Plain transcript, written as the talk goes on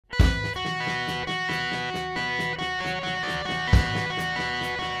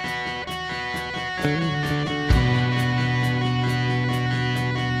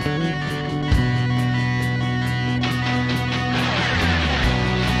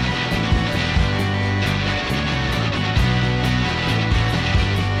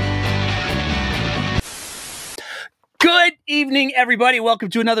evening, everybody.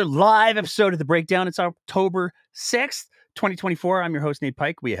 Welcome to another live episode of The Breakdown. It's October 6th, 2024. I'm your host, Nate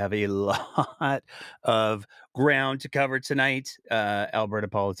Pike. We have a lot of ground to cover tonight. Alberta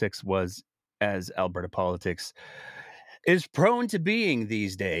Politics was as Alberta Politics is prone to being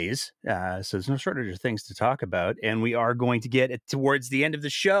these days. So there's no shortage of things to talk about. And we are going to get it towards the end of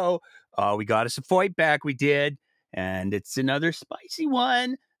the show. We got us a FOIP back. We did. And it's another spicy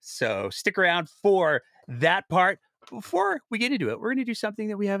one. So stick around for that part. Before we get into it, we're going to do something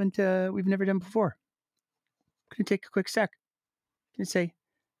that we've never done before. We're going to take a quick sec. Going to say,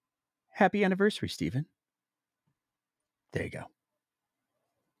 happy anniversary, Stephen. There you go.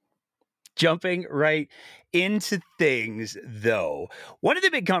 Jumping right into things, though. One of the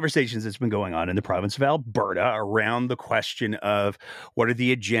big conversations that's been going on in the province of Alberta around the question of what are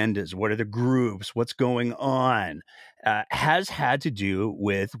the agendas, what are the groups, what's going on, has had to do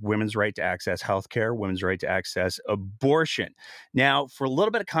with women's right to access healthcare, women's right to access abortion. Now, for a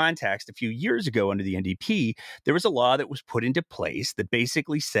little bit of context, a few years ago under the NDP, there was a law that was put into place that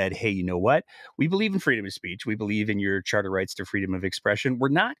basically said, hey, you know what? We believe in freedom of speech. We believe in your charter rights to freedom of expression. We're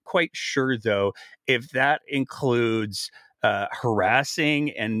not quite sure, though, if that includes harassing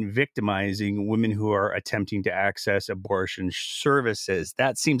and victimizing women who are attempting to access abortion services.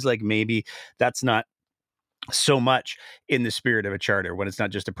 That seems like maybe that's not so much in the spirit of a charter, when it's not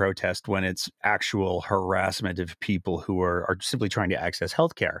just a protest, when it's actual harassment of people who are simply trying to access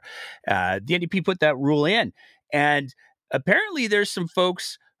healthcare. The NDP put that rule in, and apparently there's some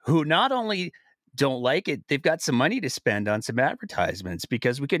folks who not only don't like it, they've got some money to spend on some advertisements,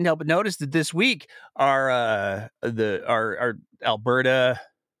 because we couldn't help but notice that this week our Alberta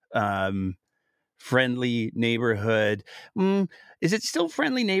friendly neighborhood. Is it still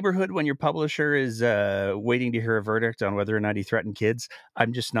friendly neighborhood when your publisher is waiting to hear a verdict on whether or not he threatened kids?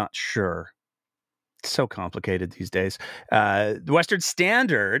 I'm just not sure. It's so complicated these days. The Western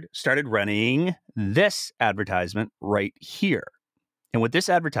Standard started running this advertisement right here. And what this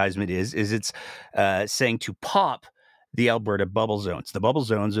advertisement is it's saying to pop the Alberta bubble zones. The bubble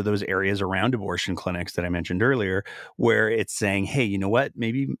zones are those areas around abortion clinics that I mentioned earlier, where it's saying, hey, you know what?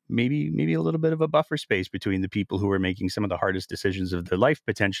 Maybe a little bit of a buffer space between the people who are making some of the hardest decisions of their life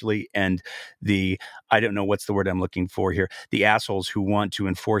potentially, and the, I don't know what's the word I'm looking for here, the assholes who want to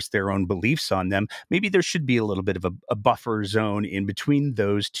enforce their own beliefs on them. Maybe there should be a little bit of a buffer zone in between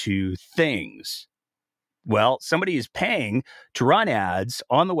those two things. Well, somebody is paying to run ads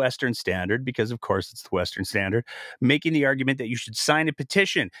on the Western Standard, because, of course, it's the Western Standard, making the argument that you should sign a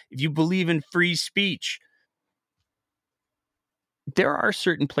petition if you believe in free speech. There are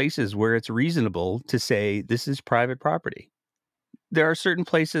certain places where it's reasonable to say this is private property. There are certain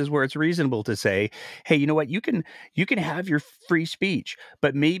places where it's reasonable to say, hey, you know what? You can have your free speech,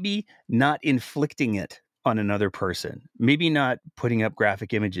 but maybe not inflicting it on another person, maybe not putting up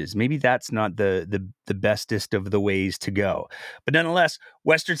graphic images. Maybe that's not the bestest of the ways to go. But nonetheless,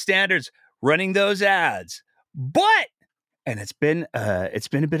 Western Standard's running those ads. But, and it's been a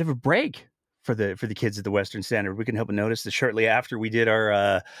bit of a break for the kids at the Western Standard. We can help but notice that shortly after we did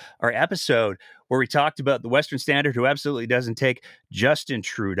our episode where we talked about the Western Standard, who absolutely doesn't take Justin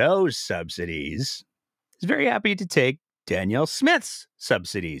Trudeau's subsidies, is very happy to take Danielle Smith's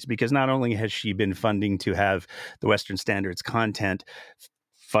subsidies, because not only has she been funding to have the Western Standard's content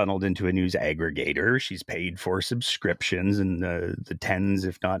funneled into a news aggregator, she's paid for subscriptions in the tens,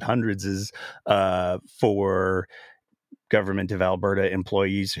 if not hundreds, for Government of Alberta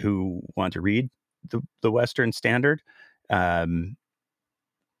employees who want to read the Western Standard. There's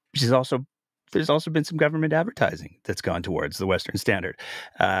also been some government advertising that's gone towards the Western Standard.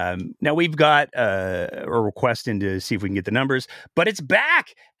 Now we've got a request in to see if we can get the numbers, but it's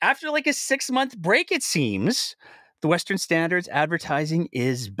back after like a 6-month break. It seems the Western Standard's advertising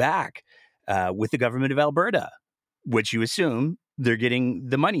is back with the Government of Alberta, which you assume they're getting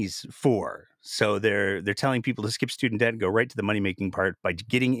the monies for. So they're telling people to skip student debt and go right to the money-making part by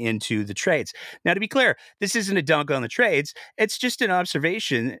getting into the trades. Now, to be clear, this isn't a dunk on the trades. It's just an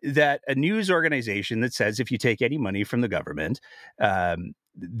observation that a news organization that says if you take any money from the government,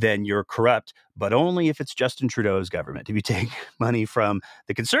 then you're corrupt, but only if it's Justin Trudeau's government. If you take money from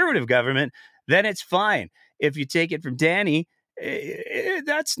the Conservative government, then it's fine. If you take it from Danny,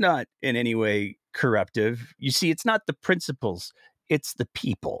 that's not in any way corruptive. You see, it's not the principles, it's the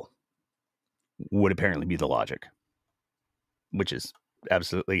people, would apparently be the logic, which is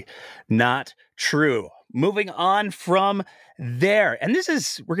absolutely not true. Moving on from there. And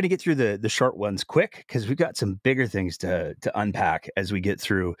we're going to get through the short ones quick, because we've got some bigger things to unpack as we get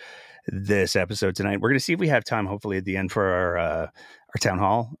through this episode tonight. We're going to see if we have time, hopefully, at the end for our town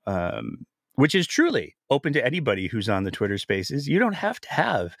hall which is truly open to anybody who's on the Twitter Spaces. You don't have to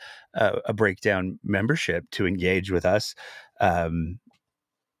have a breakdown membership to engage with us.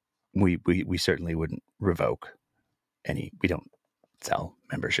 We certainly wouldn't revoke any. We don't sell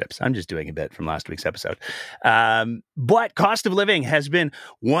memberships. I'm just doing a bit from last week's episode. But cost of living has been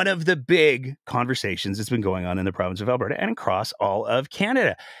one of the big conversations that's been going on in the province of Alberta and across all of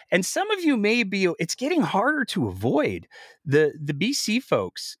Canada. And some of you may be, it's getting harder to avoid. The BC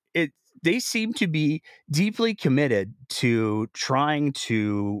folks, they seem to be deeply committed to trying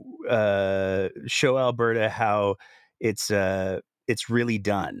to show Alberta how it's really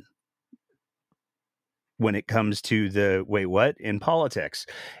done when it comes to the wait, what in politics.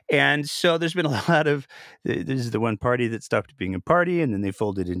 And so there's been a lot of, this is the one party that stopped being a party, and then they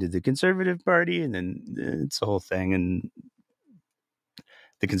folded into the Conservative Party, and then it's the whole thing, and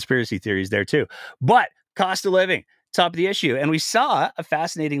the conspiracy theories there too. But cost of living, top of the issue. And we saw a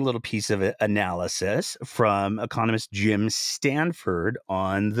fascinating little piece of analysis from economist Jim Stanford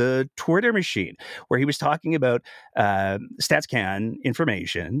on the Twitter machine, where he was talking about StatsCan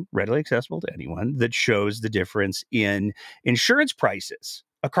information, readily accessible to anyone, that shows the difference in insurance prices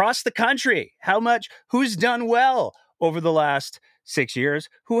across the country. How much, who's done well over the last 6 years,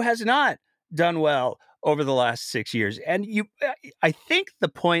 who has not done well over the last 6 years. And I think the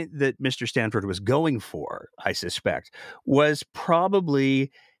point that Mr. Stanford was going for, I suspect, was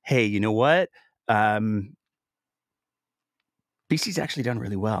probably, hey, you know what? BC's actually done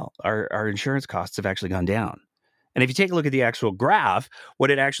really well. Our insurance costs have actually gone down. And if you take a look at the actual graph,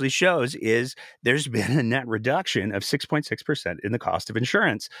 what it actually shows is there's been a net reduction of 6.6% in the cost of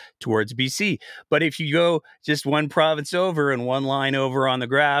insurance towards BC. But if you go just one province over and one line over on the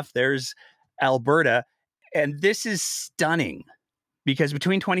graph, there's Alberta. And this is stunning because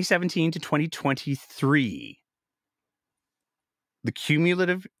between 2017 to 2023, the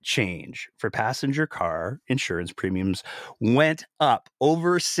cumulative change for passenger car insurance premiums went up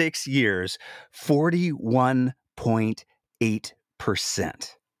over 6 years,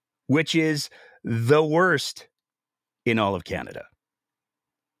 41.8%, which is the worst in all of Canada,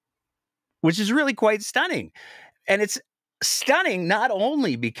 which is really quite stunning. And it's stunning not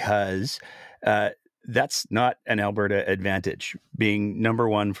only because that's not an Alberta advantage. Being number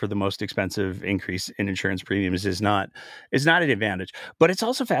one for the most expensive increase in insurance premiums is not an advantage. But it's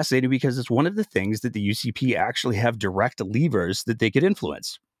also fascinating because it's one of the things that the UCP actually have direct levers that they could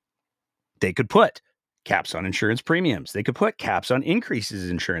influence. They could put caps on insurance premiums. They could put caps on increases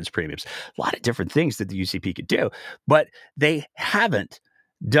in insurance premiums. A lot of different things that the UCP could do, but they haven't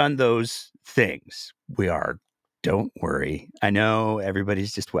done those things. Don't worry. I know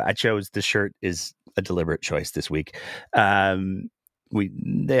everybody's just, I chose the shirt is a deliberate choice this week. They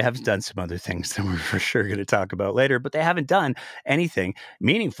have done some other things that we're for sure going to talk about later, but they haven't done anything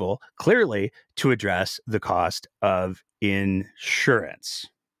meaningful, clearly, to address the cost of insurance.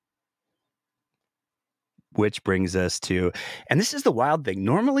 Which brings us to, and this is the wild thing.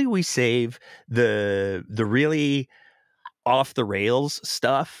 Normally we save the really off the rails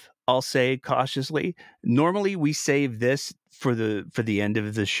stuff, I'll say cautiously. Normally we save this for the end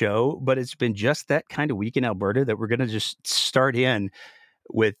of the show, but it's been just that kind of week in Alberta that we're going to just start in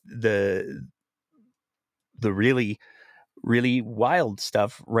with the really, really wild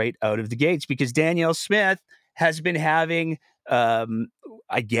stuff right out of the gates, because Danielle Smith has been having,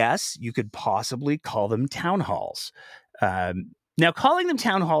 I guess you could possibly call them town halls. Now, calling them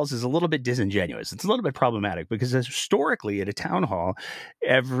town halls is a little bit disingenuous. It's a little bit problematic because historically at a town hall,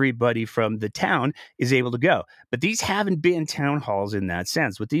 everybody from the town is able to go. But these haven't been town halls in that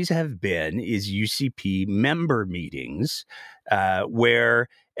sense. What these have been is UCP member meetings where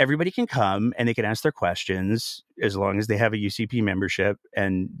everybody can come and they can ask their questions as long as they have a UCP membership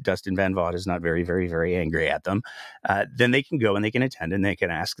and Dustin Van Vogt is not very, very, very angry at them. Then they can go and they can attend and they can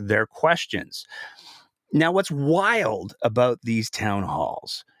ask their questions. Now, what's wild about these town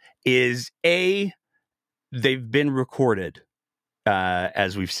halls is A, they've been recorded,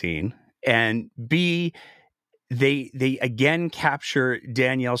 as we've seen, and B, they again capture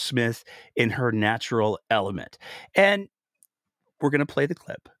Danielle Smith in her natural element. And we're going to play the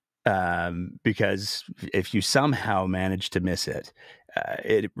clip because if you somehow manage to miss it,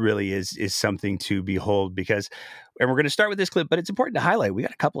 it really is something to behold because, and we're going to start with this clip, but it's important to highlight, we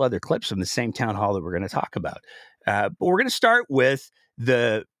got a couple other clips from the same town hall that we're going to talk about. But we're going to start with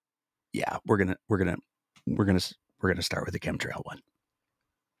we're going to start with the chemtrail one.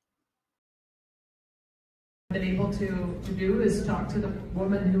 Been able to do is talk to the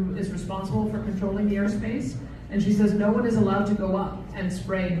woman who is responsible for controlling the airspace, and she says no one is allowed to go up. and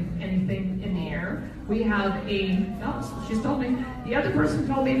spraying anything in the air. We have she's told me, the other person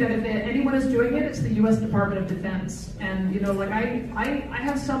told me that if anyone is doing it, it's the U.S. Department of Defense. And, I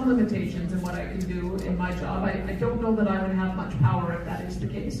have some limitations in what I can do in my job. I don't know that I would have much power if that is the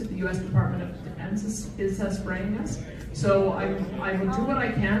case, if the U.S. Department of Defense is spraying us. So I will do what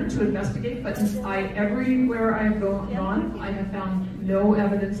I can to investigate, but everywhere I've gone, I have found no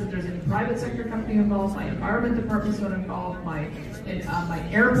evidence that there's any private sector company involved. My environment department's not involved. My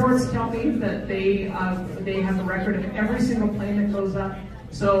airports tell me that they have a record of every single plane that goes up.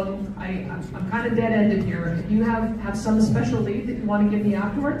 So I'm kind of dead-ended here. If you have some special lead that you want to give me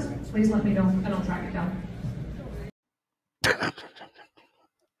afterwards, please let me know and I'll track it down.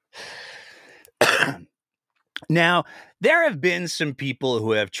 Now, there have been some people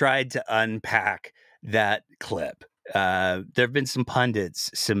who have tried to unpack that clip. There have been some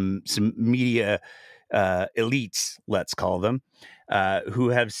pundits, some media elites, let's call them, who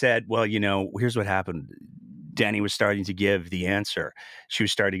have said, well, here's what happened. Danny was starting to give the answer. She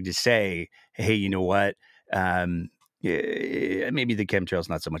was starting to say, hey, you know what? Maybe the chemtrail's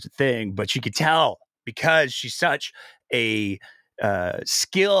not so much a thing, but she could tell because she's such a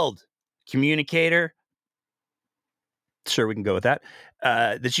skilled communicator. Sure, we can go with that.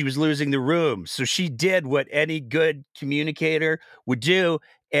 That she was losing the room. So she did what any good communicator would do.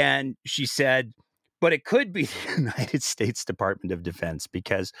 And she said, but it could be the United States Department of Defense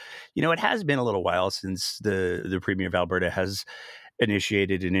because, it has been a little while since the Premier of Alberta has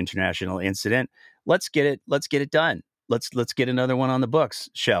initiated an international incident. Let's get it done. Let's get another one on the books,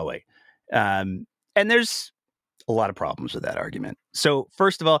 shall we? And there's a lot of problems with that argument. So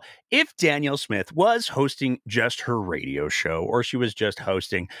first of all, if Danielle Smith was hosting just her radio show or she was just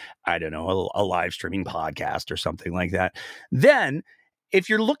hosting, I don't know, a live streaming podcast or something like that, then if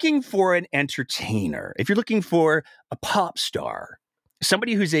you're looking for an entertainer, if you're looking for a pop star,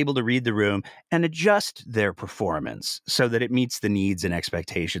 somebody who's able to read the room and adjust their performance so that it meets the needs and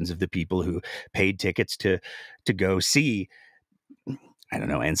expectations of the people who paid tickets to go see, I don't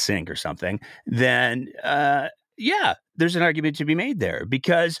know, NSYNC or something, then yeah, there's an argument to be made there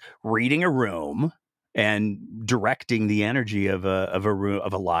because reading a room and directing the energy of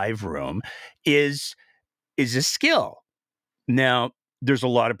a live room is a skill. Now, there's a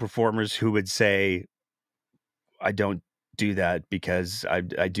lot of performers who would say, I don't do that because I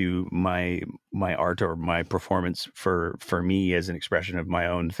do my art or my performance for me as an expression of my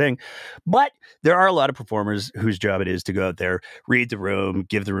own thing. But there are a lot of performers whose job it is to go out there, read the room,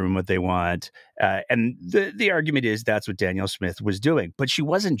 give the room what they want. And the argument is that's what Danielle Smith was doing. But she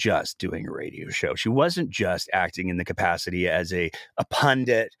wasn't just doing a radio show. She wasn't just acting in the capacity as a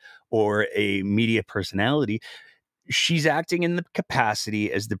pundit or a media personality. She's acting in the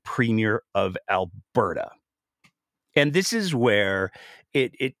capacity as the Premier of Alberta. And this is where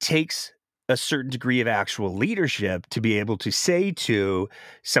it takes a certain degree of actual leadership to be able to say to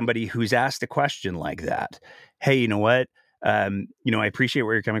somebody who's asked a question like that, hey, you know what? I appreciate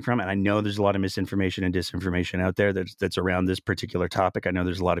where you're coming from. And I know there's a lot of misinformation and disinformation out there that's around this particular topic. I know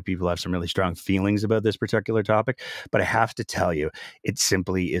there's a lot of people who have some really strong feelings about this particular topic, but I have to tell you, it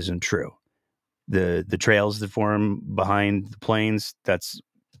simply isn't true. The trails that form behind the plains, that's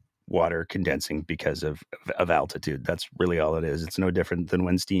water condensing because of altitude. That's really all it is. It's no different than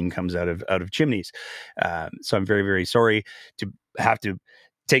when steam comes out of chimneys. So I'm very, very sorry to have to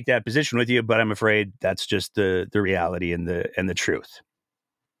take that position with you, but I'm afraid that's just the reality and the truth.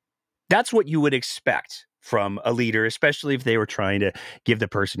 That's what you would expect from a leader, especially if they were trying to give the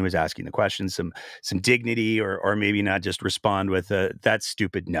person who is asking the question some dignity or maybe not just respond with that's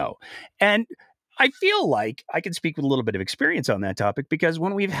stupid, no. And I feel like I can speak with a little bit of experience on that topic because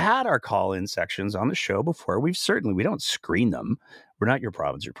when we've had our call-in sections on the show before, we don't screen them. We're not your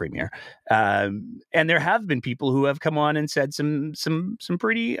province or premier. And there have been people who have come on and said some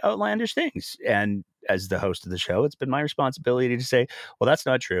pretty outlandish things. And as the host of the show, it's been my responsibility to say, well, that's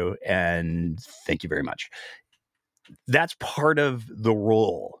not true. And thank you very much. That's part of the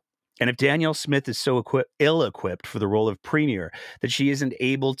role. And if Danielle Smith is so ill-equipped for the role of premier that she isn't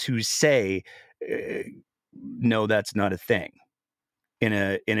able to say, no, that's not a thing in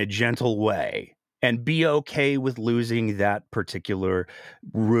a gentle way and be okay with losing that particular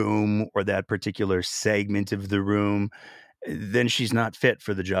room or that particular segment of the room, then she's not fit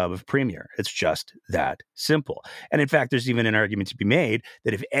for the job of premier. It's just that simple. And in fact, there's even an argument to be made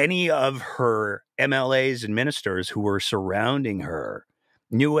that if any of her MLAs and ministers who were surrounding her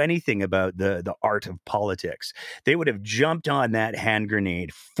knew anything about the art of politics, they would have jumped on that hand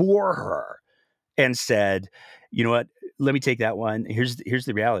grenade for her and said, you know what, let me take that one. Here's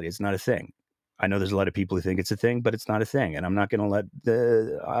the reality. It's not a thing. I know there's a lot of people who think it's a thing, but it's not a thing. And I'm not going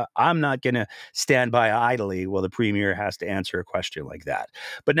to stand by idly while the premier has to answer a question like that.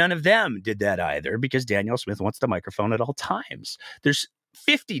 But none of them did that either, because Danielle Smith wants the microphone at all times. There's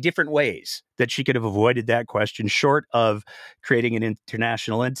 50 different ways that she could have avoided that question, short of creating an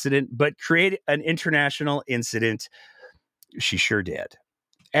international incident, but create an international incident she sure did.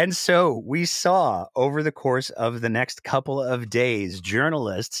 And so we saw over the course of the next couple of days,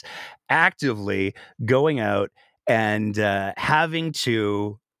 journalists actively going out and having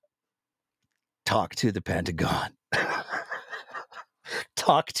to talk to the Pentagon,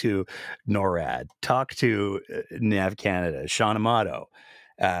 talk to NORAD, talk to NAV Canada, Sean Amato.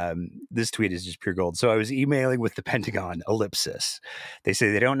 This tweet is just pure gold. So I was emailing with the Pentagon, ellipsis. They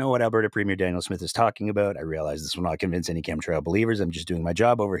say they don't know what Alberta Premier Danielle Smith is talking about. I realize this will not convince any chemtrail believers. I'm just doing my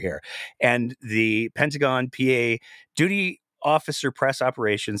job over here. And the Pentagon PA duty officer press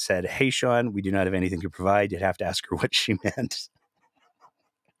operations said, hey, Sean, we do not have anything to provide. You'd have to ask her what she meant.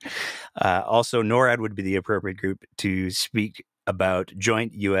 Also, NORAD would be the appropriate group to speak about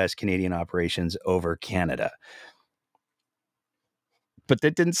joint U.S.-Canadian operations over Canada. But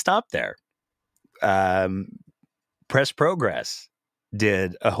that didn't stop there. Press Progress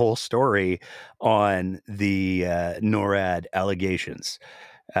did a whole story on the NORAD allegations.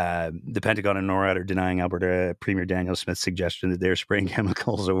 The Pentagon and NORAD are denying Alberta Premier Danielle Smith's suggestion that they're spraying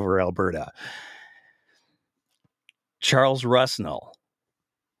chemicals over Alberta. Charles Rusnell,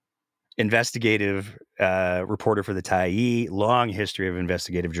 investigative reporter for the Tyee, long history of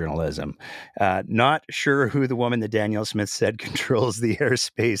investigative journalism. Not sure who the woman that Danielle Smith said controls the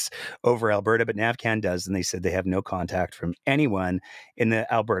airspace over Alberta, but NavCan does, and they said they have no contact from anyone in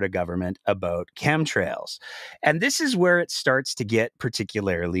the Alberta government about chemtrails. And this is where it starts to get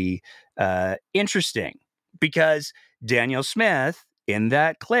particularly interesting, because Danielle Smith in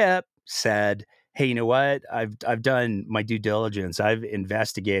that clip said, hey, you know what? I've done my due diligence. I've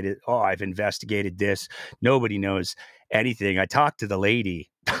investigated this. Nobody knows anything. I talked to the lady.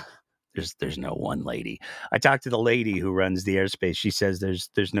 There's no one lady. I talked to the lady who runs the airspace. She says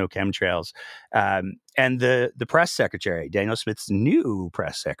there's no chemtrails. And the press secretary, Danielle Smith's new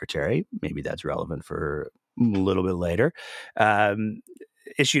press secretary, maybe that's relevant for a little bit later,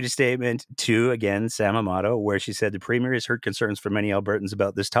 issued a statement to, again, Sam Amato, where she said the premier has heard concerns from many Albertans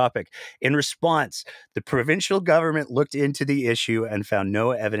about this topic. In response, the provincial government looked into the issue and found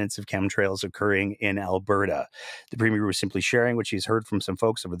no evidence of chemtrails occurring in Alberta. The premier was simply sharing what she's heard from some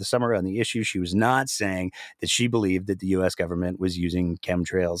folks over the summer on the issue. She was not saying that she believed that the U.S. government was using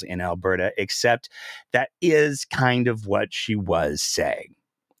chemtrails in Alberta, except that is kind of what she was saying.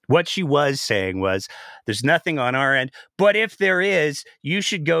 What she was saying was, there's nothing on our end, but if there is, you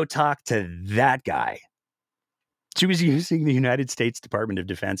should go talk to that guy. She was using the United States Department of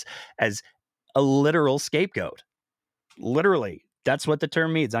Defense as a literal scapegoat. Literally, that's what the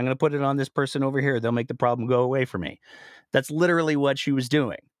term means. I'm going to put it on this person over here. They'll make the problem go away for me. That's literally what she was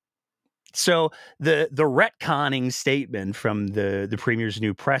doing. So the retconning statement from the premier's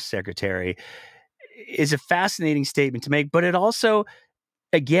new press secretary is a fascinating statement to make, but it also,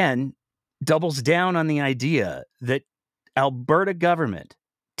 again, doubles down on the idea that Alberta government,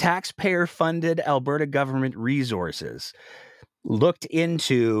 taxpayer-funded Alberta government resources, looked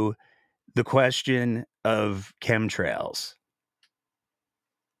into the question of chemtrails,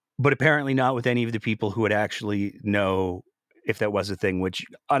 but apparently not with any of the people who would actually know if that was a thing, which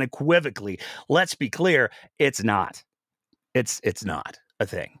unequivocally, let's be clear, it's not. It's not a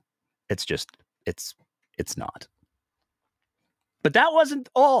thing. It's just, it's not. But that wasn't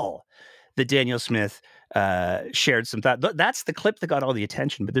all that Danielle Smith shared some thought. That's the clip that got all the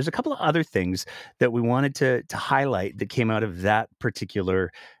attention. But there's a couple of other things that we wanted to highlight that came out of that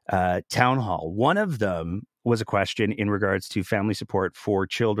particular town hall. One of them was a question in regards to family support for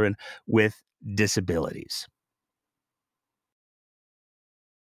children with disabilities.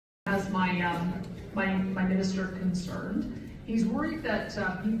 As my minister concerned, he's worried that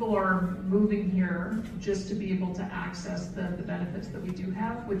people are moving here just to be able to access the benefits that we do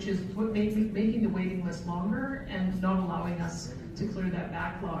have, which is making the waiting list longer and not allowing us to clear that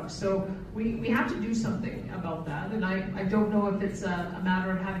backlog. So we have to do something about that. And I don't know if it's a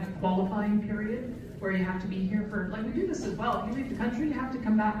matter of having a qualifying period where you have to be here for, like, we do this as well. If you leave the country, you have to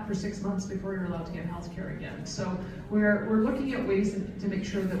come back for 6 months before you're allowed to get health care again. So we're looking at ways to make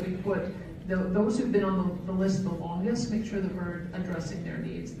sure that we put those who've been on the list the longest, make sure that we're addressing their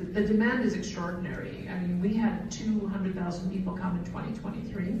needs. The demand is extraordinary. I mean, we had 200,000 people come in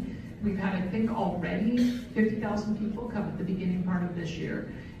 2023. We've had, I think, already 50,000 people come at the beginning part of this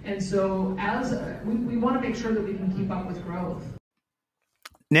year. And so we want to make sure that we can keep up with growth.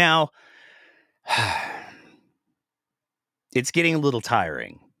 Now, It's getting a little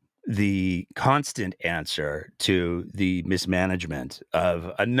tiring. The constant answer to the mismanagement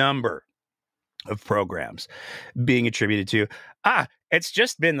of a number of programs being attributed to, it's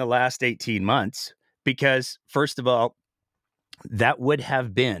just been the last 18 months. Because, first of all, that would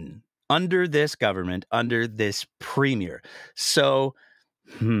have been under this government, under this premier. So,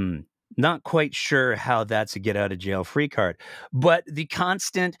 not quite sure how that's a get out of jail free card. But the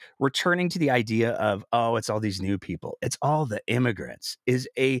constant returning to the idea of, it's all these new people, it's all the immigrants, is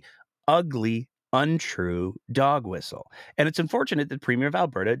a ugly, untrue dog whistle. And it's unfortunate that the Premier of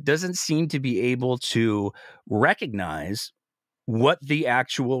Alberta doesn't seem to be able to recognize what the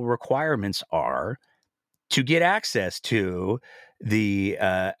actual requirements are to get access to the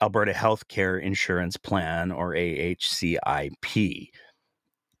Alberta Healthcare Insurance Plan, or AHCIP.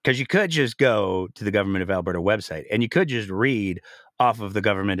 Because you could just go to the Government of Alberta website and you could just read off of the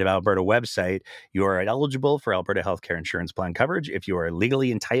Government of Alberta website, you are eligible for Alberta Healthcare Insurance Plan coverage if you are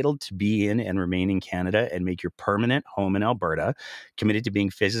legally entitled to be in and remain in Canada and make your permanent home in Alberta, committed to being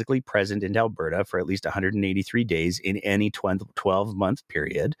physically present in Alberta for at least 183 days in any 12-month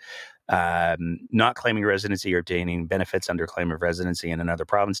period, not claiming residency or obtaining benefits under claim of residency in another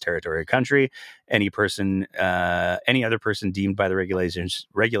province, territory, or country. Any other person deemed by the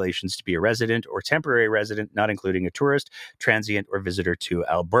regulations to be a resident or temporary resident, not including a tourist, transient, or visitor to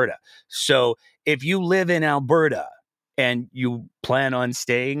Alberta. So if you live in Alberta and you plan on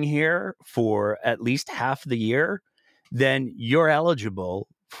staying here for at least half the year, then you're eligible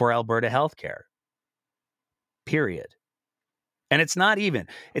for Alberta healthcare. Period. And it's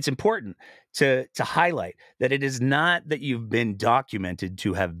important to highlight that it is not that you've been documented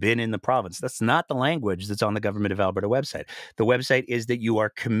to have been in the province. That's not the language that's on the Government of Alberta website. The website is that you are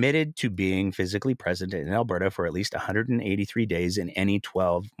committed to being physically present in Alberta for at least 183 days in any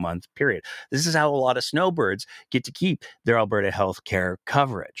 12-month period. This is how a lot of snowbirds get to keep their Alberta health care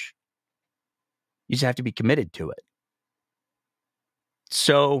coverage. You just have to be committed to it.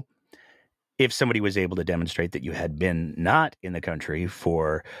 So if somebody was able to demonstrate that you had been not in the country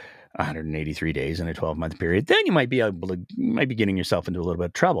for 183 days in a 12-month period, then you might be getting yourself into a little bit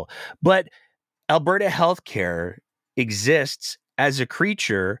of trouble. But Alberta healthcare exists as a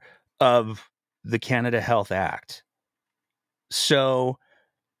creature of the Canada Health Act. So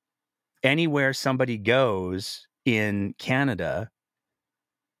anywhere somebody goes in Canada,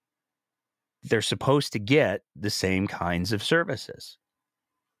 they're supposed to get the same kinds of services.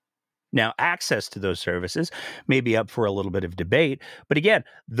 Now, access to those services may be up for a little bit of debate, but again,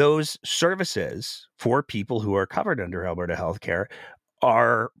 those services for people who are covered under Alberta healthcare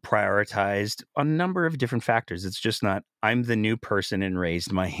are prioritized on a number of different factors. It's just not, I'm the new person and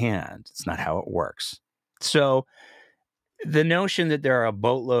raised my hand. It's not how it works. So the notion that there are a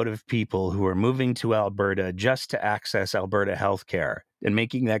boatload of people who are moving to Alberta just to access Alberta healthcare and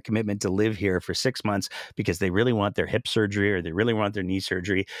making that commitment to live here for 6 months because they really want their hip surgery or they really want their knee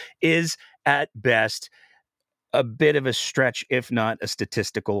surgery is at best a bit of a stretch, if not a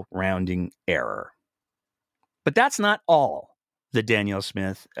statistical rounding error. But that's not all that Danielle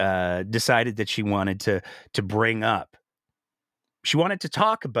Smith decided that she wanted to bring up. She wanted to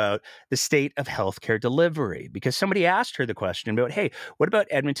talk about the state of healthcare delivery because somebody asked her the question about, hey, what about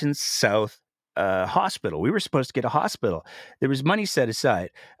Edmonton South hospital? We were supposed to get a hospital. There was money set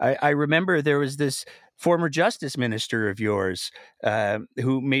aside. I remember there was this former justice minister of yours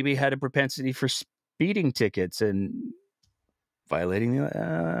who maybe had a propensity for speeding tickets and violating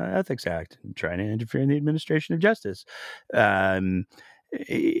the Ethics Act and trying to interfere in the administration of justice.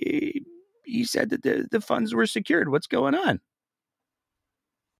 He said that the funds were secured. What's going on?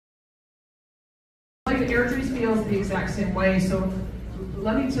 Like Airdrie feels the exact same way. So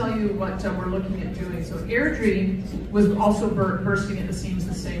let me tell you what we're looking at doing. So Airdrie was also bursting at the seams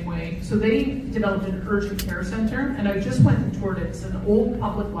the same way. So they developed an urgent care center, and I just went and toured it. It's an old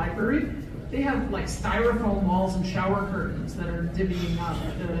public library. They have like styrofoam walls and shower curtains that are divvying up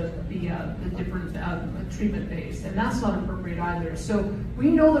the different treatment bays, and that's not appropriate either. So we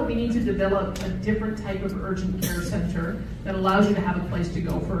know that we need to develop a different type of urgent care center that allows you to have a place to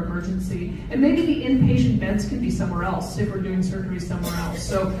go for emergency, and maybe the inpatient beds can be somewhere else if we're doing surgery somewhere else.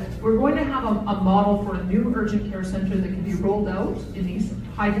 So we're going to have a model for a new urgent care center that can be rolled out in these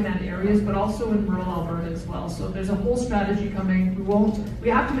high demand areas, but also in rural Alberta as well. So there's a whole strategy coming. We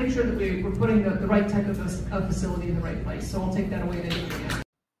have to make sure that we're putting the right type of facility in the right place. So I'll take that away then.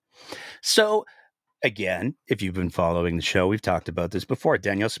 So again, if you've been following the show, we've talked about this before.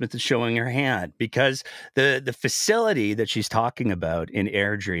 Danielle Smith is showing her hand because the facility that she's talking about in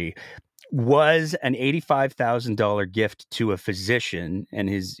Airdrie was an $85,000 gift to a physician and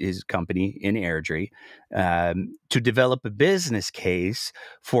his company in Airdrie to develop a business case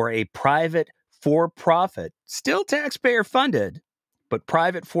for a private for-profit, still taxpayer funded, but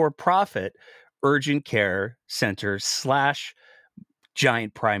private for-profit urgent care center /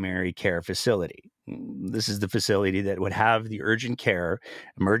 giant primary care facility. This is the facility that would have the urgent care,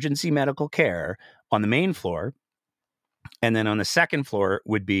 emergency medical care on the main floor. And then on the second floor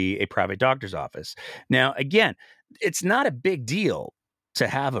would be a private doctor's office. Now, again, it's not a big deal to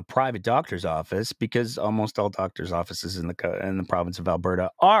have a private doctor's office because almost all doctor's offices in the province of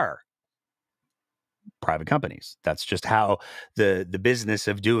Alberta are private companies. That's just how the business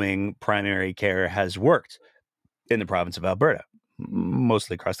of doing primary care has worked in the province of Alberta,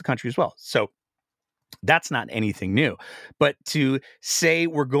 mostly across the country as well. So that's not anything new. But to say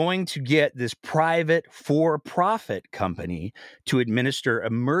we're going to get this private for-profit company to administer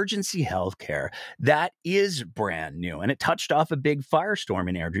emergency health care, that is brand new. And it touched off a big firestorm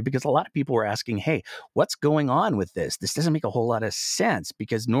in Airdrie because a lot of people were asking, hey, what's going on with this? This doesn't make a whole lot of sense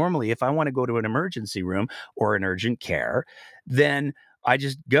because normally if I want to go to an emergency room or an urgent care, then I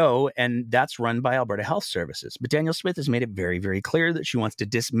just go, and that's run by Alberta Health Services. But Danielle Smith has made it very, very clear that she wants to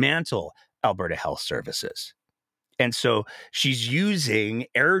dismantle Alberta Health Services. And so she's using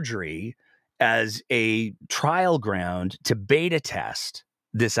Airdrie as a trial ground to beta test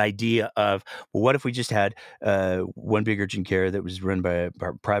this idea of, well, what if we just had one big urgent care that was run by a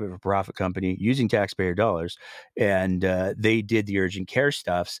private for-profit company using taxpayer dollars, and they did the urgent care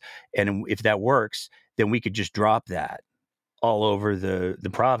stuffs, and if that works, then we could just drop that all over the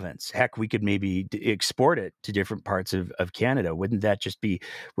province. Heck, we could maybe export it to different parts of Canada. Wouldn't that just be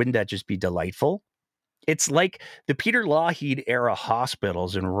delightful? It's like the Peter Lougheed era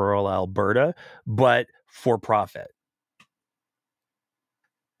hospitals in rural Alberta, but for profit,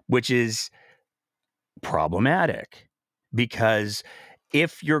 which is problematic because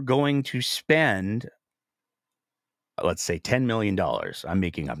if you're going to spend, let's say $10 million, I'm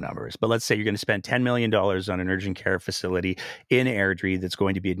making up numbers, but let's say you're going to spend $10 million on an urgent care facility in Airdrie that's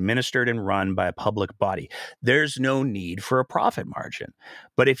going to be administered and run by a public body. There's no need for a profit margin.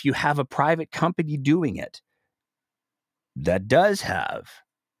 But if you have a private company doing it, that does have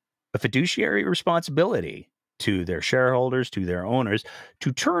a fiduciary responsibility to their shareholders, to their owners,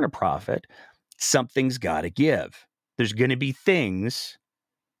 to turn a profit, something's got to give. There's going to be things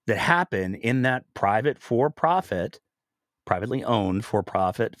that happen in that private for-profit, privately owned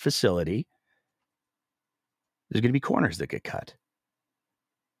for-profit facility. There's going to be corners that get cut.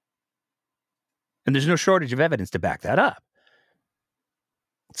 And there's no shortage of evidence to back that up.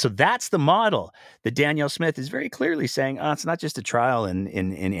 So that's the model that Danielle Smith is very clearly saying, it's not just a trial in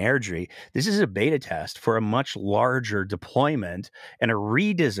Airdrie. This is a beta test for a much larger deployment and a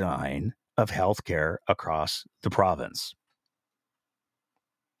redesign of healthcare across the province.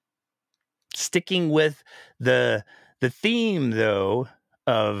 Sticking with the theme, though,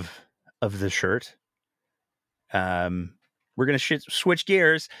 of the shirt, we're going to switch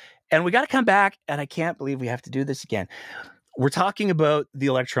gears, and we got to come back, and I can't believe we have to do this again. We're talking about the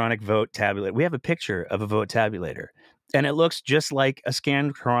electronic vote tabulator. We have a picture of a vote tabulator, and it looks just like a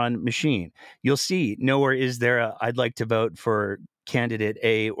Scantron machine. You'll see nowhere is there a I'd like to vote for candidate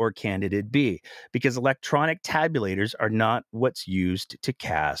A or candidate B, because electronic tabulators are not what's used to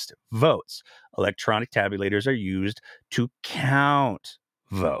cast votes. Electronic tabulators are used to count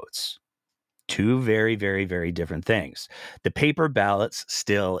votes. Two very, very, very different things. The paper ballots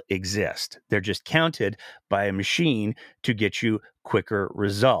still exist. They're just counted by a machine to get you quicker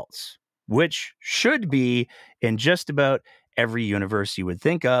results, which should be in just about every universe you would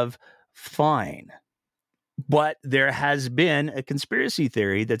think of fine. But there has been a conspiracy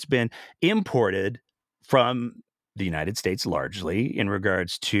theory that's been imported from the United States largely in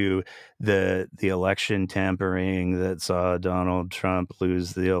regards to the election tampering that saw Donald Trump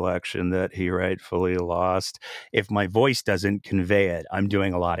lose the election that he rightfully lost. If my voice doesn't convey it, I'm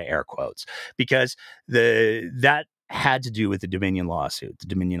doing a lot of air quotes because that had to do with the Dominion lawsuit, the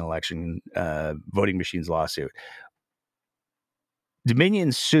Dominion election voting machines lawsuit.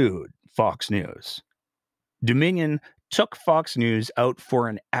 Dominion sued Fox News. Dominion took Fox News out for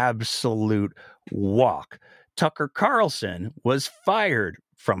an absolute walk. Tucker Carlson was fired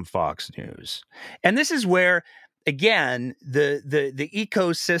from Fox News. And this is where, again, the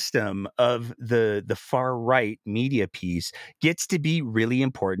ecosystem of the far right media piece gets to be really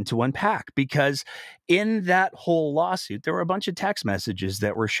important to unpack, because in that whole lawsuit, there were a bunch of text messages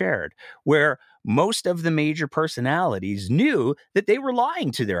that were shared where most of the major personalities knew that they were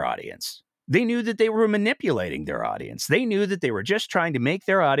lying to their audience. They knew that they were manipulating their audience. They knew that they were just trying to make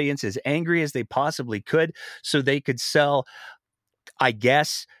their audience as angry as they possibly could so they could sell, I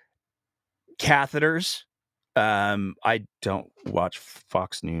guess, catheters. I don't watch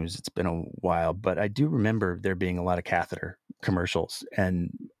Fox News. It's been a while, but I do remember there being a lot of catheter commercials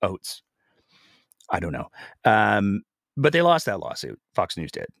and oats. I don't know. But they lost that lawsuit. Fox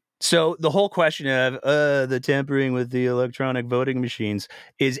News did. So the whole question of the tampering with the electronic voting machines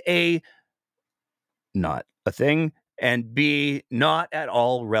is A, not a thing, and B, not at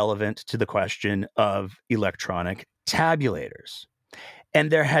all relevant to the question of electronic tabulators.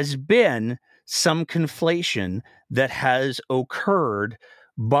 And there has been some conflation that has occurred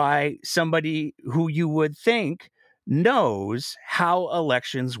by somebody who you would think knows how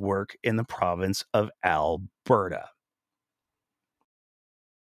elections work in the province of Alberta.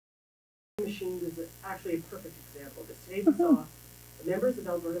 Machines is actually a perfect example. Today we saw the members of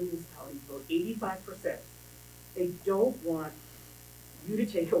Alberta municipalities vote 85%. They don't want you to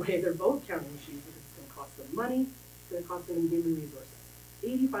take away their vote counting machines because it's going to cost them money, it's going to cost them human resources.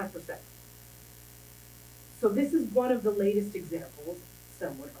 85%. So this is one of the latest examples,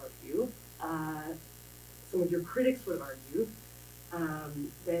 some would argue, some of your critics would argue,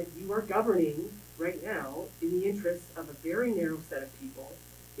 that you are governing right now in the interests of a very narrow set of people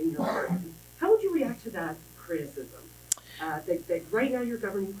in your party. How would you react to that criticism? That right now you're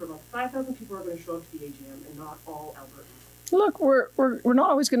governing for about 5,000 people are going to show up to the AGM and not all Albertans. Look, we're not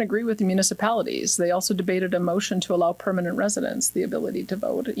always going to agree with the municipalities. They also debated a motion to allow permanent residents the ability to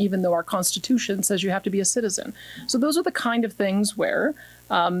vote, even though our Constitution says you have to be a citizen. So those are the kind of things where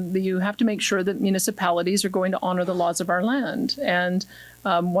you have to make sure that municipalities are going to honor the laws of our land. And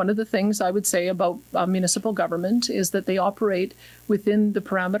one of the things I would say about municipal government is that they operate within the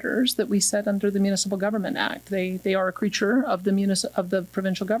parameters that we set under the Municipal Government Act. They are a creature of the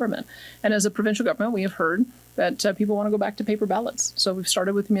provincial government. And as a provincial government, we have heard that people want to go back to paper ballots. So we've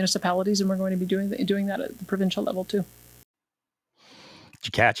started with municipalities, and we're going to be doing that at the provincial level too. Did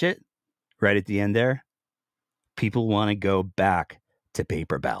you catch it? Right at the end there? People want to go back to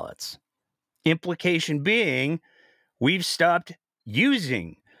paper ballots. Implication being, we've stopped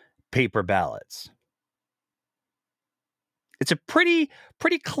using paper ballots. It's a pretty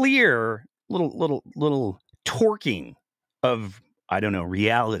clear little torquing of, I don't know,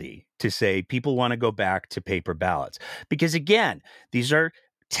 reality to say people want to go back to paper ballots. Because again, these are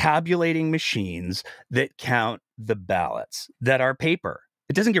tabulating machines that count the ballots that are paper.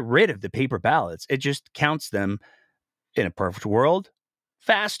 It doesn't get rid of the paper ballots. It just counts them, in a perfect world,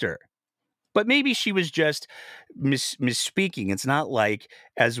 faster. But maybe she was just misspeaking. It's not like,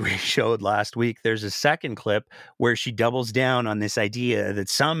 as we showed last week, there's a second clip where she doubles down on this idea that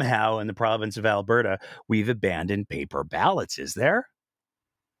somehow in the province of Alberta, we've abandoned paper ballots. Is there?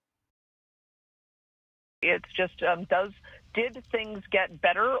 It's just, did things get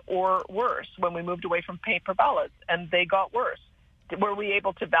better or worse when we moved away from paper ballots? And they got worse. Were we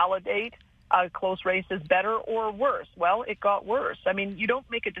able to validate close races better or worse? Well, it got worse. I mean, you don't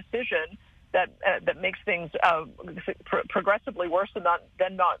make a decision that makes things progressively worse and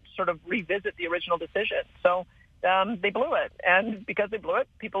then not sort of revisit the original decision. So they blew it. And because they blew it,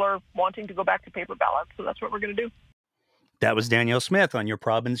 people are wanting to go back to paper ballots. So that's what we're going to do. That was Danielle Smith on Your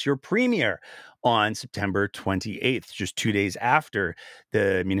Province, Your Premier on September 28th, just 2 days after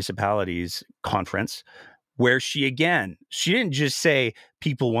the municipalities conference, where she didn't just say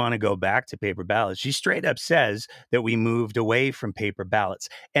people want to go back to paper ballots. She straight up says that we moved away from paper ballots.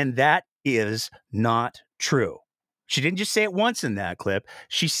 And that is not true. She didn't just say it once in that clip.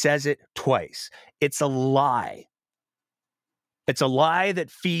 She says it twice. It's a lie. It's a lie that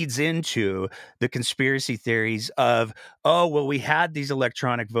feeds into the conspiracy theories of, oh, well, we had these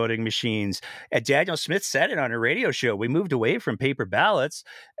electronic voting machines. And Danielle Smith said it on her radio show. We moved away from paper ballots.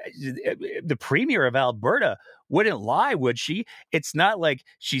 The Premier of Alberta wouldn't lie, would she? It's not like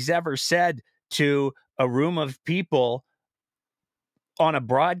she's ever said to a room of people on a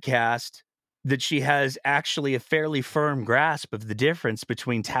broadcast that she has actually a fairly firm grasp of the difference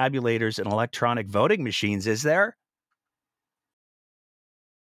between tabulators and electronic voting machines, is there?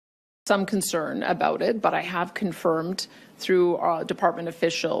 Some concern about it, but I have confirmed through department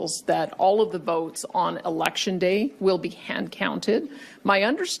officials that all of the votes on election day will be hand counted. My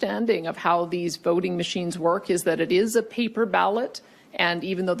understanding of how these voting machines work is that it is a paper ballot, and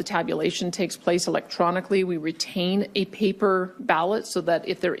even though the tabulation takes place electronically, we retain a paper ballot so that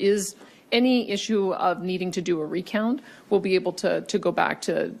if there is any issue of needing to do a recount, we'll be able to go back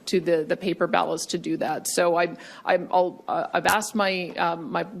to the paper ballots to do that. So I've asked my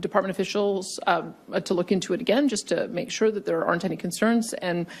my department officials to look into it again, just to make sure that there aren't any concerns.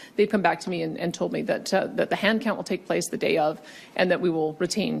 And they've come back to me and told me that that the hand count will take place the day of, and that we will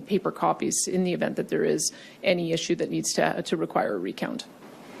retain paper copies in the event that there is any issue that needs to require a recount.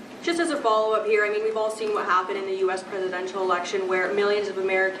 Just as a follow-up here, I mean, we've all seen what happened in the U.S. presidential election, where millions of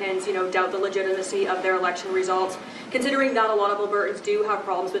Americans, doubt the legitimacy of their election results. Considering that a lot of Albertans do have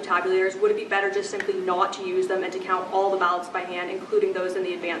problems with tabulators, would it be better just simply not to use them and to count all the ballots by hand, including those in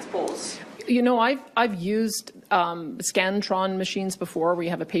the advanced polls? I've used Scantron machines before, where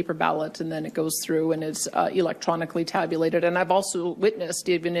you have a paper ballot and then it goes through and it's electronically tabulated. And I've also witnessed,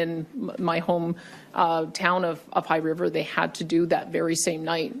 even in my home town of High River, they had to do that very same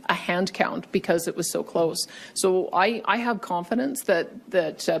night a hand count because it was so close. So I have confidence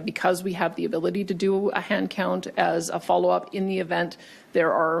that because we have the ability to do a hand count as a follow-up in the event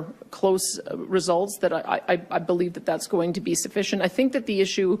there are close results, that I believe that that's going to be sufficient. I think that the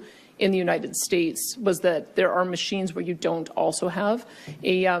issue in the United States was that there are machines where you don't also have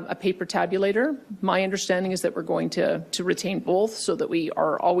a paper tabulator. My understanding is that we're going to retain both, so that we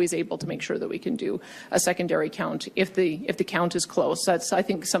are always able to make sure that we can do a secondary count if the count is close. That's, I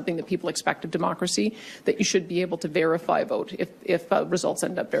think, something that people expect of democracy, that you should be able to verify a vote if results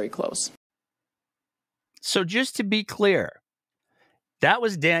end up very close. So just to be clear, that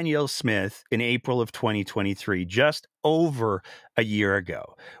was Danielle Smith in April of 2023, just over a year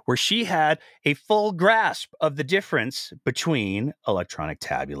ago, where she had a full grasp of the difference between electronic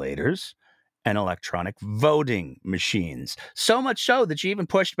tabulators and electronic voting machines. So much so that she even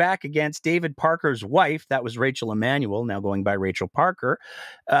pushed back against David Parker's wife, that was Rachel Emanuel, now going by Rachel Parker,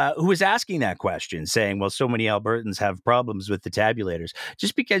 who was asking that question, saying, well, so many Albertans have problems with the tabulators.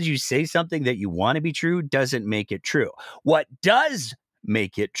 Just because you say something that you want to be true doesn't make it true. What does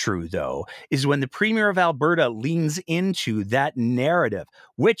make it true, though, is when the Premier of Alberta leans into that narrative,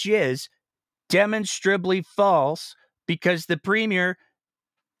 which is demonstrably false, because the Premier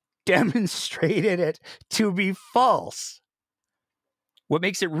demonstrated it to be false. What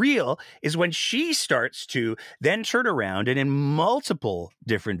makes it real is when she starts to then turn around and in multiple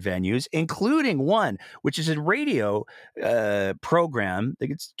different venues, including one, which is a radio program that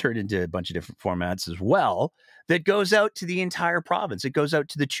gets turned into a bunch of different formats as well, that goes out to the entire province. It goes out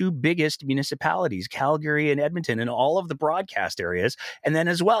to the two biggest municipalities, Calgary and Edmonton, and all of the broadcast areas. And then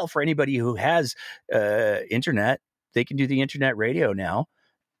as well, for anybody who has internet, they can do the internet radio now.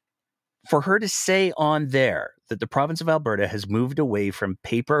 For her to say on there that the province of Alberta has moved away from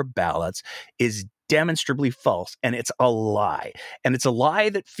paper ballots is demonstrably false, and it's a lie. And it's a lie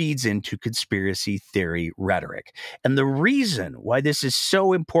that feeds into conspiracy theory rhetoric. And the reason why this is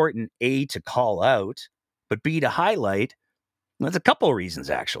so important, A, to call out, but B, to highlight, well, there's a couple of reasons,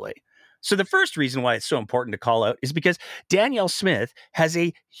 actually. So the first reason why it's so important to call out is because Danielle Smith has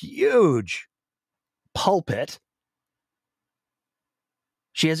a huge pulpit.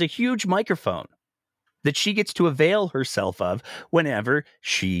 She has a huge microphone that she gets to avail herself of whenever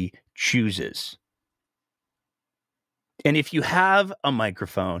she chooses. And if you have a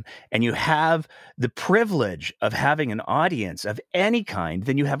microphone and you have the privilege of having an audience of any kind,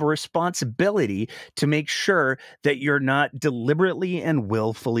 then you have a responsibility to make sure that you're not deliberately and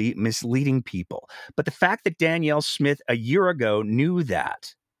willfully misleading people. But the fact that Danielle Smith a year ago knew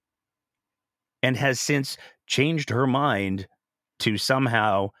that and has since changed her mind to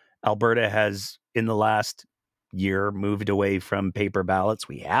somehow Alberta has, in the last year, moved away from paper ballots,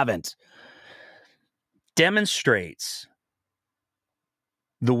 we haven't, demonstrates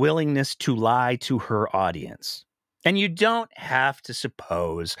the willingness to lie to her audience. And you don't have to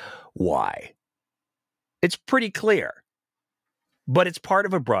suppose why. It's pretty clear. But it's part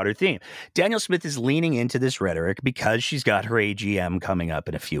of a broader theme. Danielle Smith is leaning into this rhetoric because she's got her AGM coming up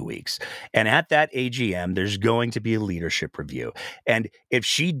in a few weeks. And at that AGM, there's going to be a leadership review. And if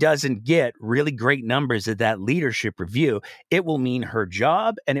she doesn't get really great numbers at that leadership review, it will mean her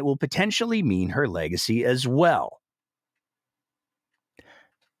job, and it will potentially mean her legacy as well.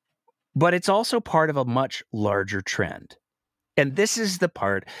 But it's also part of a much larger trend. And this is the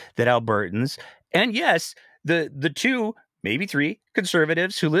part that Albertans, and yes, the two, maybe three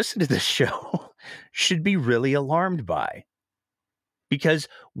conservatives who listen to this show should be really alarmed by. Because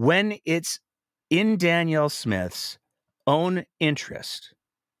when it's in Danielle Smith's own interest,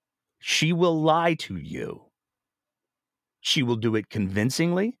 she will lie to you. She will do it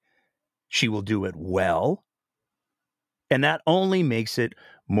convincingly. She will do it well. And that only makes it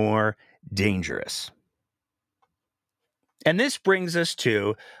more dangerous. And this brings us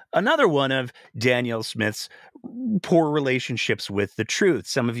to another one of Danielle Smith's poor relationships with the truth.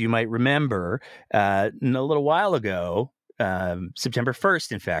 Some of you might remember a little while ago, September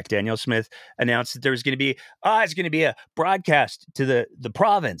 1st, in fact, Danielle Smith announced that there was going to be, it's going to be a broadcast to the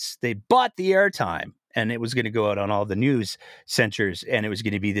province. They bought the airtime, and it was going to go out on all the news centers, and it was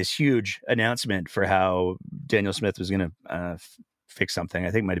going to be this huge announcement for how Danielle Smith was going to fix something.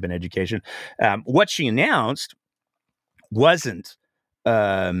 I think it might have been education. What she announced wasn't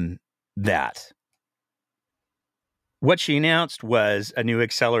that. What she announced was a new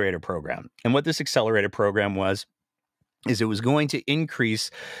accelerator program. And what this accelerator program was, is it was going to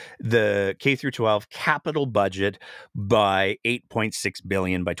increase the K through 12 capital budget by $8.6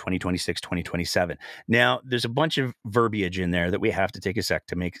 billion by 2026, 2027. Now, there's a bunch of verbiage in there that we have to take a sec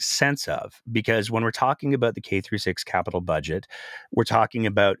to make sense of, because when we're talking about the K through 6 capital budget, we're talking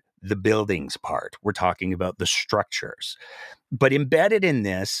about the buildings part. We're talking about the structures. But embedded in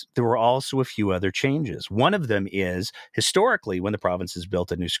this, there were also a few other changes. One of them is, historically, when the province has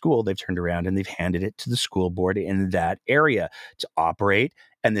built a new school, they've turned around and they've handed it to the school board in that area to operate.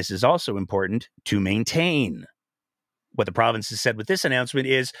 And this is also important, to maintain. What the province has said with this announcement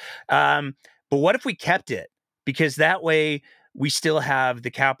is, but what if we kept it? Because that way we still have the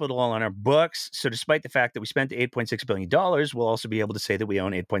capital on our books. So despite the fact that we spent $8.6 billion, we'll also be able to say that we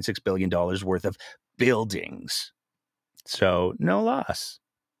own $8.6 billion worth of buildings. So no loss,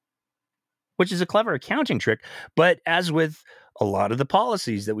 which is a clever accounting trick. But as with a lot of the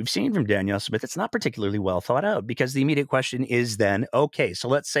policies that we've seen from Danielle Smith, it's not particularly well thought out, because the immediate question is then, okay, so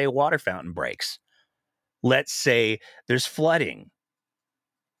let's say a water fountain breaks. Let's say there's flooding.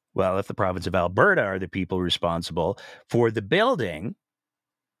 Well, if the province of Alberta are the people responsible for the building,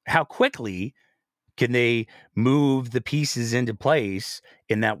 how quickly can they move the pieces into place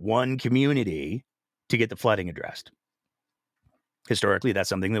in that one community to get the flooding addressed? Historically, that's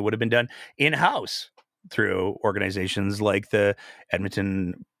something that would have been done in-house through organizations like the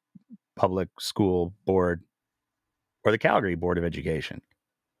Edmonton Public School Board or the Calgary Board of Education.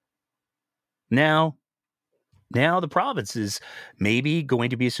 Now the province is maybe going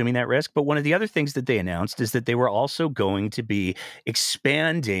to be assuming that risk. But one of the other things that they announced is that they were also going to be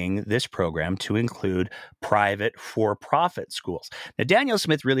expanding this program to include private for-profit schools. Now, Danielle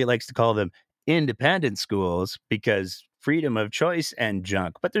Smith really likes to call them independent schools because freedom of choice and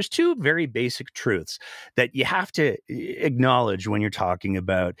junk. But there's two very basic truths that you have to acknowledge when you're talking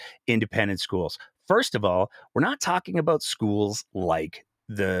about independent schools. First of all, we're not talking about schools like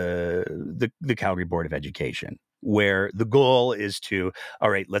the Calgary Board of Education, where the goal is to, all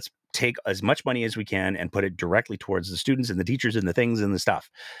right, let's take as much money as we can and put it directly towards the students and the teachers and the things and the stuff.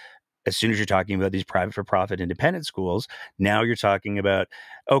 As soon as you're talking about these private for-profit independent schools, now you're talking about,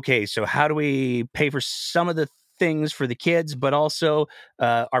 okay, so how do we pay for some of the things for the kids, but also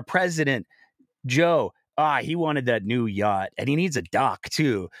our president, Joe, he wanted that new yacht and he needs a dock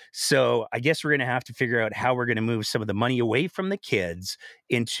too. So I guess we're going to have to figure out how we're going to move some of the money away from the kids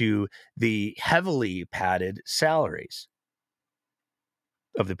into the heavily padded salaries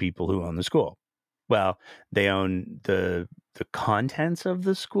of the people who own the school. Well, they own the contents of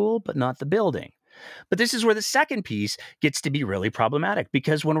the school, but not the building. But this is where the second piece gets to be really problematic,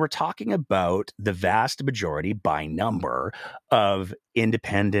 because when we're talking about the vast majority by number of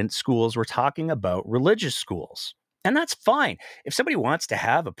independent schools, we're talking about religious schools. And that's fine. If somebody wants to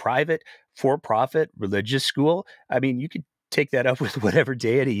have a private for-profit religious school, I mean, you could take that up with whatever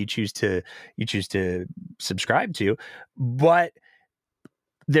deity you choose to subscribe to. But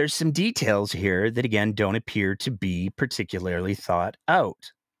there's some details here that, again, don't appear to be particularly thought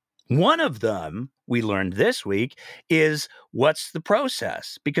out. One of them we learned this week is, what's the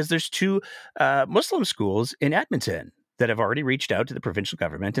process? Because there's two Muslim schools in Edmonton that have already reached out to the provincial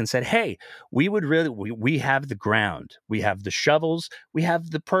government and said, hey, we have the ground, we have the shovels, we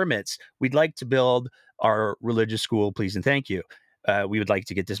have the permits. We'd like to build our religious school, please and thank you. We would like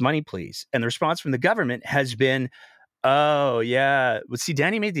to get this money, please. And the response from the government has been, oh, yeah. Well, see,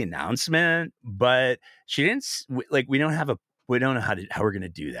 Danny made the announcement, but she didn't, we don't know how we're going to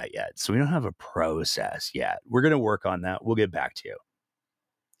do that yet. So we don't have a process yet. We're going to work on that. We'll get back to you.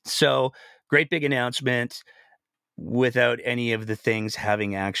 So great big announcement without any of the things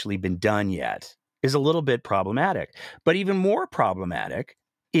having actually been done yet is a little bit problematic. But even more problematic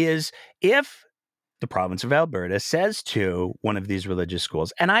is if the province of Alberta says to one of these religious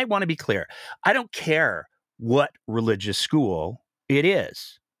schools, and I want to be clear, I don't care what religious school it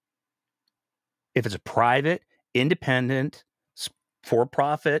is. If it's a private, independent,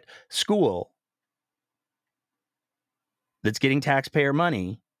 for-profit school that's getting taxpayer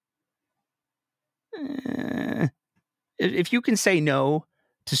money, If you can say no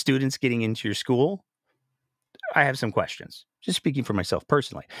to students getting into your school, I have some questions, just speaking for myself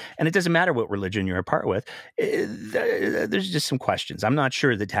personally. And it doesn't matter what religion you're a part with. There's just some questions. I'm not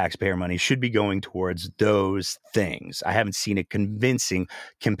sure the taxpayer money should be going towards those things. I haven't seen a convincing,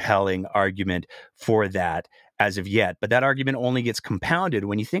 compelling argument for that as of yet. But that argument only gets compounded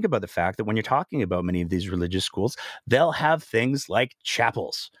when you think about the fact that when you're talking about many of these religious schools, they'll have things like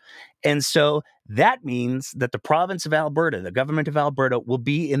chapels. And so that means that the province of Alberta, the government of Alberta, will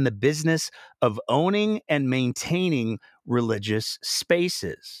be in the business of owning and maintaining religious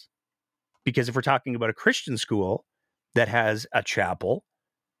spaces. Because if we're talking about a Christian school that has a chapel,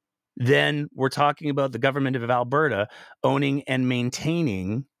 then we're talking about the government of Alberta owning and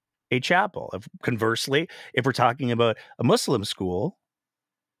maintaining a chapel. Conversely, if we're talking about a Muslim school,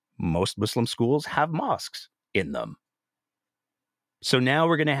 most Muslim schools have mosques in them. So now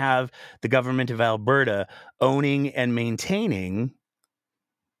we're going to have the government of Alberta owning and maintaining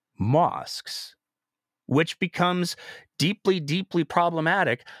mosques, which becomes deeply, deeply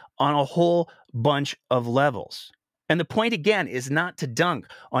problematic on a whole bunch of levels. And the point, again, is not to dunk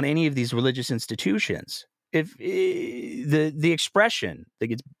on any of these religious institutions. If the expression that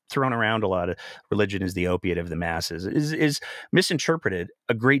gets thrown around a lot of religion is the opiate of the masses is misinterpreted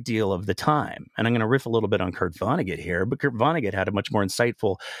a great deal of the time. And I'm going to riff a little bit on Kurt Vonnegut here, but Kurt Vonnegut had a much more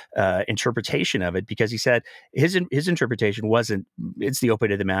insightful interpretation of it, because he said his interpretation wasn't it's the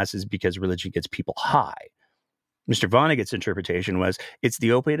opiate of the masses because religion gets people high. Mr. Vonnegut's interpretation was it's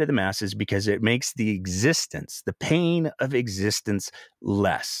the opiate of the masses because it makes the pain of existence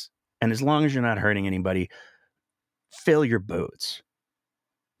less. And as long as you're not hurting anybody, fill your boots.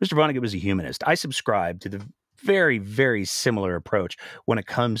 Mr. Vonnegut was a humanist. I subscribe to the very, very similar approach when it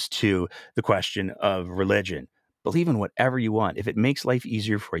comes to the question of religion. Believe in whatever you want. If it makes life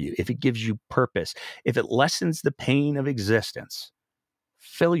easier for you, if it gives you purpose, if it lessens the pain of existence,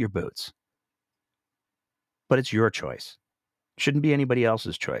 fill your boots. But it's your choice. It shouldn't be anybody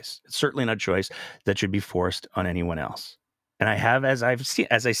else's choice. It's certainly not a choice that should be forced on anyone else. And I have, as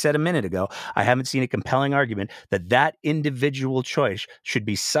I said a minute ago, I haven't seen a compelling argument that that individual choice should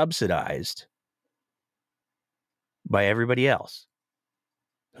be subsidized by everybody else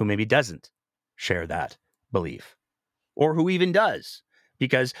who maybe doesn't share that belief, or who even does.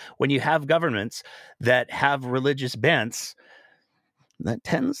 Because when you have governments that have religious bents, that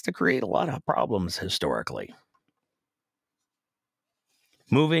tends to create a lot of problems historically.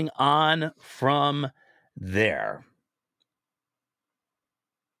 Moving on from there.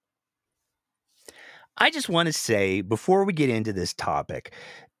 I just want to say, before we get into this topic,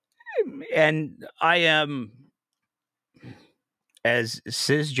 and I am as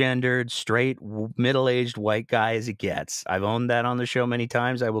cisgendered, straight, middle-aged white guy as it gets. I've owned that on the show many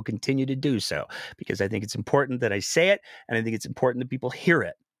times. I will continue to do so, because I think it's important that I say it, and I think it's important that people hear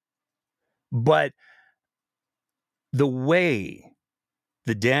it. But the way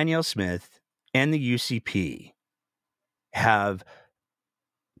the Danielle Smith and the UCP have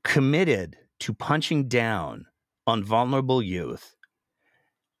committed to punching down on vulnerable youth,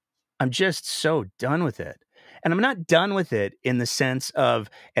 I'm just so done with it. And I'm not done with it in the sense of,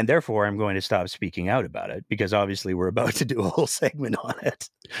 and therefore I'm going to stop speaking out about it, because obviously we're about to do a whole segment on it.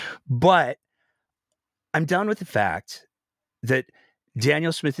 But I'm done with the fact that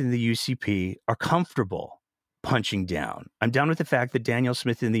Danielle Smith and the UCP are comfortable punching down. I'm done with the fact that Danielle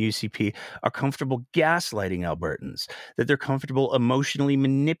Smith and the UCP are comfortable gaslighting Albertans, that they're comfortable emotionally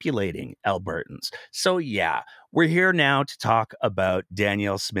manipulating Albertans. So yeah, we're here now to talk about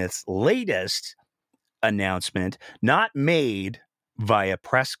Danielle Smith's latest announcement, not made via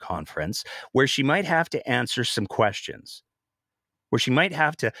press conference, where she might have to answer some questions, where she might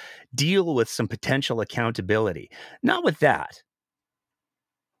have to deal with some potential accountability. Not with that.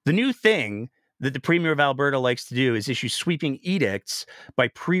 The new thing that the Premier of Alberta likes to do is issue sweeping edicts by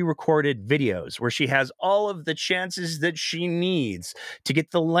pre-recorded videos, where she has all of the chances that she needs to get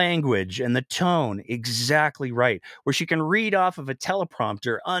the language and the tone exactly right, where she can read off of a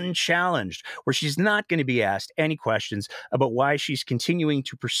teleprompter unchallenged, where she's not going to be asked any questions about why she's continuing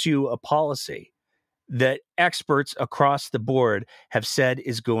to pursue a policy that experts across the board have said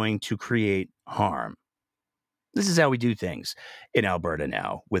is going to create harm. This is how we do things in Alberta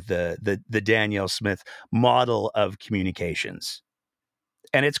now, with the Danielle Smith model of communications.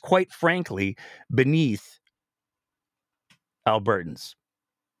 And it's quite frankly beneath Albertans.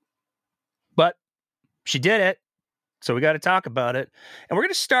 But she did it, so we got to talk about it. And we're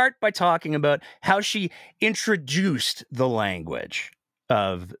going to start by talking about how she introduced the language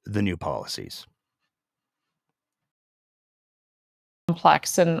of the new policies.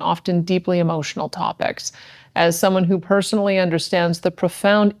 complex and often deeply emotional topics. As someone who personally understands the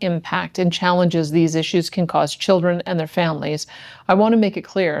profound impact and challenges these issues can cause children and their families, I want to make it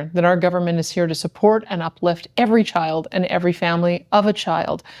clear that our government is here to support and uplift every child and every family of a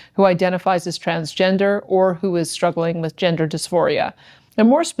child who identifies as transgender or who is struggling with gender dysphoria. And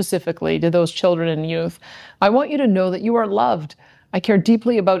more specifically to those children and youth, I want you to know that you are loved. I care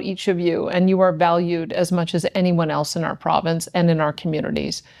deeply about each of you, and you are valued as much as anyone else in our province and in our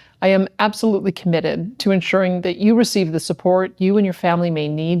communities. I am absolutely committed to ensuring that you receive the support you and your family may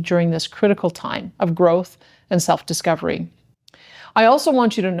need during this critical time of growth and self-discovery. I also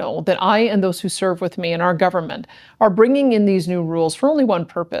want you to know that I and those who serve with me in our government are bringing in these new rules for only one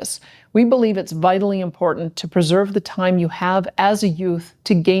purpose. We believe it's vitally important to preserve the time you have as a youth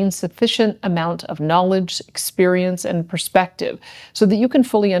to gain sufficient amount of knowledge, experience, and perspective so that you can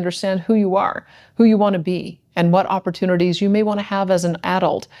fully understand who you are, who you want to be, and what opportunities you may want to have as an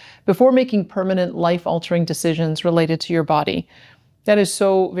adult before making permanent life-altering decisions related to your body. That is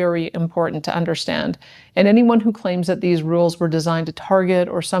so very important to understand. And anyone who claims that these rules were designed to target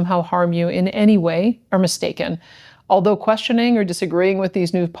or somehow harm you in any way are mistaken. Although questioning or disagreeing with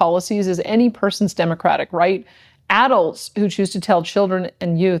these new policies is any person's democratic right, adults who choose to tell children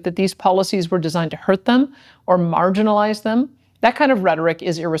and youth that these policies were designed to hurt them or marginalize them, that kind of rhetoric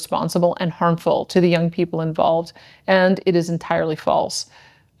is irresponsible and harmful to the young people involved, and it is entirely false.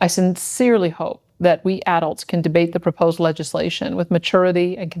 I sincerely hope that we adults can debate the proposed legislation with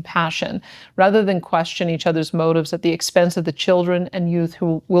maturity and compassion, rather than question each other's motives at the expense of the children and youth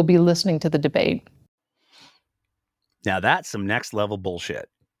who will be listening to the debate. Now that's some next level bullshit.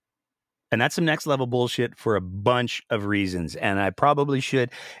 And that's some next level bullshit for a bunch of reasons. And I probably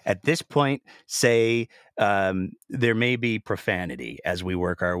should, at this point, say there may be profanity as we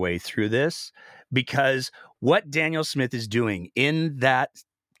work our way through this, because what Danielle Smith is doing in that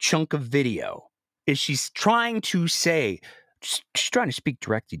chunk of video is she's trying to say, she's trying to speak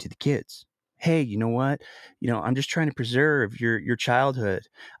directly to the kids. Hey, you know what? I'm just trying to preserve your childhood.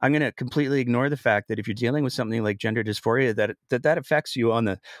 I'm going to completely ignore the fact that if you're dealing with something like gender dysphoria, that affects you on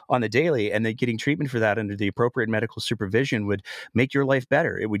the daily, and that getting treatment for that under the appropriate medical supervision would make your life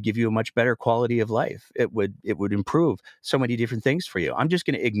better. It would give you a much better quality of life. It would improve so many different things for you. I'm just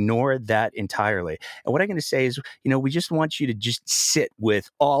going to ignore that entirely. And what I'm going to say is, we just want you to just sit with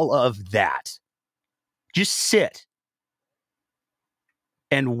all of that. Just sit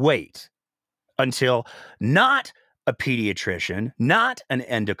and wait until not a pediatrician, not an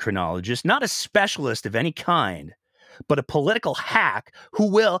endocrinologist, not a specialist of any kind, but a political hack who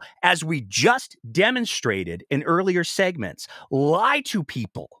will, as we just demonstrated in earlier segments, lie to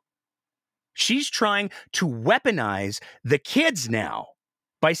people. She's trying to weaponize the kids now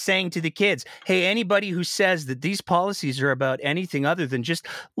by saying to the kids, hey, anybody who says that these policies are about anything other than just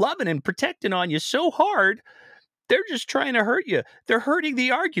loving and protecting on you so hard, they're just trying to hurt you. They're hurting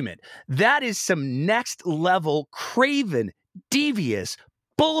the argument. That is some next level, craven, devious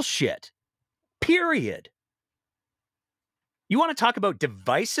bullshit. Period. You want to talk about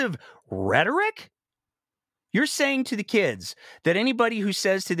divisive rhetoric? You're saying to the kids that anybody who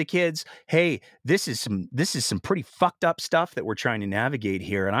says to the kids, hey, this is some pretty fucked up stuff that we're trying to navigate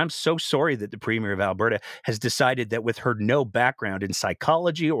here. And I'm so sorry that the Premier of Alberta has decided that with her no background in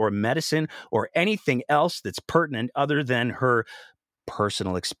psychology or medicine or anything else that's pertinent other than her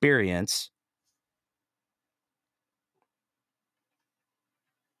personal experience,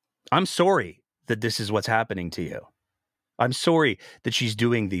 I'm sorry that this is what's happening to you. I'm sorry that she's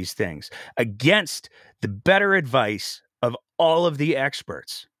doing these things against the better advice of all of the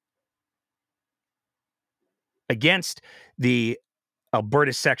experts, against the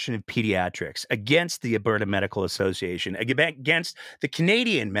Alberta section of pediatrics, against the Alberta Medical Association, against the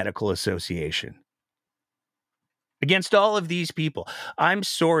Canadian Medical Association, against all of these people. I'm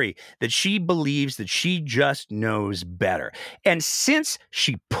sorry that she believes that she just knows better. And since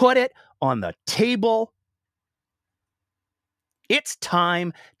she put it on the table, it's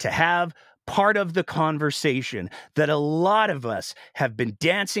time to have part of the conversation that a lot of us have been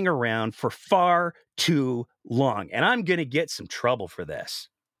dancing around for far too long. And I'm going to get some trouble for this.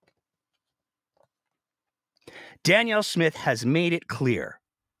 Danielle Smith has made it clear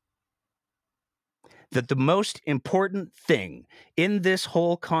that the most important thing in this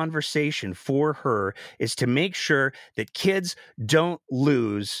whole conversation for her is to make sure that kids don't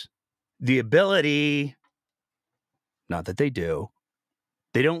lose the ability, not that they do,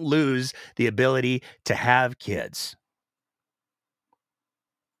 they don't lose the ability to have kids.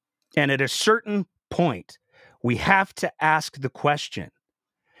 And at a certain point, we have to ask the question,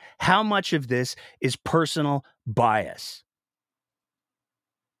 how much of this is personal bias?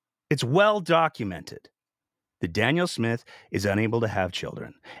 It's well documented that Danielle Smith is unable to have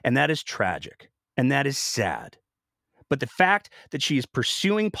children, and that is tragic, and that is sad. But the fact that she is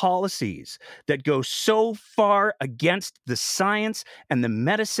pursuing policies that go so far against the science and the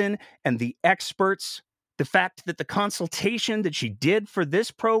medicine and the experts, the fact that the consultation that she did for this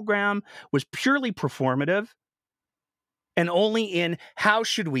program was purely performative and only in how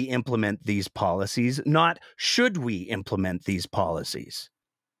should we implement these policies, not should we implement these policies.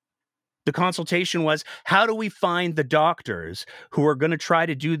 The consultation was, how do we find the doctors who are going to try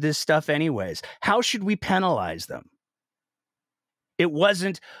to do this stuff anyways? How should we penalize them? It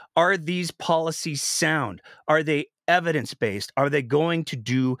wasn't, are these policies sound? Are they evidence-based? Are they going to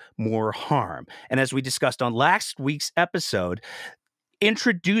do more harm? And as we discussed on last week's episode,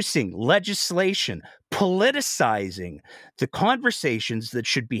 introducing legislation, politicizing the conversations that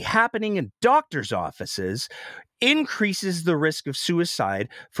should be happening in doctors' offices increases the risk of suicide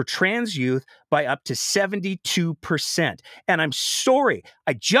for trans youth by up to 72%. And I'm sorry,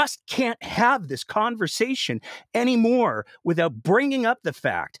 I just can't have this conversation anymore without bringing up the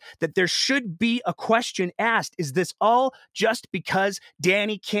fact that there should be a question asked. Is this all just because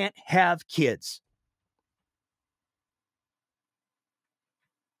Danny can't have kids?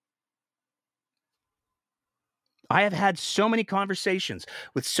 I have had so many conversations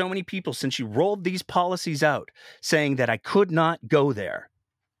with so many people since you rolled these policies out saying that I could not go there.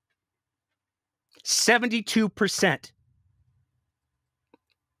 72%.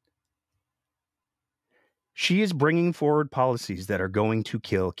 She is bringing forward policies that are going to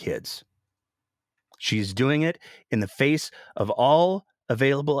kill kids. She is doing it in the face of all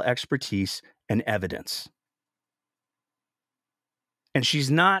available expertise and evidence. And she's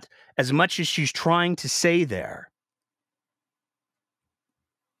not, as much as she's trying to say there,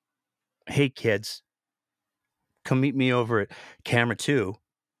 hey, kids, come meet me over at camera 2.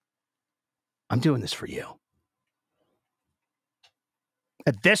 I'm doing this for you.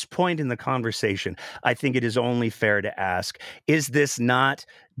 At this point in the conversation, I think it is only fair to ask, is this not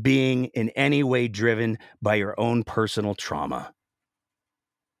being in any way driven by your own personal trauma?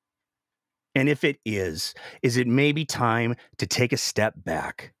 And if it is it maybe time to take a step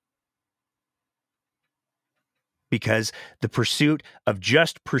back? Because the pursuit of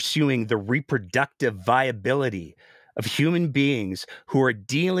just pursuing the reproductive viability of human beings who are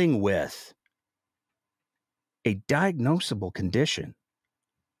dealing with a diagnosable condition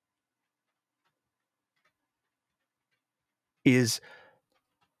it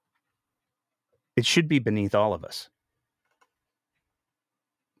should be beneath all of us.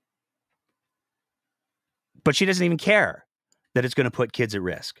 But she doesn't even care that it's going to put kids at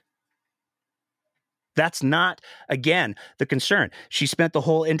risk. That's not, again, the concern. She spent the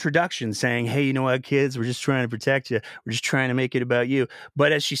whole introduction saying, hey, you know what, kids, we're just trying to protect you. We're just trying to make it about you.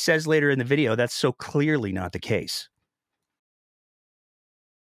 But as she says later in the video, that's so clearly not the case.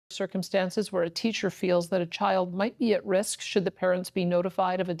 Circumstances where a teacher feels that a child might be at risk should the parents be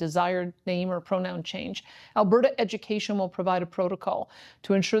notified of a desired name or pronoun change. Alberta Education will provide a protocol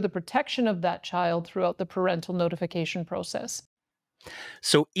to ensure the protection of that child throughout the parental notification process.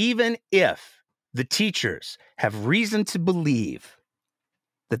 So even if the teachers have reason to believe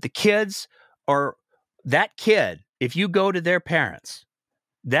that the kids are, that kid, if you go to their parents,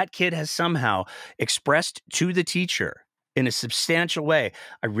 that kid has somehow expressed to the teacher in a substantial way,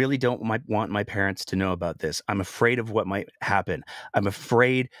 I really don't want my parents to know about this. I'm afraid of what might happen. I'm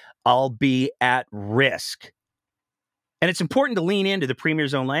afraid I'll be at risk. And it's important to lean into the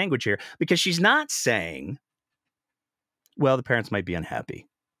Premier's own language here, because she's not saying, well, the parents might be unhappy.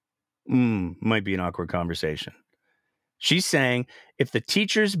 Might be an awkward conversation. She's saying if the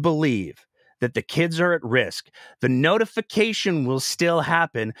teachers believe that the kids are at risk, the notification will still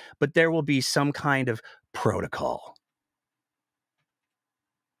happen, but there will be some kind of protocol.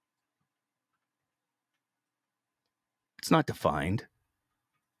 It's not defined.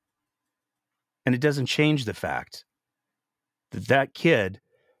 And it doesn't change the fact that that kid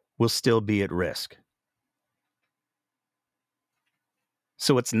will still be at risk.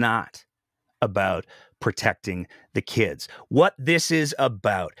 So it's not about protecting the kids. What this is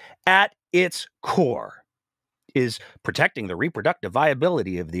about, at its core, is protecting the reproductive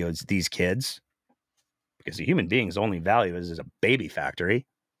viability of these kids, because a human being's only value is a baby factory.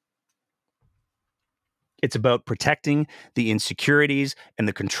 It's about protecting the insecurities and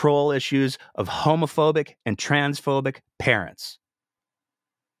the control issues of homophobic and transphobic parents.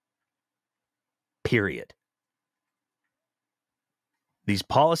 Period. These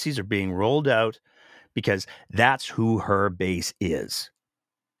policies are being rolled out because that's who her base is.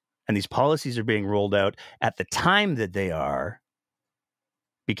 And these policies are being rolled out at the time that they are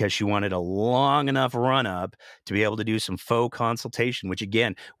because she wanted a long enough run-up to be able to do some faux consultation, which,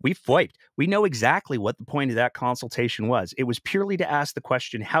 again, we FOIP'd. We know exactly what the point of that consultation was. It was purely to ask the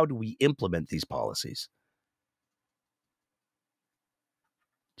question, how do we implement these policies?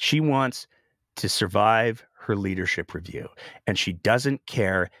 She wants to survive her leadership review, and she doesn't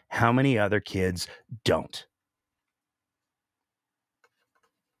care how many other kids don't.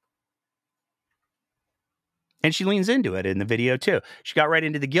 And she leans into it in the video, too. She got right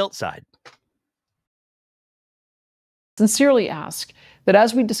into the guilt side. Sincerely ask that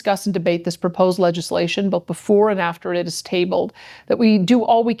as we discuss and debate this proposed legislation, both before and after it is tabled, that we do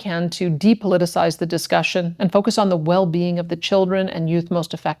all we can to depoliticize the discussion and focus on the well-being of the children and youth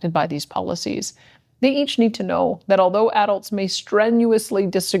most affected by these policies. They each need to know that although adults may strenuously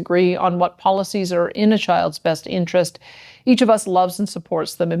disagree on what policies are in a child's best interest, each of us loves and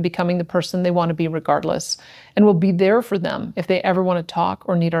supports them in becoming the person they want to be regardless, and will be there for them if they ever want to talk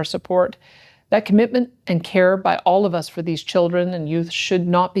or need our support. That commitment and care by all of us for these children and youth should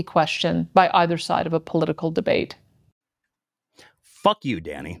not be questioned by either side of a political debate. Fuck you,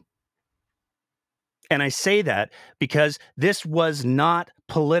 Danny. And I say that because this was not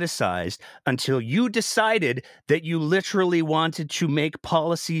politicized until you decided that you literally wanted to make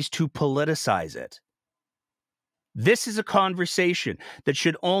policies to politicize it. This is a conversation that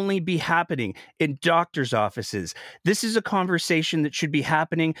should only be happening in doctors' offices. This is a conversation that should be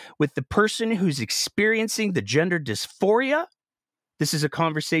happening with the person who's experiencing the gender dysphoria. This is a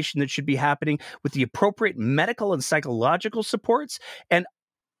conversation that should be happening with the appropriate medical and psychological supports. And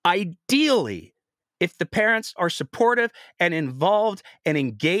ideally, if the parents are supportive and involved and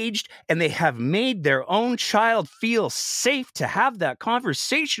engaged and they have made their own child feel safe to have that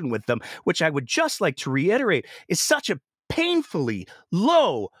conversation with them, which I would just like to reiterate is such a painfully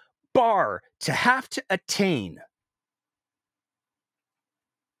low bar to have to attain.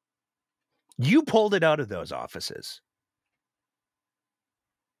 You pulled it out of those offices.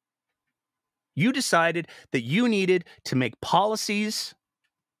 You decided that you needed to make policies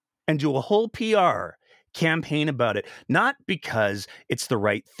and do a whole PR campaign about it, not because it's the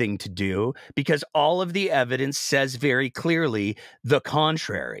right thing to do, because all of the evidence says very clearly the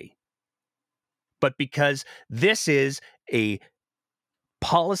contrary, but because this is a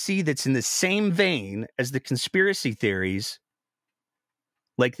policy that's in the same vein as the conspiracy theories,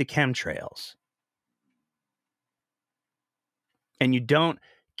 like the chemtrails. And you don't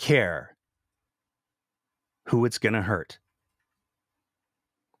care who it's going to hurt.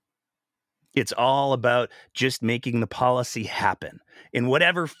 It's all about just making the policy happen in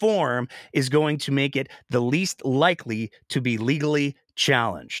whatever form is going to make it the least likely to be legally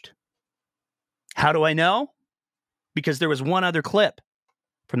challenged. How do I know? Because there was one other clip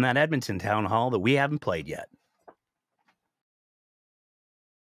from that Edmonton town hall that we haven't played yet.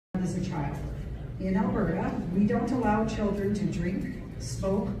 As a child. In Alberta, we don't allow children to drink,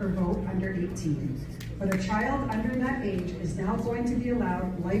 smoke, or vote under 18. But a child under that age is now going to be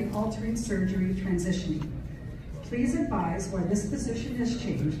allowed life-altering surgery transitioning. Please advise why this position has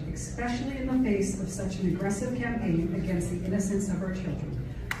changed, especially in the face of such an aggressive campaign against the innocence of our children.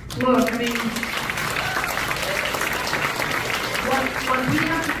 Look, I mean, what we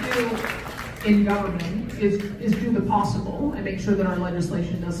have to do in government is do the possible and make sure that our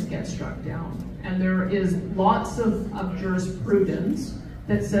legislation doesn't get struck down. And there is lots of jurisprudence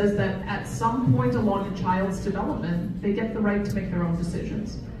that says that at some point along a child's development, they get the right to make their own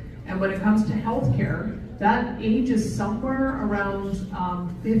decisions. And when it comes to healthcare, that age is somewhere around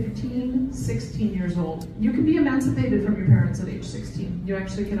 15, 16 years old. You can be emancipated from your parents at age 16. You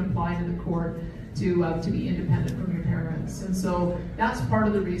actually can apply to the court to be independent from your parents. And so that's part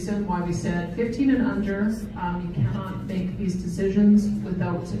of the reason why we said 15 and under, you cannot make these decisions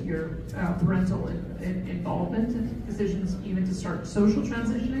without your parental involvement, decisions even to start social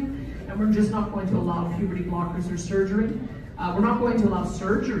transitioning. And we're just not going to allow puberty blockers or surgery. We're not going to allow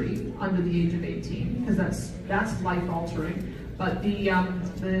surgery under the age of 18 because that's life altering. But the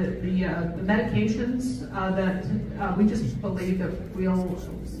medications that we just believe that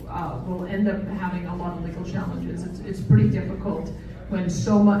we'll end up having a lot of legal challenges. It's pretty difficult when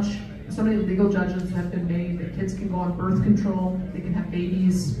so many legal judgments have been made that kids can go on birth control, they can have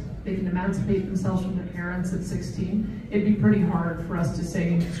babies, they can emancipate themselves from their parents at 16. It'd be pretty hard for us to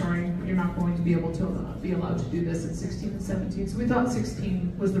say, sorry, you're not going to be able to be allowed to do this at 16 and 17. So we thought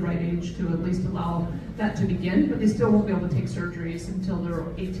 16 was the right age to at least allow that to begin, but they still won't be able to take surgeries until they're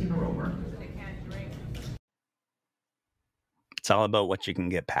 18 or over. They can't drink. It's all about what you can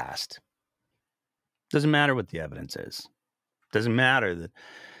get past. Doesn't matter what the evidence is. Doesn't matter that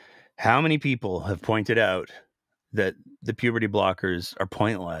how many people have pointed out that the puberty blockers are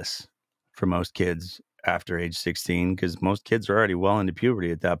pointless for most kids after age 16 because most kids are already well into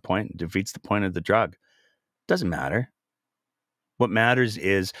puberty at that point. It defeats the point of the drug. Doesn't matter. What matters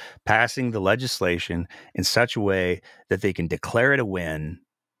is passing the legislation in such a way that they can declare it a win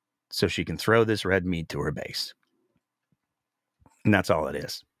so she can throw this red meat to her base. And that's all it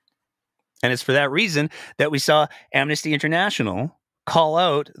is. And it's for that reason that we saw Amnesty International call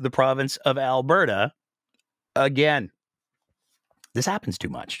out the province of Alberta again. This happens too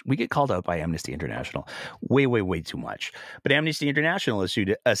much. We get called out by Amnesty International way, way, way too much. But Amnesty International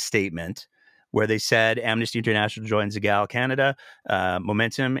issued a statement where they said Amnesty International joins Egal Canada,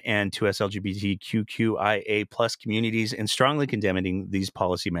 Momentum, and 2S LGBTQIA plus communities in strongly condemning these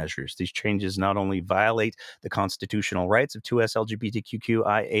policy measures. These changes not only violate the constitutional rights of 2S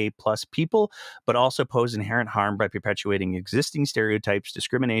LGBTQIA plus people, but also pose inherent harm by perpetuating existing stereotypes,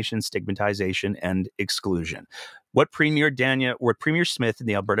 discrimination, stigmatization, and exclusion. What Premier Smith and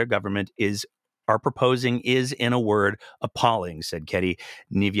the Alberta government are proposing is, in a word, appalling, said Ketty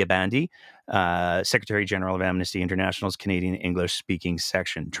Nivyabandi, Secretary General of Amnesty International's Canadian English-speaking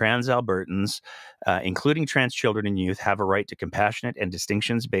section. Trans Albertans, including trans children and youth, have a right to compassionate and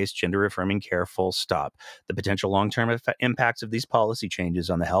distinctions-based gender-affirming care, full stop. The potential long-term impacts of these policy changes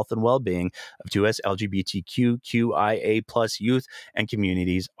on the health and well-being of 2S LGBTQIA plus youth and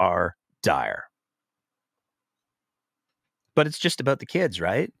communities are dire. But it's just about the kids,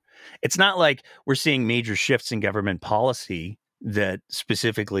 right? It's not like we're seeing major shifts in government policy that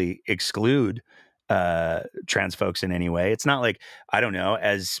specifically exclude trans folks in any way. It's not like, I don't know,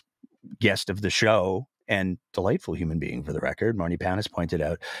 as guest of the show and delightful human being for the record, Marnie Panis pointed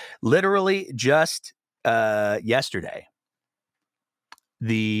out, literally just yesterday,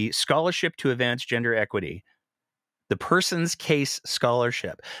 the Scholarship to Advance Gender Equity, the Person's Case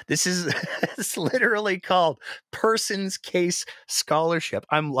Scholarship. This is it's literally called Person's Case Scholarship.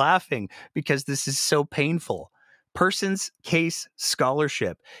 I'm laughing because this is so painful. Person's Case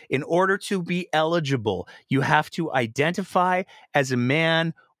Scholarship. In order to be eligible, you have to identify as a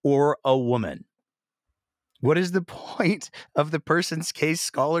man or a woman. What is the point of the Person's Case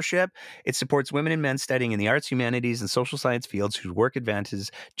Scholarship? It supports women and men studying in the arts, humanities, and social science fields whose work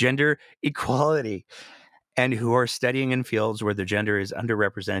advances gender equality, and who are studying in fields where their gender is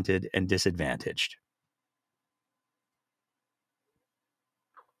underrepresented and disadvantaged.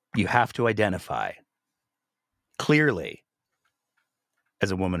 You have to identify clearly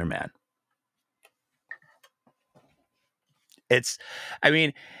as a woman or man. It's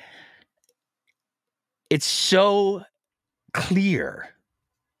so clear.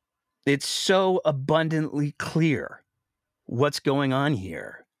 It's so abundantly clear what's going on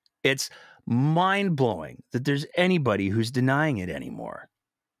here. It's mind-blowing that there's anybody who's denying it anymore.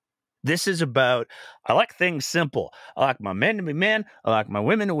 This is about, I like things simple. I like my men to be men. I like my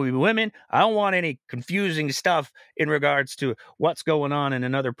women to be women. I don't want any confusing stuff in regards to what's going on in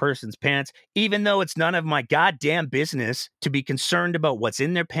another person's pants, even though it's none of my goddamn business to be concerned about what's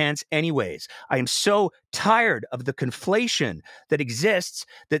in their pants anyways. I am so tired of the conflation that exists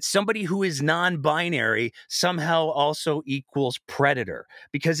that somebody who is non-binary somehow also equals predator,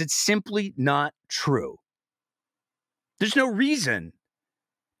 because it's simply not true. There's no reason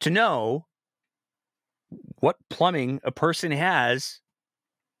to know what plumbing a person has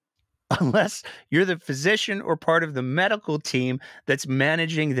unless you're the physician or part of the medical team that's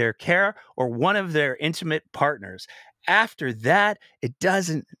managing their care or one of their intimate partners. After that, it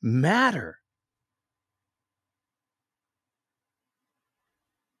doesn't matter.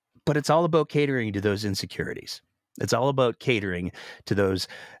 But it's all about catering to those insecurities. It's all about catering to those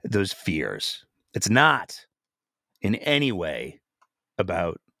fears. It's not in any way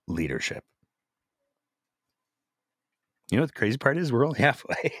about leadership. You know what the crazy part is? We're only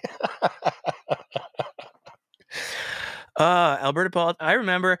halfway. Alberta Politics. I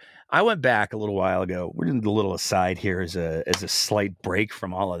remember I went back a little while ago. We're doing a little aside here as a slight break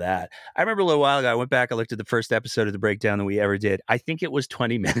from all of that. I remember a little while ago, I went back, I looked at the first episode of the breakdown that we ever did. I think it was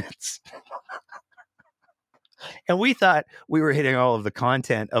 20 minutes. And we thought we were hitting all of the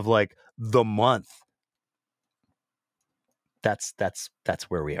content of like the month. That's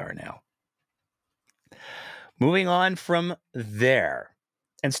where we are now. Moving on from there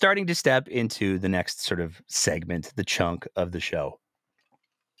and starting to step into the next sort of segment, the chunk of the show.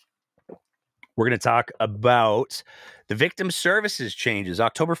 We're going to talk about the victim services changes.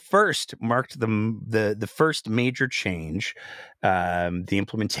 October 1st marked the first major change, the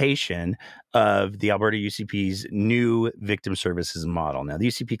implementation of the Alberta UCP's new victim services model. Now, the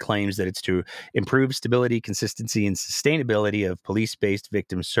UCP claims that it's to improve stability, consistency, and sustainability of police-based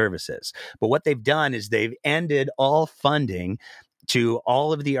victim services. But what they've done is they've ended all funding to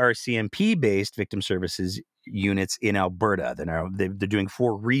all of the RCMP-based victim services units in Alberta. They're doing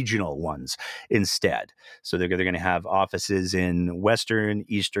 4 regional ones instead. So they're going to have offices in Western,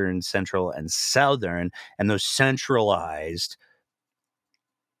 Eastern, Central, and Southern, and those centralized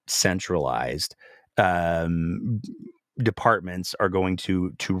departments are going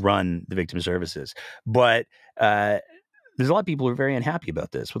to run the victim services. But there's a lot of people who are very unhappy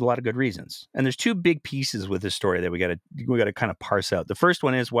about this with a lot of good reasons. And there's 2 big pieces with this story that we got to kind of parse out. The first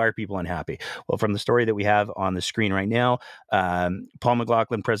one is, why are people unhappy? Well, from the story that we have on the screen right now, Paul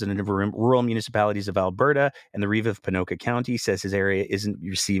McLaughlin, president of Rural Municipalities of Alberta and the Reeve of Ponoka County, says his area isn't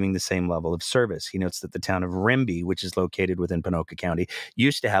receiving the same level of service. He notes that the town of Rimbey, which is located within Ponoka County,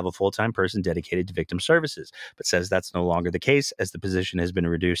 used to have a full-time person dedicated to victim services, but says that's no longer the case as the position has been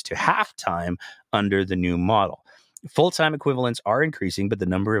reduced to half-time under the new model. Full-time equivalents are increasing, but the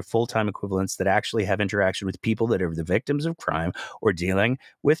number of full-time equivalents that actually have interaction with people that are the victims of crime or dealing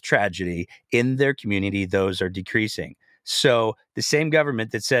with tragedy in their community, those are decreasing. So the same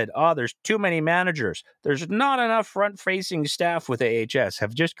government that said, there's too many managers, there's not enough front-facing staff with AHS,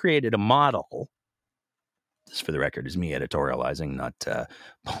 have just created a model. This, for the record, is me editorializing, not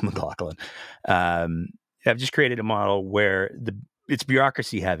Paul McLaughlin. Have just created a model where it's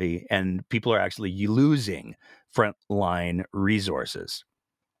bureaucracy heavy and people are actually losing frontline resources.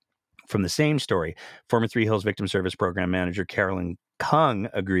 From the same story, former Three Hills Victim Service Program Manager Carolyn Kung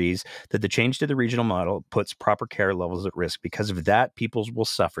agrees that the change to the regional model puts proper care levels at risk. Because of that, people will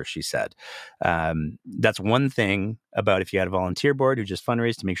suffer, she said. That's one thing about if you had a volunteer board who just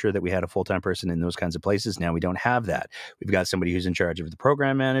fundraised to make sure that we had a full-time person in those kinds of places. Now we don't have that. We've got somebody who's in charge of the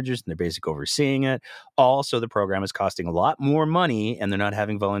program managers and they're basically overseeing it. Also, the program is costing a lot more money and they're not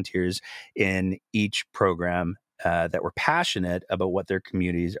having volunteers in each program that were passionate about what their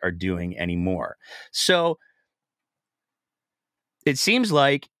communities are doing anymore. So it seems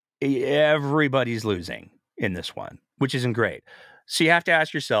like everybody's losing in this one, which isn't great. So you have to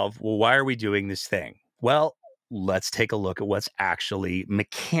ask yourself, well, why are we doing this thing? Well, let's take a look at what's actually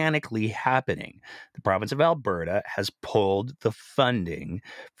mechanically happening. The province of Alberta has pulled the funding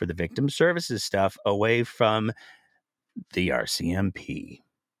for the victim services stuff away from the RCMP.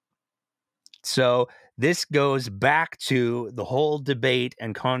 So this goes back to the whole debate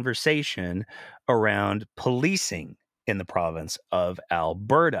and conversation around policing in the province of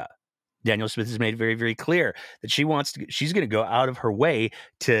Alberta. Danielle Smith has made it very, very clear that she's going to go out of her way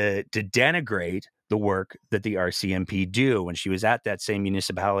to denigrate the work that the RCMP do. When she was at that same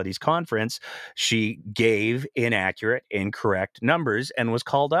municipalities conference, she gave inaccurate, incorrect numbers and was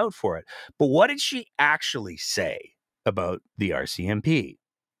called out for it. But what did she actually say about the RCMP?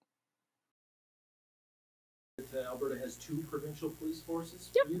 Alberta has 2 provincial police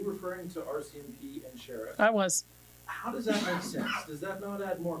forces. Yep. Were you referring to RCMP and sheriff? I was. How does that make sense? Does that not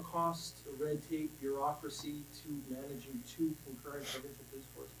add more cost, red tape, bureaucracy to managing 2 concurrent provincial police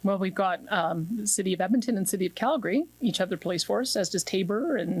forces? Well, we've got the City of Edmonton and City of Calgary, each have their police force, as does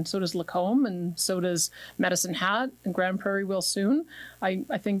Tabor, and so does Lacombe, and so does Medicine Hat, and Grand Prairie will soon. I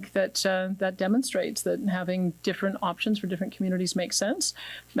think that that demonstrates that having different options for different communities makes sense.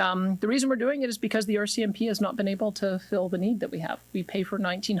 The reason we're doing it is because the RCMP has not been able to fill the need that we have. We pay for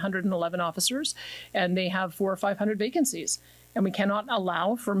 1,911 officers, and they have 400 or 500 vacancies. And we cannot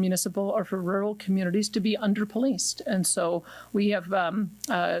allow for municipal or for rural communities to be under-policed. And so we have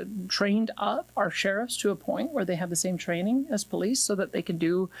trained up our sheriffs to a point where they have the same training as police so that they can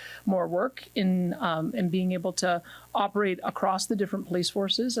do more work in being able to operate across the different police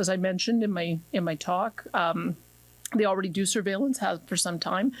forces. As I mentioned in my talk, they already do surveillance, have for some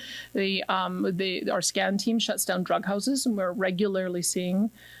time. Our scan team shuts down drug houses, and we're regularly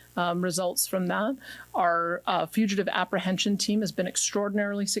seeing results from that. Our fugitive apprehension team has been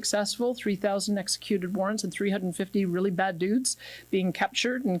extraordinarily successful. 3,000 executed warrants and 350 really bad dudes being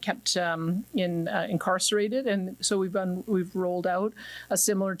captured and kept incarcerated. And so we've rolled out a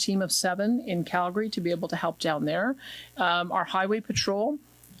similar team of 7 in Calgary to be able to help down there. Our highway patrol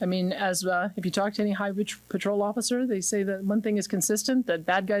I mean, as if you talk to any highway patrol officer, they say that one thing is consistent, that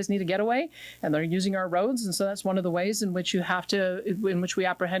bad guys need a getaway, and they're using our roads, and so that's one of the ways in which we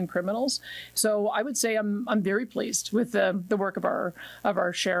apprehend criminals. So I would say I'm very pleased with the work of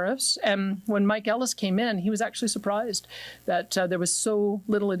our sheriffs. And when Mike Ellis came in, he was actually surprised that there was so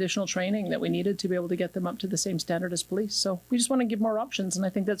little additional training that we needed to be able to get them up to the same standard as police. So we just want to give more options, and I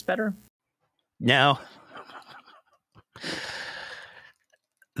think that's better. Now,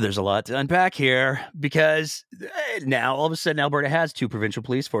 there's a lot to unpack here, because now all of a sudden Alberta has 2 provincial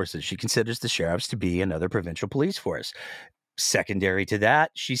police forces. She considers the sheriffs to be another provincial police force. Secondary to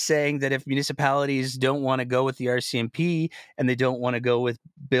that, she's saying that if municipalities don't want to go with the RCMP and they don't want to go with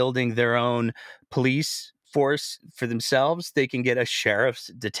building their own police force for themselves, they can get a sheriff's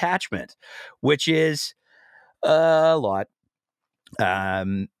detachment, which is a lot.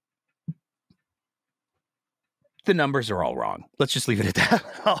 The numbers are all wrong. Let's just leave it at that.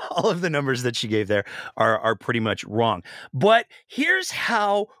 All of the numbers that she gave there are pretty much wrong. But here's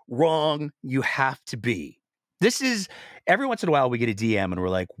how wrong you have to be. This is, every once in a while we get a DM and we're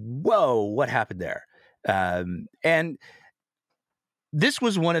like, whoa, what happened there? And this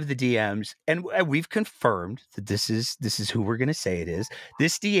was one of the DMs, and we've confirmed that this is who we're going to say it is.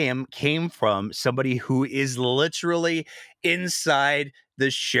 This DM came from somebody who is literally inside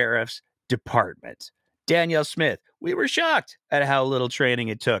the sheriff's department. Danielle Smith, we were shocked at how little training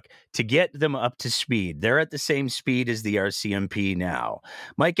it took to get them up to speed. They're at the same speed as the RCMP now.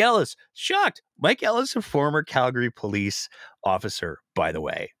 Mike Ellis, shocked. Mike Ellis, a former Calgary police officer, by the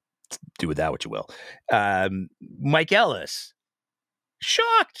way. Do with that what you will. Mike Ellis,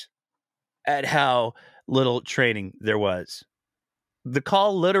 shocked at how little training there was. The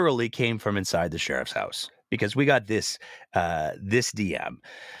call literally came from inside the sheriff's house, because we got this DM.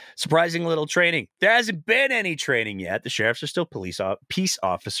 Surprising little training. There hasn't been any training yet. The sheriffs are still peace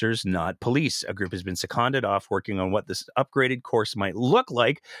officers, not police. A group has been seconded off working on what this upgraded course might look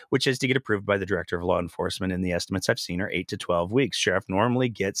like, which is to get approved by the Director of Law Enforcement, and the estimates I've seen are 8 to 12 weeks. Sheriff normally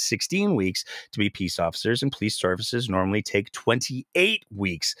gets 16 weeks to be peace officers, and police services normally take 28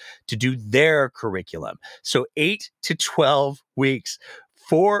 weeks to do their curriculum. So 8 to 12 weeks.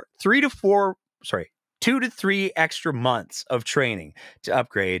 2 to 3 extra months of training to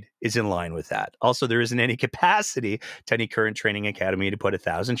upgrade is in line with that. Also, there isn't any capacity to any current training academy to put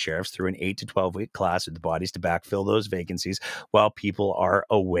 1,000 sheriffs through an 8 to 12 week class with the bodies to backfill those vacancies while people are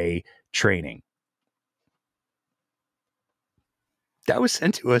away training. That was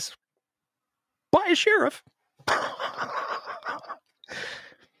sent to us by a sheriff.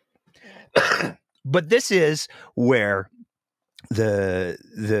 But this is where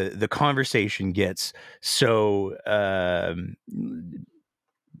the conversation gets so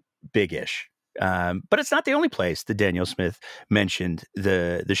big-ish. But it's not the only place that Danielle Smith mentioned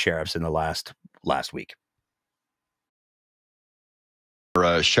the sheriffs in the last week.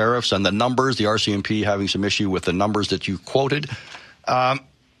 Sheriffs and the numbers, the RCMP having some issue with the numbers that you quoted.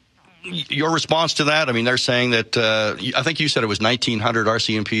 Your response to that? I mean, they're saying that, I think you said it was 1,900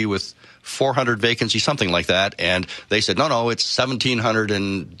 RCMP with 400 vacancies, something like that. And they said, no, it's 1,700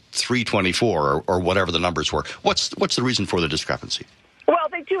 and 324 or whatever the numbers were. What's the reason for the discrepancy? Well,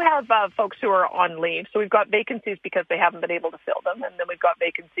 they do have folks who are on leave. So we've got vacancies because they haven't been able to fill them. And then we've got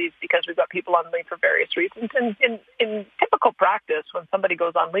vacancies because we've got people on leave for various reasons. And in typical practice, when somebody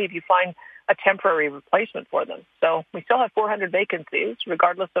goes on leave, you find a temporary replacement for them. So we still have 400 vacancies,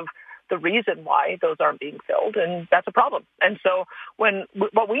 regardless of the reason why those aren't being filled, and that's a problem. And so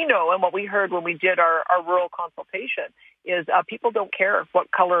what we know and what we heard when we did our rural consultation is people don't care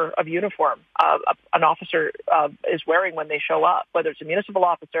what color of uniform an officer is wearing when they show up, whether it's a municipal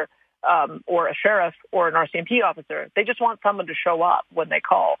officer or a sheriff or an RCMP officer. They just want someone to show up when they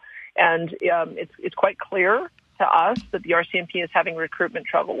call. And it's quite clear to us that the RCMP is having recruitment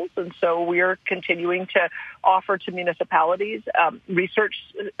troubles, and so we're continuing to offer to municipalities research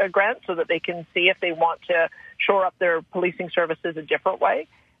grants so that they can see if they want to shore up their policing services a different way.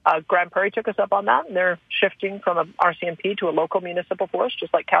 Grand Prairie took us up on that, and they're shifting from a RCMP to a local municipal force,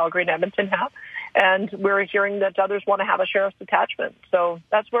 just like Calgary and Edmonton have. And we're hearing that others want to have a sheriff's detachment. So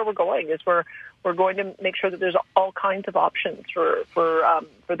that's where we're going, is we're going to make sure that there's all kinds of options for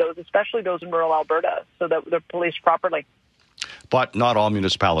those, especially those in rural Alberta, so that they're policed properly. But not all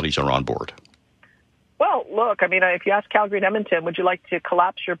municipalities are on board. Well, look, I mean, if you ask Calgary and Edmonton, would you like to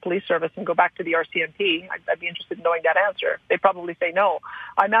collapse your police service and go back to the RCMP? I'd be interested in knowing that answer. They'd probably say no.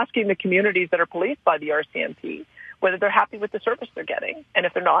 I'm asking the communities that are policed by the RCMP, whether they're happy with the service they're getting. And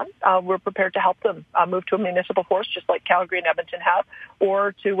if they're not, we're prepared to help them move to a municipal force, just like Calgary and Edmonton have,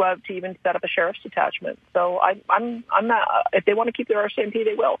 or to even set up a sheriff's detachment. So I'm not, if they want to keep their RCMP,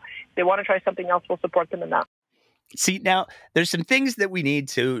 they will. If they want to try something else, we'll support them in that. See, now there's some things that we need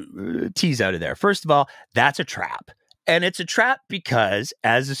to tease out of there. First of all, that's a trap. And it's a trap because,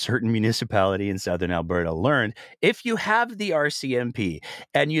 as a certain municipality in southern Alberta learned, if you have the RCMP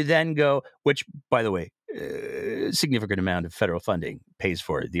and you then go, which, by the way, a significant amount of federal funding pays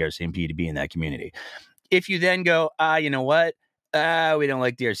for the RCMP to be in that community. If you then go, you know what, we don't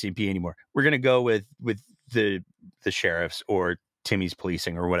like the RCMP anymore. We're going to go with the sheriffs or Timmy's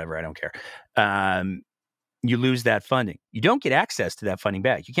policing or whatever. I don't care. You lose that funding. You don't get access to that funding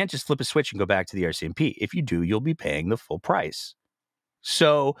back. You can't just flip a switch and go back to the RCMP. If you do, you'll be paying the full price.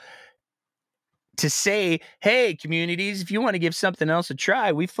 So to say, hey, communities, if you want to give something else a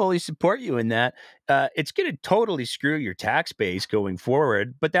try, we fully support you in that. It's going to totally screw your tax base going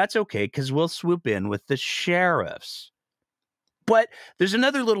forward, but that's okay because we'll swoop in with the sheriffs. But there's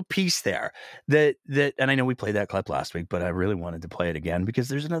another little piece there that, and I know we played that clip last week, but I really wanted to play it again because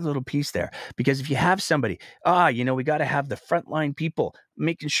there's another little piece there. Because if you have somebody, we got to have the frontline people,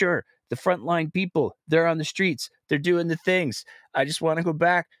 making sure the frontline people, they're on the streets, they're doing the things. I just want to go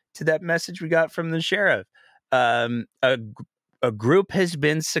back to that message we got from the sheriff. A group has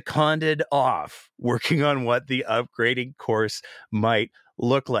been seconded off working on what the upgrading course might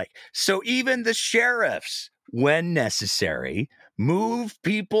look like. So even the sheriffs, when necessary, move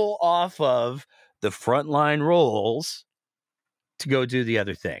people off of the frontline roles to go do the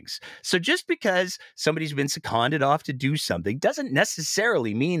other things. So just because somebody's been seconded off to do something doesn't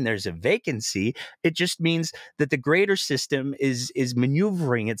necessarily mean there's a vacancy. It just means that the greater system is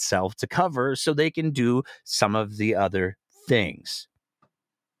maneuvering itself to cover so they can do some of the other things.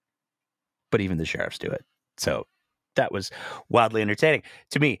 But even the sheriffs do it. So that was wildly entertaining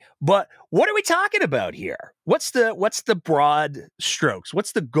to me. But what are we talking about here? What's the broad strokes?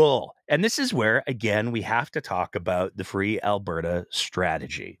 What's the goal? And this is where, again, we have to talk about the Free Alberta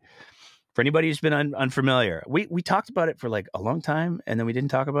Strategy. For anybody who's been unfamiliar, we talked about it for like a long time, and then we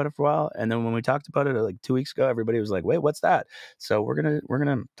didn't talk about it for a while. And then when we talked about it like 2 weeks ago, everybody was like, wait, what's that? So we're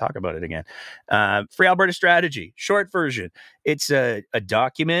gonna talk about it again. Free Alberta Strategy, short version. It's a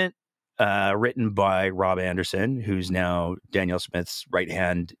document written by Rob Anderson, who's now Danielle Smith's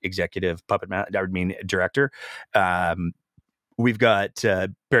right-hand executive director. We've got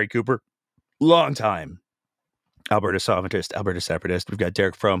Barry Cooper, long time Alberta sovereigntist, Alberta separatist. We've got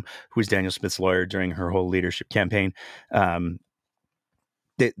Derek Fromm, who was Danielle Smith's lawyer during her whole leadership campaign.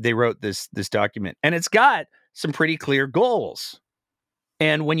 They wrote this document, and it's got some pretty clear goals.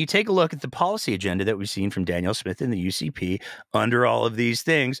 And when you take a look at the policy agenda that we've seen from Danielle Smith in the UCP under all of these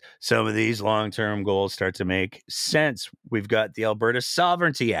things, some of these long-term goals start to make sense. We've got the Alberta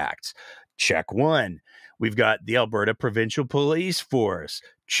Sovereignty Act, check 1. We've got the Alberta Provincial Police Force,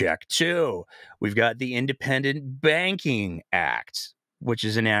 check 2. We've got the Independent Banking Act, which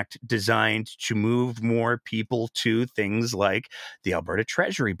is an act designed to move more people to things like the Alberta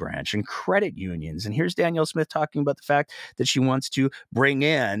Treasury branch and credit unions. And here's Danielle Smith talking about the fact that she wants to bring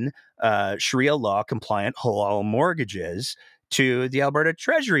in Sharia law compliant halal mortgages to the Alberta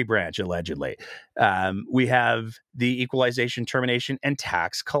Treasury branch, allegedly. We have the Equalization, Termination, and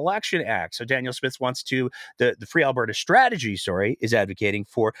Tax Collection Act. So Danielle Smith wants to, the Free Alberta Strategy, is advocating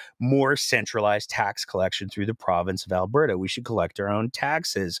for more centralized tax collection through the province of Alberta. We should collect our own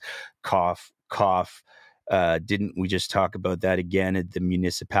taxes. Cough, cough. Didn't we just talk about that again at the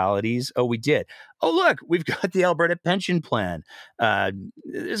municipalities? Oh, we did. Oh, look, we've got the Alberta Pension Plan.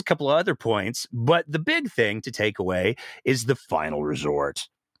 There's a couple of other points, but the big thing to take away is the final resort.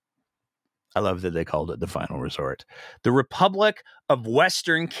 I love that they called it the final resort. The Republic of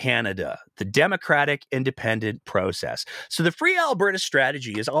Western Canada, the democratic independent process. So the Free Alberta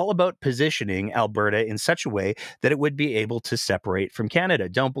Strategy is all about positioning Alberta in such a way that it would be able to separate from Canada.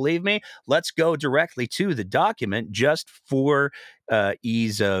 Don't believe me? Let's go directly to the document just for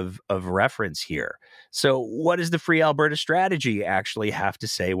ease of reference here. So what does the Free Alberta Strategy actually have to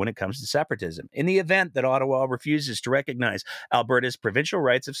say when it comes to separatism? In the event that Ottawa refuses to recognize Alberta's provincial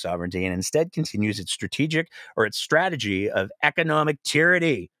rights of sovereignty and instead continues its strategy of economic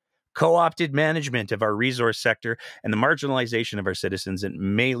tyranny, co-opted management of our resource sector, and the marginalization of our citizens, it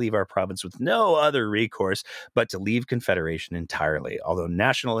may leave our province with no other recourse but to leave Confederation entirely. Although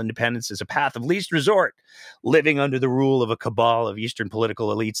national independence is a path of least resort, living under the rule of a cabal of Eastern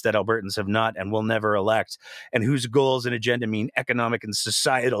political elites that Albertans have not and will never elect, and whose goals and agenda mean economic and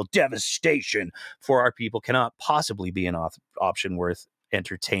societal devastation for our people, cannot possibly be an option worth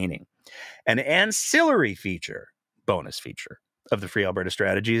entertaining. An ancillary feature bonus feature of the Free Alberta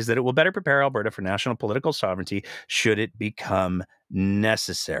Strategy is that it will better prepare Alberta for national political sovereignty should it become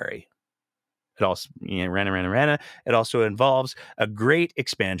necessary. It also, it also involves a great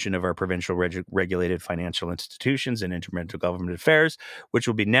expansion of our provincial regulated financial institutions and intergovernmental affairs, which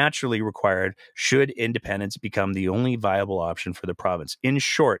will be naturally required should independence become the only viable option for the province. In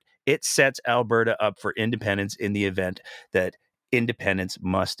short, it sets Alberta up for independence in the event that independence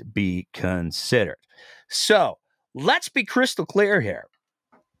must be considered. So let's be crystal clear here.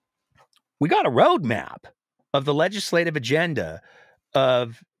 We got a roadmap of the legislative agenda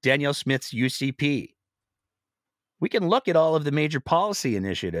of Danielle Smith's UCP. We can look at all of the major policy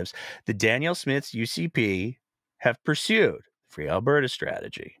initiatives that Danielle Smith's UCP have pursued. Free Alberta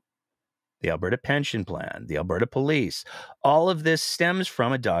Strategy, the Alberta Pension Plan, the Alberta Police. All of this stems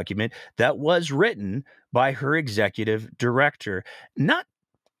from a document that was written by her executive director, not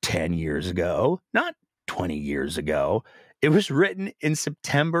 10 years ago, not 20 years ago. It was written in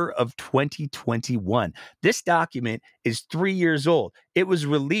September of 2021. This document is 3 years old. It was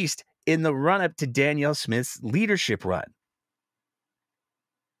released in the run-up to Danielle Smith's leadership run.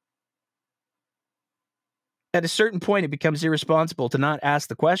 At a certain point, it becomes irresponsible to not ask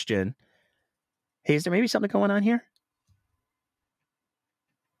the question, hey, is there maybe something going on here?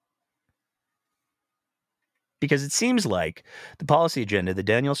 Because it seems like the policy agenda that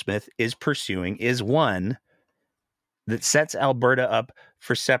Danielle Smith is pursuing is one that sets Alberta up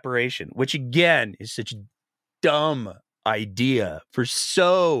for separation, which again is such a dumb idea for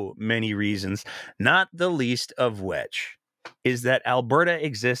so many reasons, not the least of which is that Alberta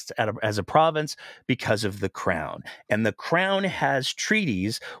exists as a province because of the Crown. And the Crown has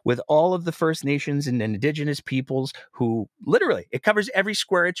treaties with all of the First Nations and Indigenous peoples who literally, it covers every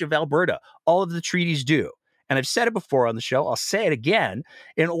square inch of Alberta. All of the treaties do. And I've said it before on the show, I'll say it again.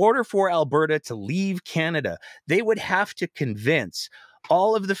 In order for Alberta to leave Canada, they would have to convince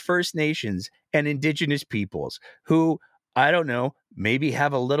all of the First Nations and Indigenous peoples who, I don't know, maybe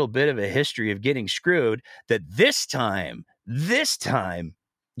have a little bit of a history of getting screwed, that this time,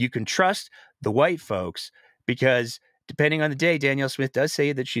 you can trust the white folks, because depending on the day, Danielle Smith does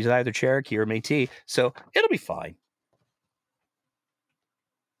say that she's either Cherokee or Métis, so it'll be fine.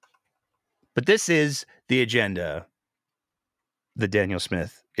 But this is the agenda that Danielle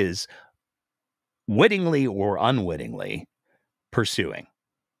Smith is wittingly or unwittingly pursuing.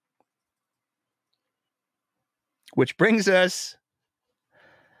 Which brings us,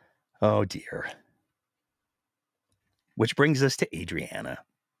 oh dear. Which brings us to Adriana.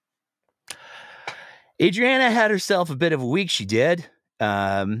 Adriana had herself a bit of a week, she did.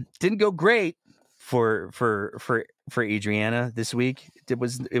 Didn't go great for Adriana this week. It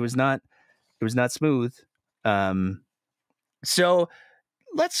was not smooth. So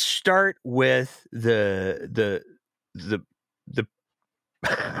let's start with the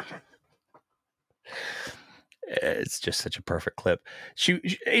it's just such a perfect clip.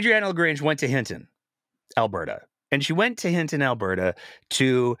 Adriana LaGrange went to Hinton, Alberta, and she went to Hinton, Alberta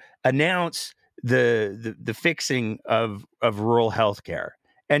to announce the fixing of rural healthcare.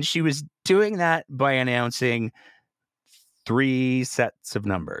 And she was doing that by announcing 3 sets of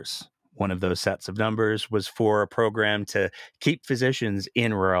numbers. One of those sets of numbers was for a program to keep physicians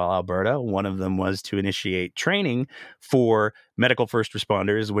in rural Alberta. One of them was to initiate training for medical first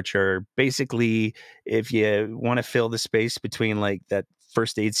responders, which are basically, if you want to fill the space between like that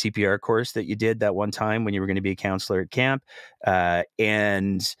first aid CPR course that you did that one time when you were going to be a counselor at camp,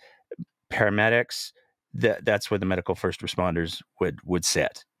 and paramedics, that's where the medical first responders would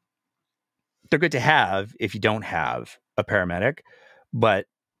sit. They're good to have if you don't have a paramedic, but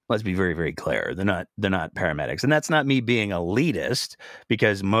let's be very, very clear. They're not paramedics. And that's not me being elitist,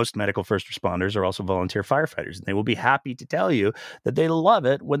 because most medical first responders are also volunteer firefighters. And they will be happy to tell you that they love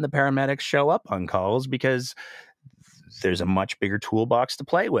it when the paramedics show up on calls, because there's a much bigger toolbox to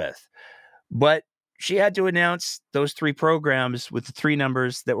play with. But she had to announce those 3 programs with the 3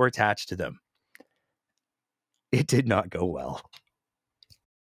 numbers that were attached to them. It did not go well.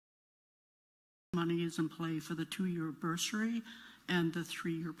 Money is in play for the 2-year bursary and the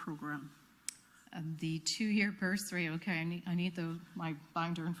 3-year program. The 2-year bursary, okay, I need my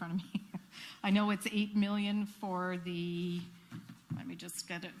binder in front of me. I know it's $8 million for the, let me just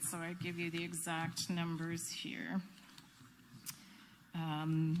get it so I give you the exact numbers here.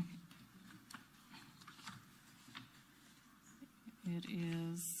 It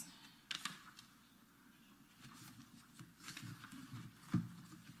is,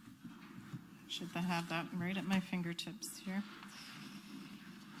 should I have that right at my fingertips here?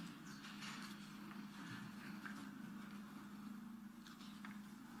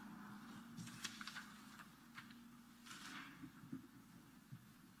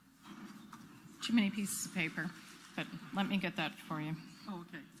 Too many pieces of paper, but let me get that for you. Oh,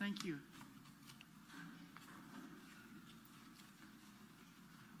 okay, thank you.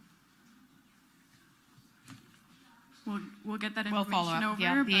 We'll get that information We'll follow up. over.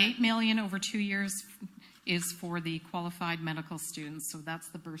 Yeah, the $8 million over 2 years is for the qualified medical students. So that's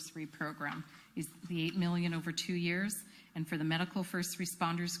the bursary program. Is the $8 million over 2 years, and for the medical first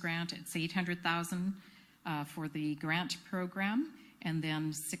responders grant, it's $800,000 for the grant program, and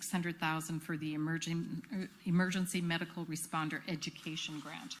then $600,000 for the emergency medical responder education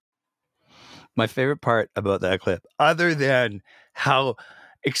grant. My favorite part about that clip, other than how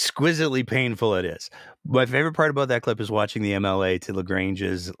exquisitely painful it is, my favorite part about that clip is watching the MLA to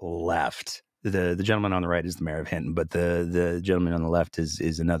LaGrange's left. The gentleman on the right is the mayor of Hinton, but the gentleman on the left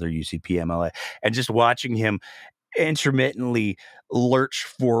is another UCP MLA, and just watching him intermittently lurch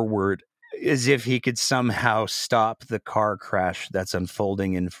forward as if he could somehow stop the car crash that's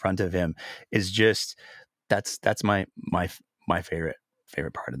unfolding in front of him is just that's my favorite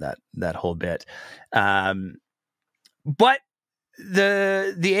part of that whole bit. But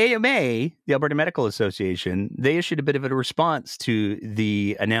the AMA, the Alberta Medical Association, they issued a bit of a response to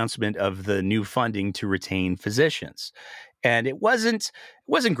the announcement of the new funding to retain physicians, and it wasn't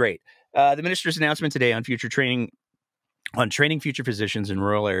great. The minister's announcement today on training future physicians in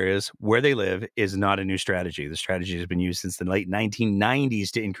rural areas where they live is not a new strategy. The strategy has been used since the late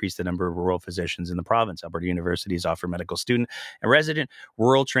 1990s to increase the number of rural physicians in the province. Alberta universities offer medical student and resident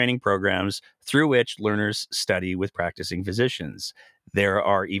rural training programs through which learners study with practicing physicians. There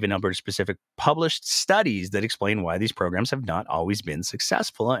are even Alberta-specific published studies that explain why these programs have not always been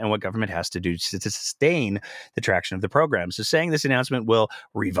successful and what government has to do to sustain the traction of the program. So saying this announcement will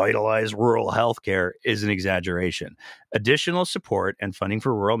revitalize rural healthcare is an exaggeration. Additional support and funding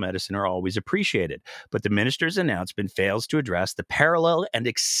for rural medicine are always appreciated, but the minister's announcement fails to address the parallel and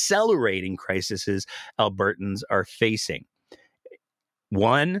accelerating crises Albertans are facing.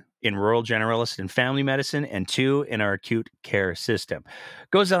 1, in rural generalist and family medicine, and 2, in our acute care system.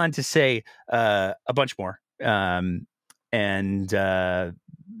 Goes on to say a bunch more. There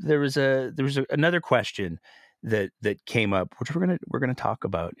was another question that came up, which we're gonna talk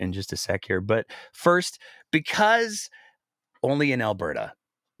about in just a sec here. But first, because only in Alberta,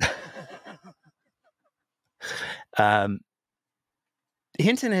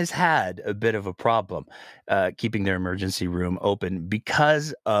 Hinton has had a bit of a problem keeping their emergency room open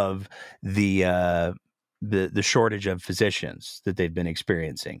because of the shortage of physicians that they've been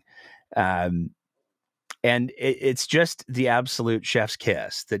experiencing. And it's just the absolute chef's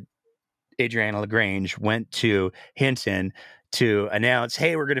kiss that Adriana LaGrange went to Hinton to announce,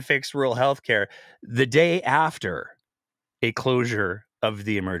 hey, we're going to fix rural healthcare the day after a closure of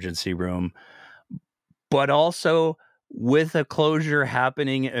the emergency room, but also with a closure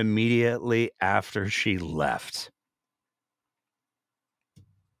happening immediately after she left.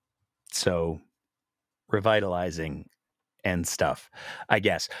 So revitalizing and stuff, I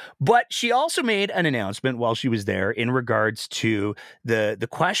guess. But she also made an announcement while she was there in regards to the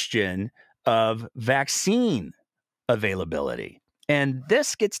question of vaccine availability. And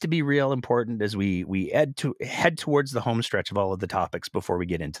this gets to be real important as we head towards the home stretch of all of the topics before we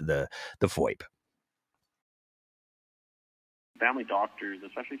get into the FOIP. Family doctors,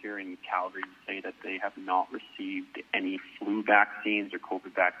 especially here in Calgary, say that they have not received any flu vaccines or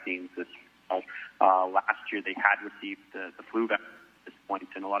COVID vaccines this fall. Last year, they had received the flu vaccine at this point,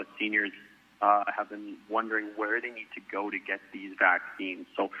 and a lot of seniors have been wondering where they need to go to get these vaccines.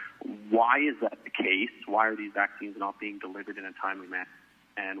 So why is that the case? Why are these vaccines not being delivered in a timely manner?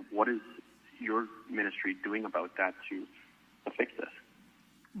 And what is your ministry doing about that to fix this?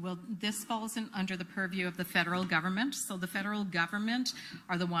 Well, this falls under the purview of the federal government. So the federal government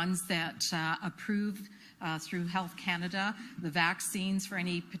are the ones that approve through Health Canada the vaccines for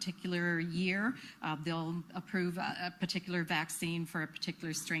any particular year. They'll approve a particular vaccine for a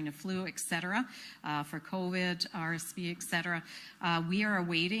particular strain of flu, et cetera, for COVID, RSV, et cetera. We are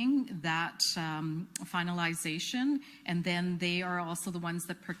awaiting that finalization, and then they are also the ones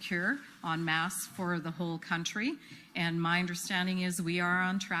that procure en masse for the whole country. And my understanding is we are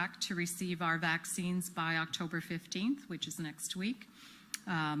on track to receive our vaccines by October 15th, which is next week,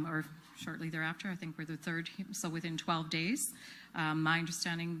 or shortly thereafter. I think we're the 3rd, so within 12 days. My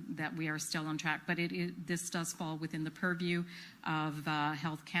understanding that we are still on track, but this does fall within the purview of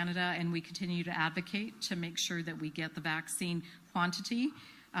Health Canada, and we continue to advocate to make sure that we get the vaccine quantity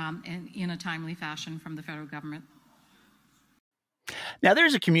and in a timely fashion from the federal government. Now,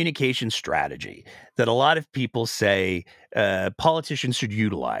 there's a communication strategy that a lot of people say politicians should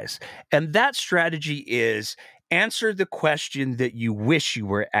utilize. And that strategy is answer the question that you wish you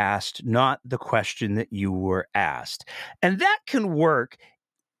were asked, not the question that you were asked. And that can work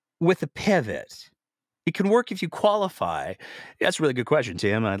with a pivot. It can work if you qualify. That's a really good question,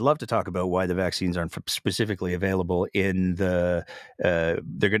 Tim. I'd love to talk about why the vaccines aren't specifically available in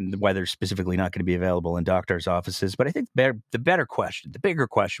why they're specifically not going to be available in doctors' offices. But I think the bigger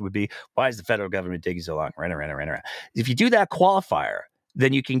question would be, why is the federal government taking so long? Right. If you do that qualifier,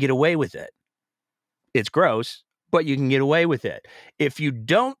 then you can get away with it. It's gross, but you can get away with it. If you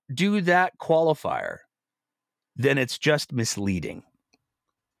don't do that qualifier, then it's just misleading.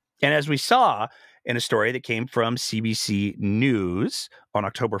 And as we saw in a story that came from CBC News on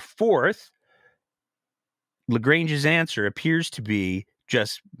October 4th, LaGrange's answer appears to be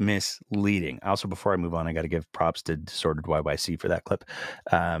just misleading. Also, before I move on, I got to give props to Disordered YYC for that clip,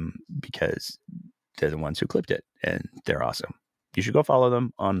 because they're the ones who clipped it, and they're awesome. You should go follow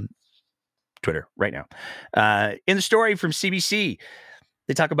them on Twitter right now. In the story from CBC,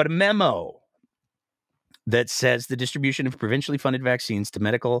 they talk about a memo that says the distribution of provincially funded vaccines to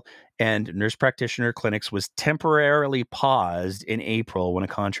medical and nurse practitioner clinics was temporarily paused in April when a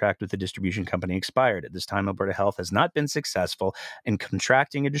contract with the distribution company expired. At this time, Alberta Health has not been successful in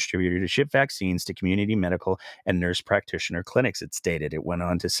contracting a distributor to ship vaccines to community medical and nurse practitioner clinics, it stated. It went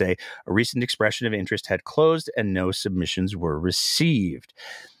on to say a recent expression of interest had closed and no submissions were received.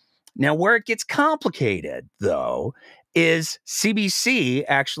 Now, where it gets complicated, though, is CBC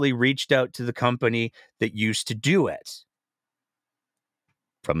actually reached out to the company that used to do it.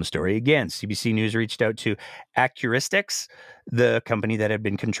 From the story again, CBC News reached out to Accuristics, the company that had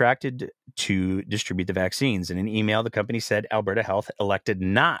been contracted to distribute the vaccines. In an email, the company said Alberta Health elected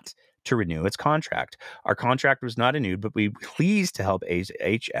not to renew its contract. Our contract was not renewed, but we were pleased to help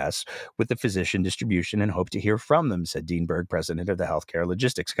AHS with the physician distribution and hope to hear from them, said Dean Berg, president of the healthcare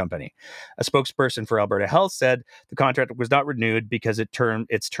logistics company. A spokesperson for Alberta Health said the contract was not renewed because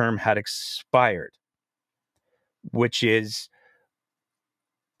its term had expired, which is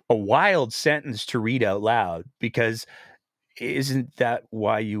a wild sentence to read out loud, because isn't that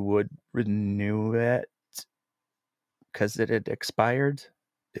why you would renew it? Because it had expired?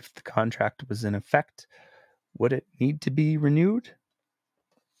 If the contract was in effect, would it need to be renewed?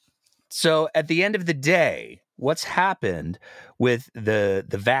 So at the end of the day, what's happened with the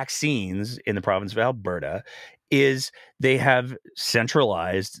vaccines in the province of Alberta is they have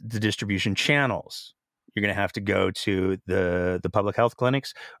centralized the distribution channels. You're going to have to go to the public health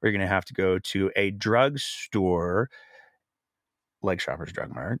clinics, or you're going to have to go to a drugstore like Shoppers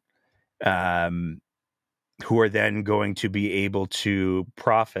Drug Mart, who are then going to be able to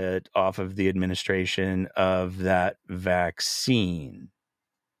profit off of the administration of that vaccine.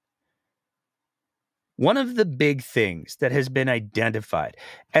 One of the big things that has been identified,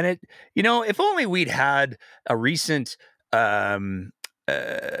 and if only we'd had a recent real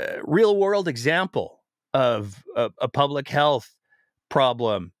world example of a public health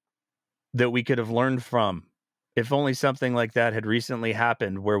problem that we could have learned from. If only something like that had recently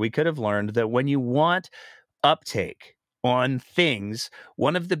happened, where we could have learned that when you want uptake on things,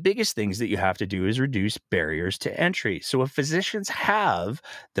 one of the biggest things that you have to do is reduce barriers to entry. So if physicians have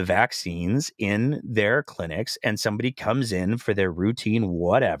the vaccines in their clinics and somebody comes in for their routine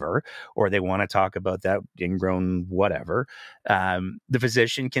whatever, or they want to talk about that ingrown whatever, the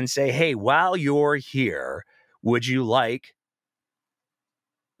physician can say, hey, while you're here, would you like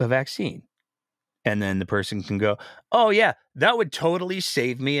a vaccine? And then the person can go, oh yeah, that would totally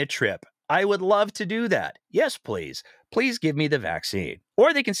save me a trip. I would love to do that. Yes, please. Please give me the vaccine.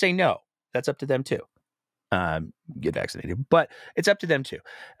 Or they can say no. That's up to them too. Get vaccinated, but it's up to them too.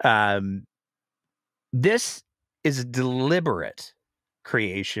 This is a deliberate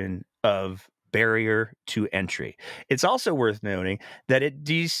creation of barrier to entry. It's also worth noting that it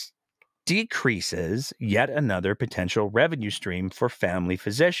decreases yet another potential revenue stream for family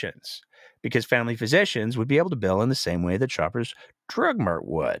physicians, because family physicians would be able to bill in the same way that Shoppers Drug Mart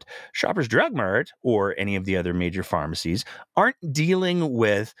would. Shoppers Drug Mart, or any of the other major pharmacies, aren't dealing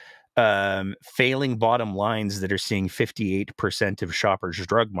with failing bottom lines that are seeing 58% of Shoppers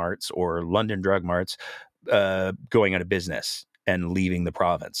Drug Marts or London Drug Marts going out of business and leaving the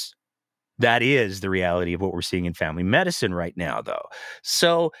province. That is the reality of what we're seeing in family medicine right now, though.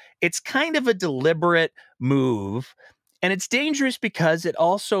 So it's kind of a deliberate move. And it's dangerous because it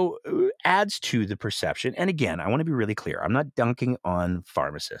also adds to the perception. And again, I want to be really clear. I'm not dunking on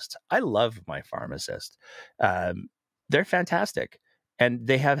pharmacists. I love my pharmacists. They're fantastic. And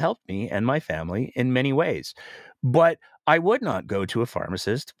they have helped me and my family in many ways. But I would not go to a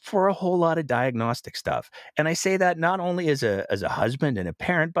pharmacist for a whole lot of diagnostic stuff. And I say that not only as a husband and a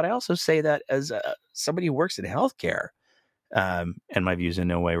parent, but I also say that as somebody who works in healthcare. And my views in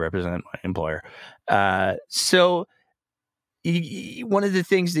no way represent my employer. So one of the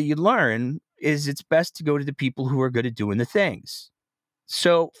things that you learn is it's best to go to the people who are good at doing the things.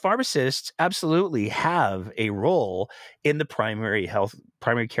 So pharmacists absolutely have a role in the primary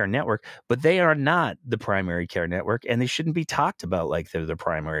care network, but they are not the primary care network, and they shouldn't be talked about like they're the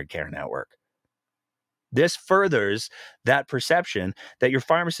primary care network. This furthers that perception that your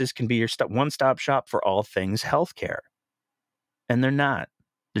pharmacist can be your one-stop shop for all things healthcare. And they're not.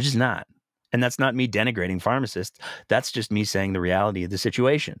 They're just not. And that's not me denigrating pharmacists. That's just me saying the reality of the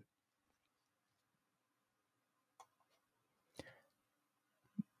situation.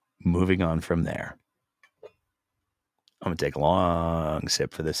 Moving on from there. I'm going to take a long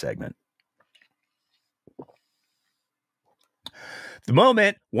sip for this segment. The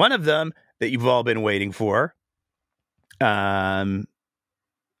moment, one of them that you've all been waiting for, after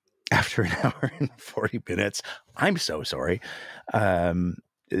an hour and 40 minutes, I'm so sorry. We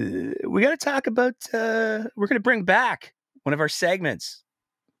got to talk about, we're going to bring back one of our segments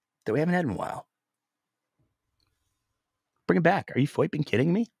that we haven't had in a while. Bring it back. Are you FOIPing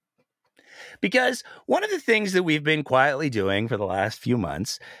kidding me? Because one of the things that we've been quietly doing for the last few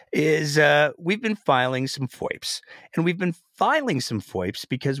months is we've been filing some FOIPs. And we've been filing some FOIPs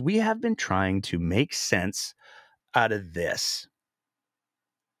because we have been trying to make sense out of this.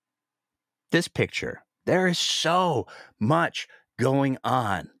 This picture. There is so much going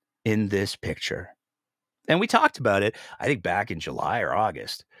on in this picture. And we talked about it, I think, back in July or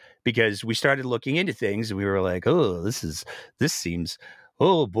August, because we started looking into things and we were like, oh, this seems,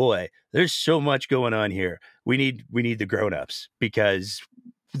 oh boy, there's so much going on here. We need the grown-ups, because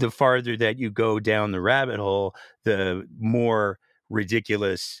the farther that you go down the rabbit hole, the more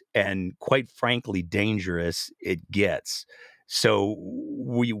ridiculous and, quite frankly, dangerous it gets. So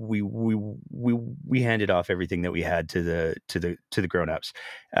we handed off everything that we had to the grown-ups.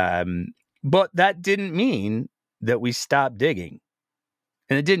 But that didn't mean that we stopped digging.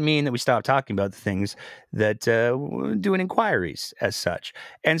 And it didn't mean that we stopped talking about the things that doing inquiries as such.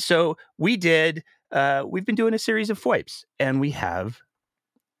 And so we've been doing a series of FOIPs, and we have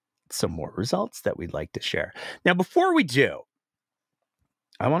some more results that we'd like to share. Now, before we do,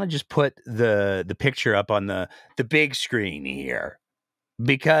 I want to just put the picture up on the big screen here,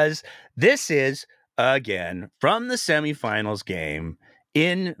 because this is, again, from the semifinals game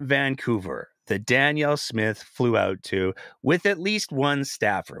in Vancouver that Danielle Smith flew out to with at least one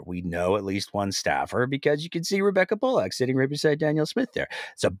staffer. We know at least one staffer because you can see Rebecca Bullock sitting right beside Danielle Smith there.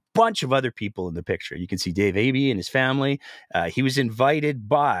 It's a bunch of other people in the picture. You can see Dave Abey and his family. He was invited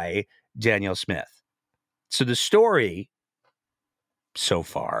by Danielle Smith. So the story so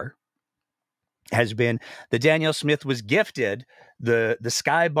far has been that Danielle Smith was gifted the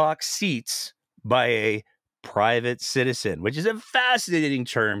skybox seats by a private citizen, which is a fascinating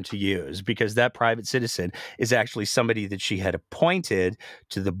term to use, because that private citizen is actually somebody that she had appointed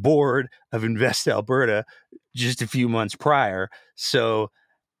to the board of Invest Alberta just a few months prior. So,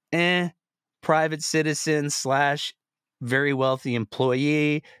 private citizen / very wealthy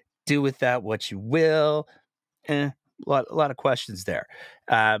employee, do with that what you will. A lot of questions there.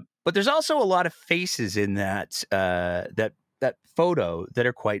 But there's also a lot of faces in that photo that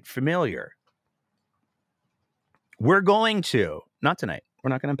are quite familiar. We're going to, not tonight, we're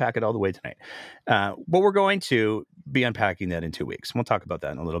not going to unpack it all the way tonight, but we're going to be unpacking that in 2 weeks. And we'll talk about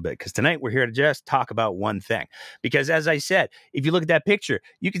that in a little bit, because tonight we're here to just talk about one thing. Because as I said, if you look at that picture,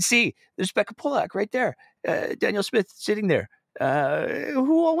 you can see there's Rebecca Bullock right there, Danielle Smith sitting there.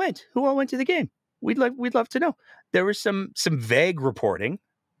 Who all went to the game? We'd love to know. There was some vague reporting,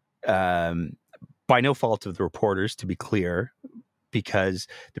 by no fault of the reporters, to be clear, because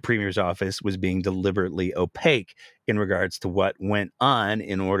the Premier's office was being deliberately opaque in regards to what went on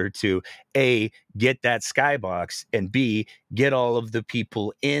in order to, A, get that skybox, and B, get all of the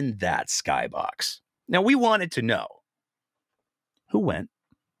people in that skybox. Now, we wanted to know who went,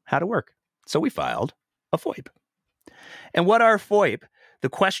 how to work. So we filed a FOIP. And what our FOIP, the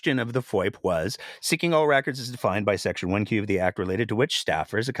question of the FOIP was, seeking all records as defined by Section 1Q of the Act related to which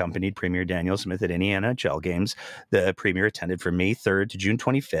staffers accompanied Premier Danielle Smith at any NHL games the Premier attended from May 3rd to June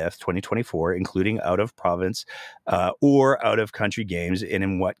 25th, 2024, including out-of-province or out-of-country games, and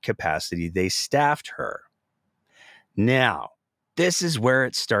in what capacity they staffed her. Now, this is where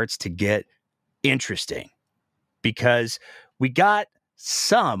it starts to get interesting, because we got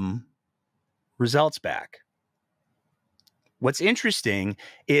some results back. What's interesting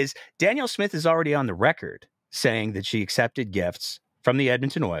is Danielle Smith is already on the record saying that she accepted gifts from the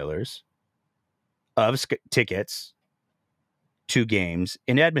Edmonton Oilers of tickets to games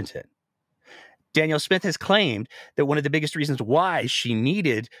in Edmonton. Danielle Smith has claimed that one of the biggest reasons why she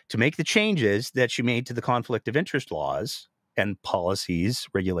needed to make the changes that she made to the conflict of interest laws and policies,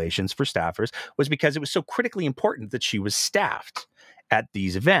 regulations for staffers was because it was so critically important that she was staffed at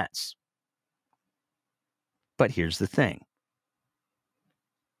these events. But here's the thing.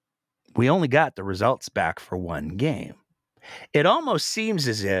 We only got the results back for one game. It almost seems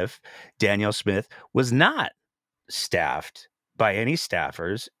as if Danielle Smith was not staffed by any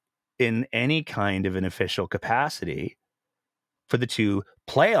staffers in any kind of an official capacity for the two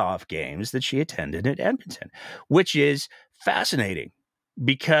playoff games that she attended at Edmonton, which is fascinating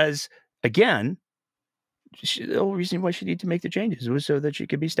because, again, the whole reason why she needed to make the changes was so that she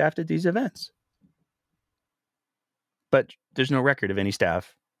could be staffed at these events. But there's no record of any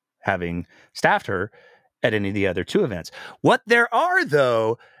staff having staffed her at any of the other two events. What there are,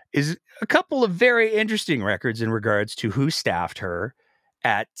 though, is a couple of very interesting records in regards to who staffed her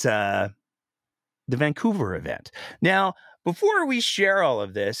at the Vancouver event. Now, before we share all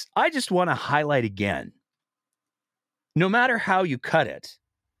of this, I just want to highlight again, no matter how you cut it,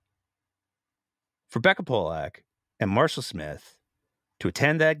 for Becca Polak and Marshall Smith to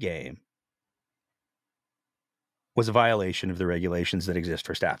attend that game was a violation of the regulations that exist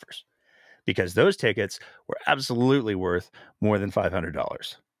for staffers, because those tickets were absolutely worth more than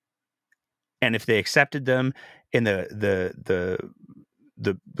 $500. And if they accepted them in the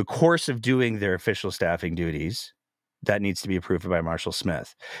course of doing their official staffing duties, that needs to be approved by Marshall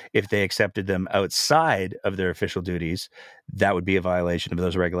Smith. If they accepted them outside of their official duties, that would be a violation of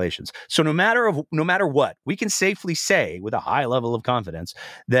those regulations. So no matter what, we can safely say with a high level of confidence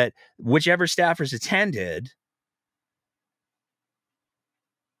that whichever staffers attended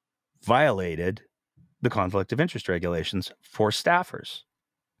violated the conflict of interest regulations for staffers.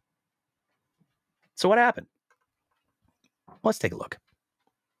 So what happened? Let's take a look.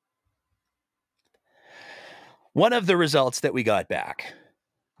 One of the results that we got back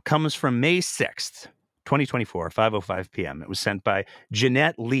comes from May 6th, 2024, 5:05 p.m. It was sent by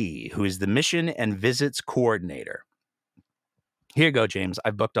Jeanette Lee, who is the Mission and Visits Coordinator. Here you go, James.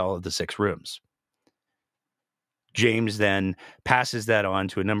 I've booked all of the 6 rooms. James then passes that on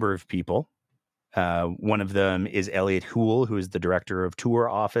to a number of people. One of them is Elliot Houle, who is the Director of Tour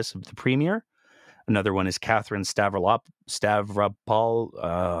Office of the Premier. Another one is Catherine Stavropol.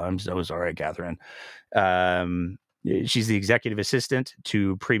 I'm so sorry, Catherine. She's the Executive Assistant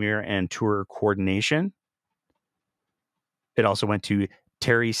to Premier and Tour Coordination. It also went to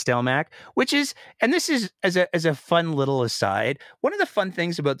Terry Stelmack, which is, and this is as a fun little aside, one of the fun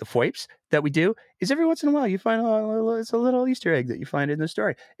things about the FOIPs that we do is every once in a while you find it's a little Easter egg that you find in the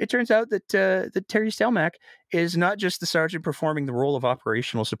story. It turns out that Terry Stelmack is not just the sergeant performing the role of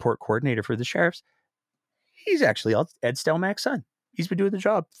operational support coordinator for the sheriffs. He's actually Ed Stelmack's son. He's been doing the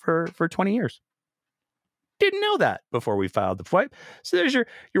job for 20 years. Didn't know that before we filed the FOIP. So there's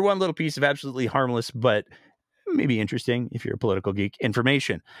your one little piece of absolutely harmless, but maybe interesting if you're a political geek,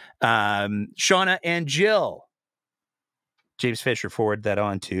 information. Shauna and Jill. James Fisher forwarded that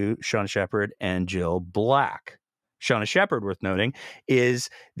on to Shauna Shepard and Jill Black. Shauna Shepard, worth noting, is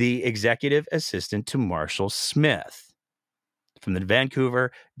the executive assistant to Marshall Smith from the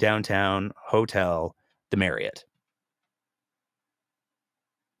Vancouver Downtown Hotel, the Marriott.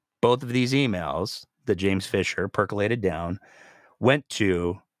 Both of these emails that James Fisher percolated down went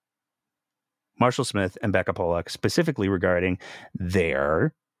to Marshall Smith and Becca Polak specifically regarding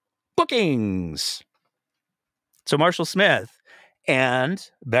their bookings. So Marshall Smith and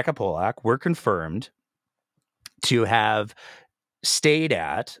Becca Polak were confirmed to have stayed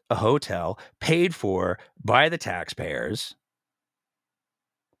at a hotel paid for by the taxpayers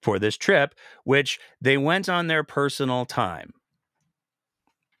for this trip, which they went on their personal time.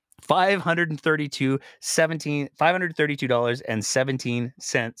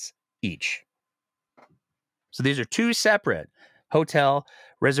 $532.17 each. So these are 2 separate hotel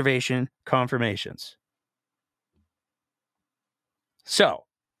reservation confirmations. So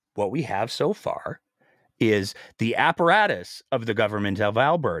what we have so far is the apparatus of the government of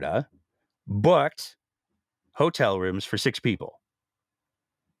Alberta booked hotel rooms for 6 people.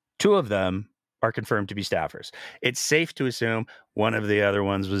 2 of them are confirmed to be staffers. It's safe to assume one of the other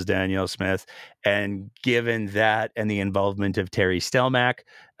ones was Danielle Smith. And given that and the involvement of Terry Stelmack,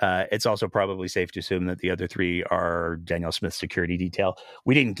 it's also probably safe to assume that the other 3 are Danielle Smith's security detail.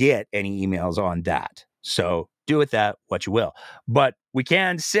 We didn't get any emails on that. So do with that what you will. But we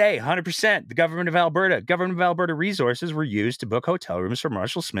can say 100% the government of Alberta resources were used to book hotel rooms for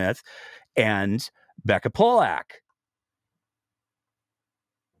Marshall Smith and Becca Polak.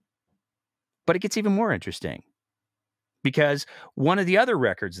 But it gets even more interesting because one of the other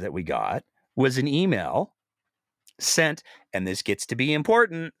records that we got was an email sent, and this gets to be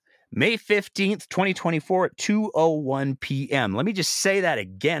important, May 15th, 2024 at 2:01 p.m. Let me just say that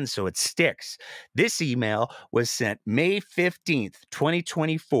again so it sticks. This email was sent May 15th,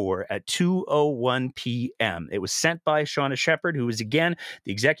 2024 at 2:01 p.m. It was sent by Shauna Shepard, who is, again,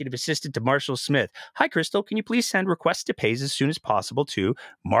 the executive assistant to Marshall Smith. Hi, Crystal. Can you please send requests to pays as soon as possible to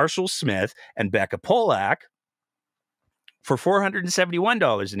Marshall Smith and Becca Polak for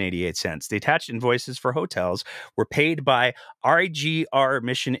 $471.88. The attached invoices for hotels were paid by RGR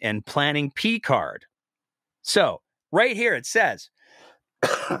Mission and Planning P card. So right here it says,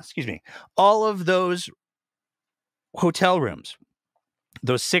 excuse me, all of those hotel rooms,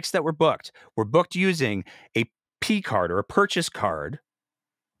 those 6 that were booked using a P card or a purchase card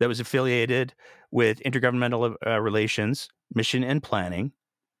that was affiliated with Intergovernmental Relations, Mission and Planning,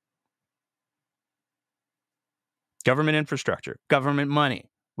 government infrastructure, government money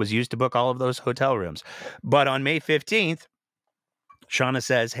was used to book all of those hotel rooms. But on May 15th, Shauna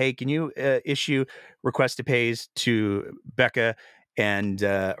says, hey, can you issue request to pays to Rebecca and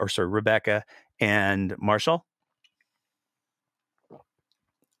Marshall?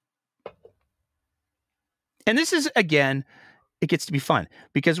 And this is, again, it gets to be fun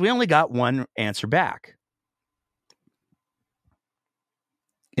because we only got one answer back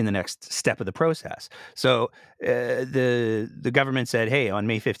in the next step of the process. So the government said, hey, on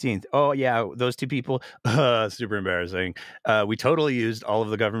May 15th, oh, yeah, those 2 people, super embarrassing. We totally used all of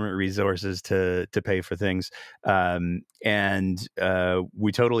the government resources to pay for things. And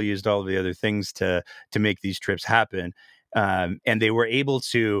we totally used all of the other things to make these trips happen. And they were able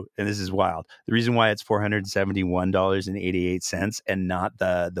to, and this is wild, the reason why it's $471.88 and not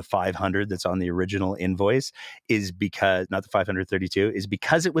the $500 that's on the original invoice is because, not the $532, is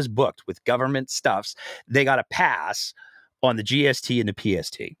because it was booked with government stuffs. They got a pass on the GST and the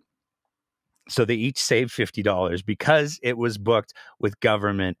PST. So they each saved $50 because it was booked with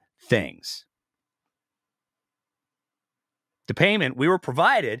government things. The payment, we were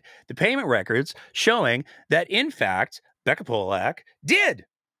provided the payment records showing that, in fact, Becca Polak did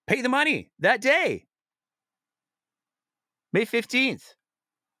pay the money that day. May 15th,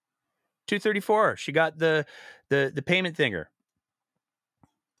 2:34. She got the payment thinger.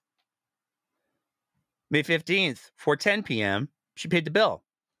 May 15th, 4:10 p.m., she paid the bill.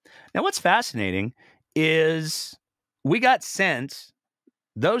 Now, what's fascinating is we got sent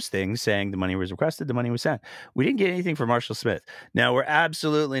those things saying the money was requested, the money was sent. We didn't get anything from Marshall Smith. Now, we're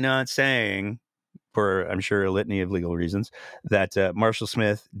absolutely not saying, for I'm sure a litany of legal reasons, that Marshall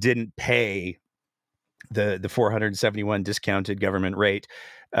Smith didn't pay the $471 discounted government rate,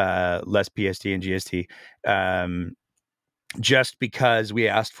 less PST and GST, just because we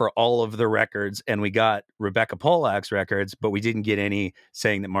asked for all of the records and we got Rebecca Polak's records, but we didn't get any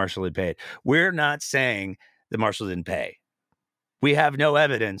saying that Marshall had paid. We're not saying that Marshall didn't pay. We have no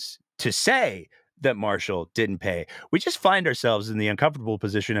evidence to say that Marshall didn't pay. We just find ourselves in the uncomfortable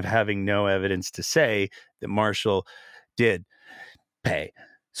position of having no evidence to say that Marshall did pay.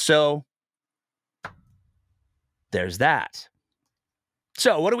 So there's that.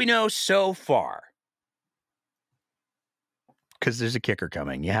 So what do we know so far? Because there's a kicker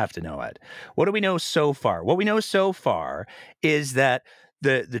coming. You have to know it. What do we know so far? What we know so far is that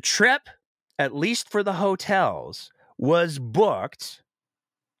the trip, at least for the hotels, was booked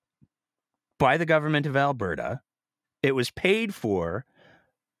by the government of Alberta. It was paid for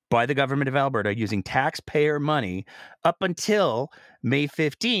by the government of Alberta using taxpayer money up until May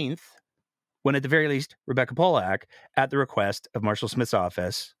 15th, when at the very least, Rebecca Polak, at the request of Marshall Smith's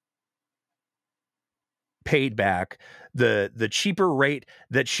office, paid back the cheaper rate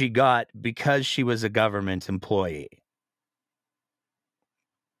that she got because she was a government employee.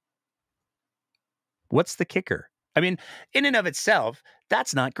 What's the kicker? I mean, in and of itself,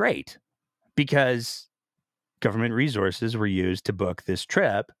 that's not great because government resources were used to book this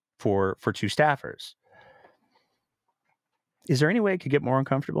trip for 2 staffers. Is there any way it could get more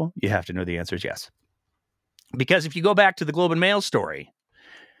uncomfortable? You have to know the answer is yes. Because if you go back to the Globe and Mail story,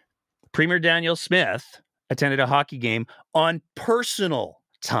 Premier Danielle Smith attended a hockey game on personal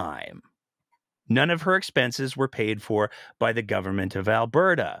time. None of her expenses were paid for by the government of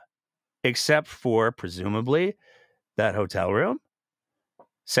Alberta, except for, presumably, that hotel room.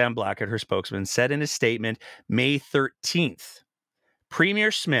 Sam Blackett, her spokesman, said in a statement May 13th,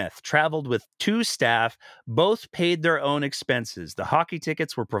 Premier Smith traveled with 2 staff, both paid their own expenses. The hockey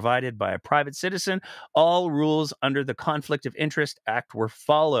tickets were provided by a private citizen. All rules under the Conflict of Interest Act were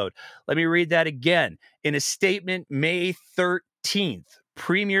followed. Let me read that again. In a statement May 13th,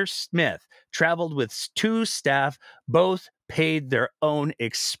 Premier Smith traveled with 2 staff, both paid their own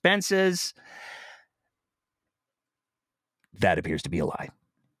expenses. That appears to be a lie.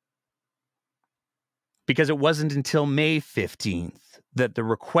 Because it wasn't until May 15th that the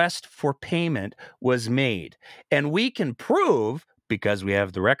request for payment was made. And we can prove, because we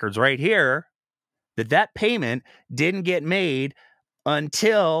have the records right here, that that payment didn't get made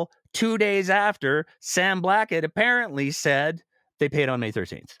until 2 days after Sam Blackett apparently said they paid on May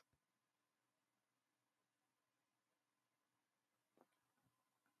 13th.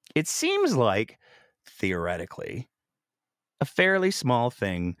 It seems like, theoretically, a fairly small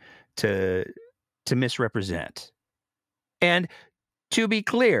thing to misrepresent. And to be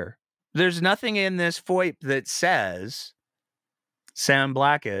clear, there's nothing in this FOIP that says Sam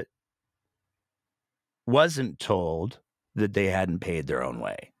Blackett wasn't told that they hadn't paid their own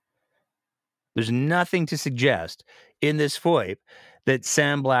way. There's nothing to suggest in this FOIP that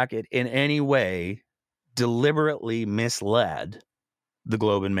Sam Blackett in any way deliberately misled the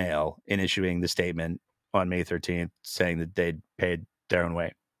Globe and Mail in issuing the statement on May 13th saying that they'd paid their own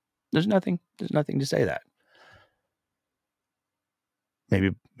way. There's nothing to say that.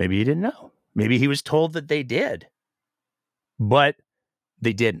 Maybe he didn't know. Maybe he was told that they did, but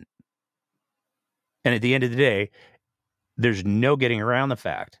they didn't. And at the end of the day, there's no getting around the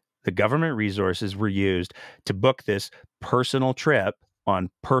fact that government resources were used to book this personal trip on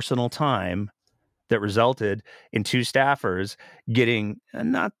personal time that resulted in 2 staffers getting a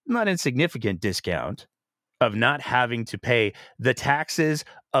not insignificant discount of not having to pay the taxes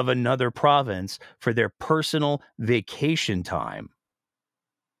of another province for their personal vacation time.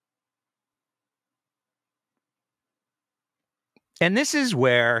 And this is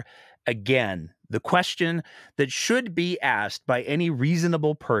where, again, the question that should be asked by any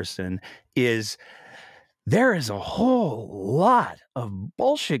reasonable person is, there is a whole lot of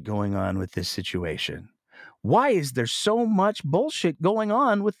bullshit going on with this situation. Why is there so much bullshit going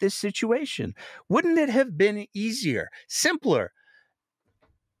on with this situation? Wouldn't it have been easier, simpler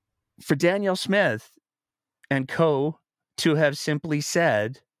for Danielle Smith and co. to have simply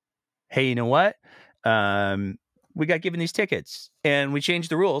said, hey, you know what? We got given these tickets and we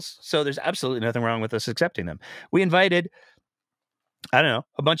changed the rules. So there's absolutely nothing wrong with us accepting them. We invited, I don't know,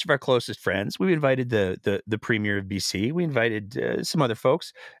 a bunch of our closest friends. We invited the Premier of BC. We invited some other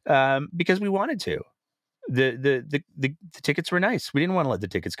folks because we wanted to. The tickets were nice. We didn't want to let the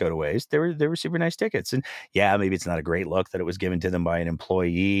tickets go to waste. They were super nice tickets. And yeah, maybe it's not a great look that it was given to them by an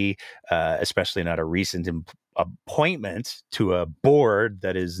employee, especially not a recent appointment to a board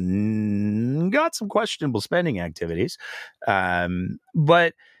that has got some questionable spending activities.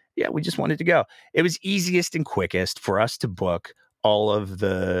 But yeah, we just wanted to go. It was easiest and quickest for us to book all of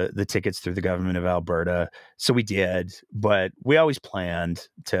the tickets through the government of Alberta. So we did, but we always planned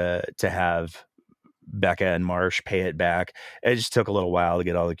to have Becca and Marsh pay it back. It just took a little while to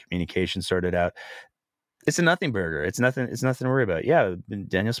get all the communication sorted out. It's a nothing burger. It's nothing to worry about. Yeah,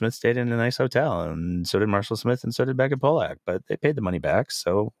 Daniel Smith stayed in a nice hotel, and so did Marshall Smith, and so did Becca Polak, but they paid the money back,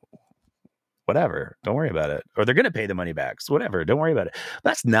 so whatever. Don't worry about it. Or they're going to pay the money back, so whatever. Don't worry about it.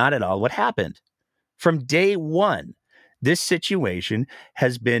 That's not at all what happened. From day one, this situation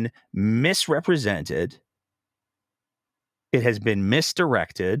has been misrepresented. It has been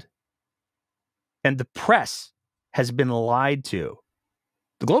misdirected. And the press has been lied to.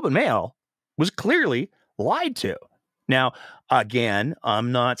 The Globe and Mail was clearly lied to. Now, again,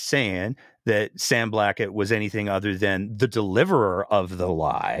 I'm not saying that Sam Blackett was anything other than the deliverer of the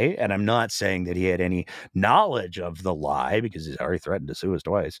lie. And I'm not saying that he had any knowledge of the lie because he's already threatened to sue us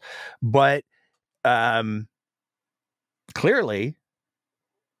twice. But clearly,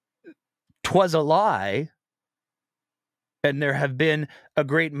 'twas a lie. And there have been a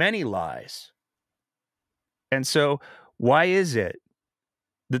great many lies. And so why is it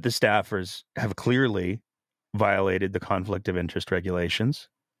that the staffers have clearly violated the conflict of interest regulations?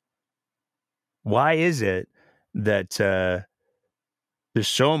 Why is it that there's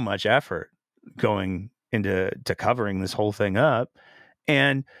so much effort going into covering this whole thing up?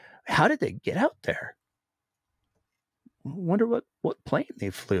 And how did they get out there? I wonder what plane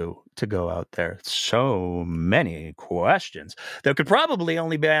they flew to go out there. So many questions that could probably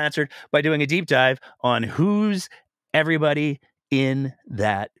only be answered by doing a deep dive on who's everybody in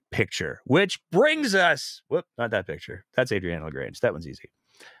that picture. Which brings us, not that picture. That's Adriana LaGrange. That one's easy.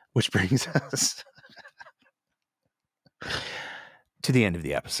 Which brings us to the end of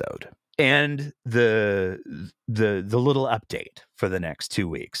the episode and the little update for the next 2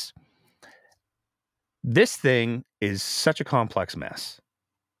 weeks. This thing is such a complex mess.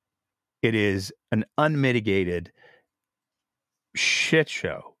 It is an unmitigated shit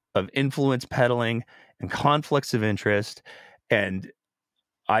show of influence peddling and conflicts of interest, and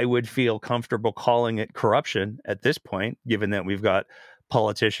I would feel comfortable calling it corruption at this point, given that we've got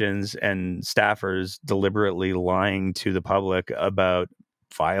politicians and staffers deliberately lying to the public about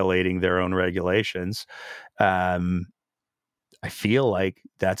violating their own regulations. I feel like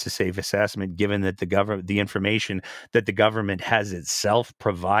that's a safe assessment, given that the information that the government has itself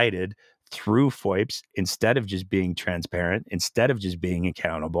provided through FOIPs, instead of just being transparent, instead of just being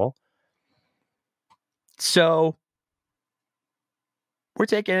accountable. So we're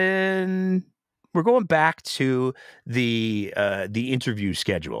going back to the interview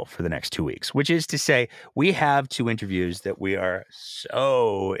schedule for the next 2 weeks, which is to say we have 2 interviews that we are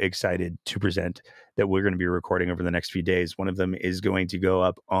so excited to present that we're going to be recording over the next few days. One of them is going to go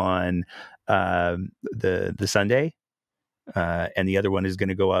up on the Sunday, and the other one is going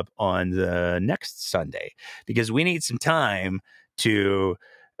to go up on the next Sunday, because we need some time to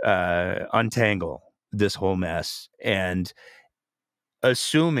untangle this whole mess, and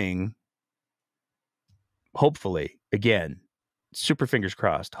assuming, hopefully, again, super fingers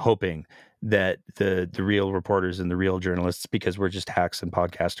crossed, hoping that the real reporters and the real journalists, because we're just hacks and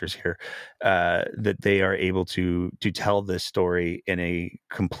podcasters here, that they are able to tell this story in a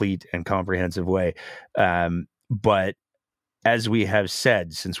complete and comprehensive way. But as we have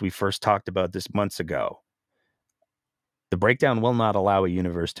said since we first talked about this months ago, the breakdown will not allow a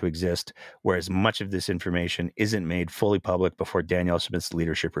universe to exist where as much of this information isn't made fully public before Danielle Smith's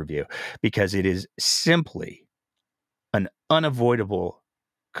leadership review, because it is simply an unavoidable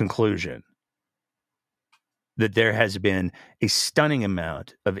conclusion that there has been a stunning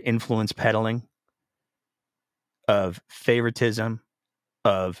amount of influence peddling, of favoritism,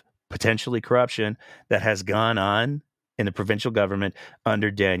 of potentially corruption that has gone on in the provincial government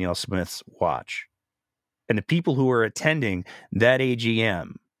under Danielle Smith's watch. And the people who are attending that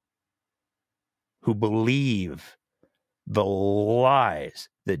AGM, who believe the lies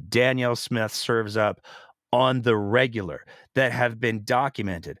that Danielle Smith serves up on the regular, that have been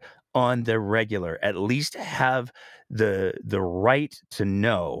documented on the regular, at least have the right to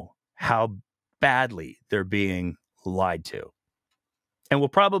know how badly they're being lied to. And we'll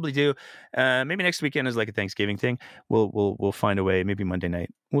probably do maybe next weekend is like a Thanksgiving thing. We'll find a way. Maybe Monday night.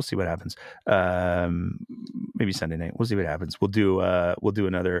 We'll see what happens. Maybe Sunday night. We'll see what happens. We'll do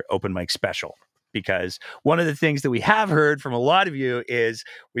another open mic special, because one of the things that we have heard from a lot of you is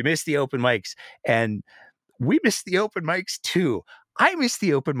we miss the open mics, and we miss the open mics too. I miss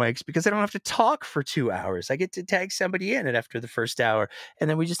the open mics because I don't have to talk for 2 hours. I get to tag somebody in after the first hour, and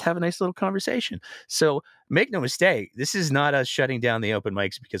then we just have a nice little conversation. So make no mistake, this is not us shutting down the open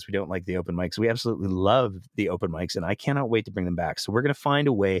mics because we don't like the open mics. We absolutely love the open mics, and I cannot wait to bring them back. So we're going to find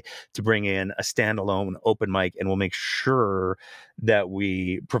a way to bring in a standalone open mic, and we'll make sure that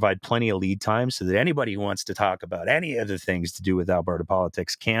we provide plenty of lead time so that anybody who wants to talk about any of the things to do with Alberta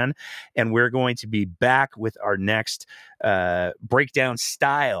politics can. And we're going to be back with our next breakdown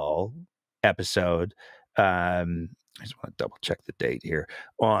style episode. I just want to double check the date here,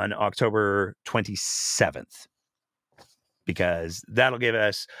 on October 27th, because that'll give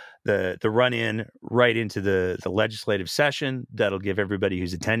us the run in right into the legislative session. That'll give everybody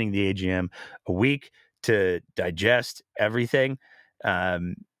who's attending the AGM a week to digest everything.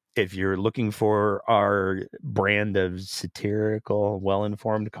 If you're looking for our brand of satirical,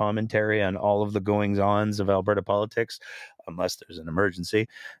 well-informed commentary on all of the goings-ons of Alberta politics, unless there's an emergency,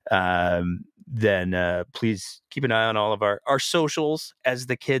 then please keep an eye on all of our socials, as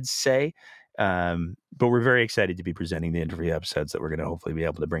the kids say. But we're very excited to be presenting the interview episodes that we're going to hopefully be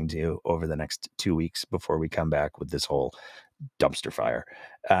able to bring to you over the next 2 weeks before we come back with this whole dumpster fire.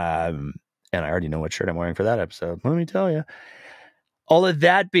 And I already know what shirt I'm wearing for that episode. Let me tell you. All of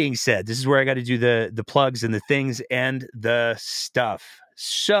that being said, this is where I got to do the plugs and the things and the stuff.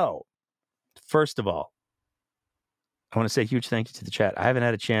 So, first of all, I want to say a huge thank you to the chat. I haven't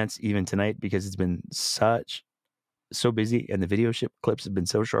had a chance even tonight because it's been so busy, and the video clips have been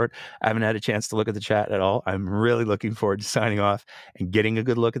so short. I haven't had a chance to look at the chat at all. I'm really looking forward to signing off and getting a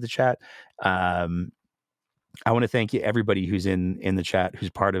good look at the chat. I want to thank you, everybody who's in the chat, who's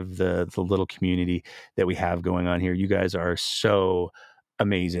part of the little community that we have going on here. You guys are so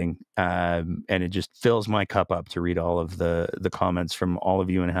amazing, and it just fills my cup up to read all of the comments from all of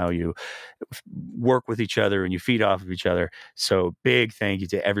you and how you work with each other and you feed off of each other. So big thank you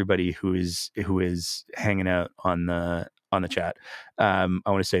to everybody who is hanging out on the on the chat. I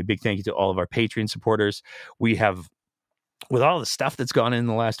want to say a big thank you to all of our Patreon supporters. We have, with all the stuff that's gone in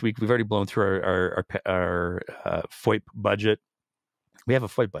the last week, we've already blown through our FOIP budget. We have a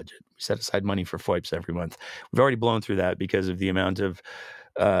FOIP budget. We set aside money for FOIPs every month. We've already blown through that because of the amount of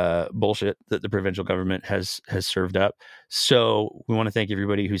bullshit that the provincial government has served up. So we want to thank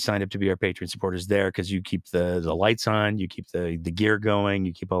everybody who signed up to be our Patreon supporters there, because you keep the lights on, you keep the gear going,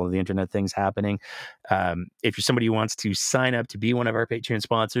 you keep all of the internet things happening. If you're somebody who wants to sign up to be one of our Patreon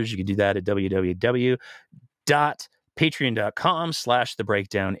sponsors, you can do that at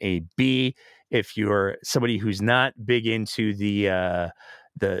www.patreon.com/thebreakdownab. If you're somebody who's not big into the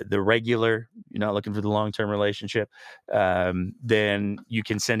regular, you're not looking for the long-term relationship, then you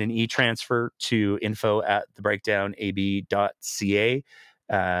can send an e-transfer to info@thebreakdownab.ca.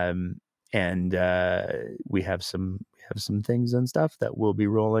 And we have some things and stuff that we'll be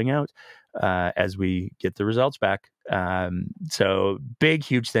rolling out as we get the results back. So big,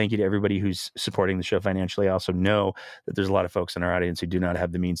 huge thank you to everybody who's supporting the show financially. I also know that there's a lot of folks in our audience who do not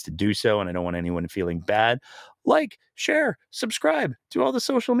have the means to do so, and I don't want anyone feeling bad. Like, share, subscribe, do all the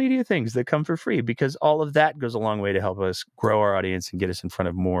social media things that come for free, because all of that goes a long way to help us grow our audience and get us in front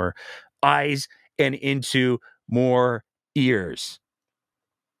of more eyes and into more ears.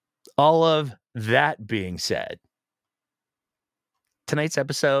 All of that being said, tonight's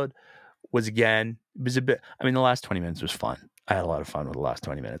episode was a bit, the last 20 minutes was fun. I had a lot of fun with the last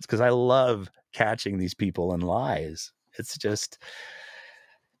 20 minutes because I love catching these people in lies. It's just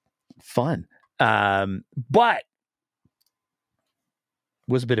fun. But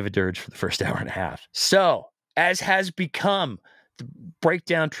was a bit of a dirge for the first hour and a half. So, as has become the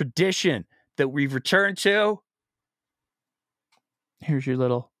breakdown tradition that we've returned to, here's your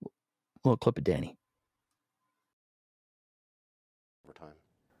little clip of Danny.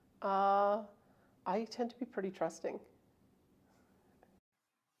 I tend to be pretty trusting.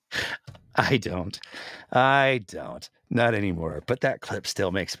 I don't. Not anymore. But that clip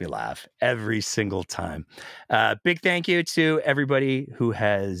still makes me laugh every single time. Big thank you to everybody who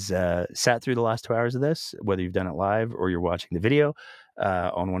has sat through the last 2 hours of this, whether you've done it live or you're watching the video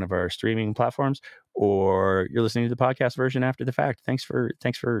on one of our streaming platforms, or you're listening to the podcast version after the fact. Thanks for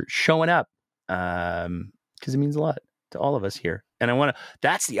showing up, because it means a lot to all of us here. And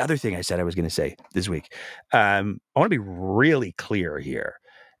that's the other thing I said I was going to say this week. I want to be really clear here.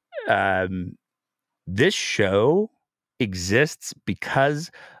 This show exists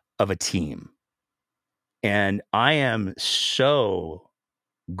because of a team. And I am so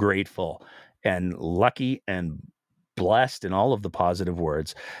grateful and lucky and blessed in all of the positive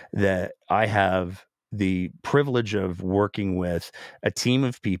words that I have the privilege of working with a team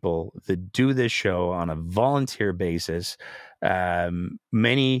of people that do this show on a volunteer basis,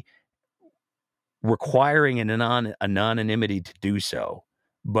 many requiring an anonymity to do so,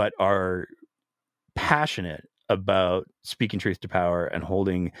 but are passionate about speaking truth to power and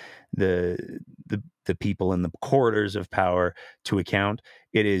holding the people in the corridors of power to account.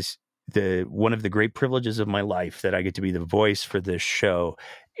 It is one of the great privileges of my life that I get to be the voice for this show.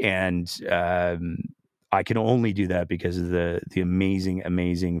 And I can only do that because of the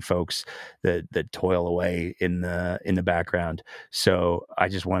amazing folks that toil away in the background. So I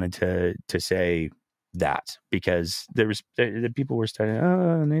just wanted to say that, because the people were starting,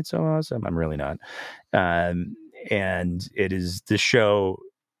 oh, Nate's so awesome. I'm really not. And this show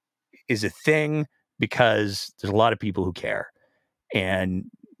is a thing because there's a lot of people who care.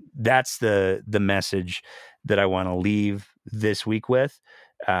 And that's the message that I want to leave this week with.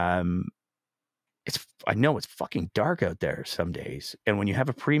 I know it's fucking dark out there some days. And when you have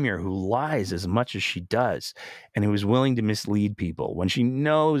a premier who lies as much as she does, and who is willing to mislead people when she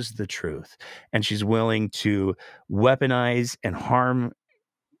knows the truth, and she's willing to weaponize and harm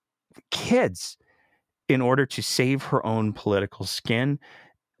kids in order to save her own political skin,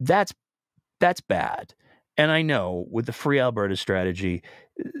 that's bad. And I know with the Free Alberta Strategy,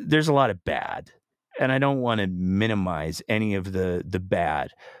 there's a lot of bad. And I don't want to minimize any of the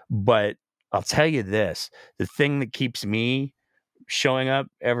bad, but I'll tell you this, the thing that keeps me showing up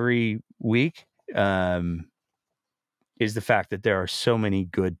every week is the fact that there are so many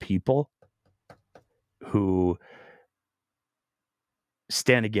good people who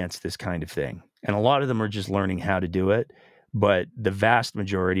stand against this kind of thing. And a lot of them are just learning how to do it. But the vast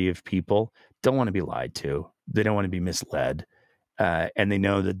majority of people don't want to be lied to. They don't want to be misled. And they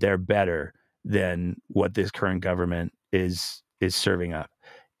know that they're better than what this current government is serving up.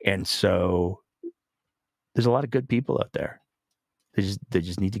 And so there's a lot of good people out there. They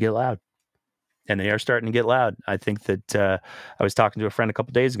just need to get loud. And they are starting to get loud. I think that I was talking to a friend a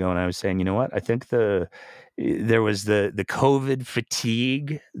couple days ago, and I was saying, you know what? I think there was the COVID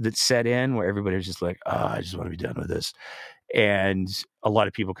fatigue that set in, where everybody was just like, oh, I just want to be done with this. And a lot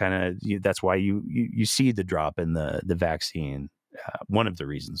of people kind of, that's why you see the drop in the vaccine. One of the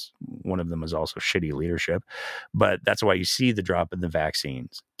reasons, one of them is also shitty leadership, but that's why you see the drop in the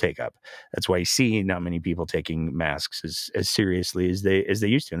vaccines take up. That's why you see not many people taking masks as seriously as they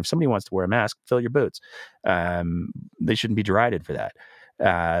used to. And if somebody wants to wear a mask, fill your boots. They shouldn't be derided for that.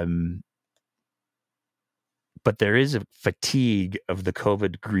 But there is a fatigue of the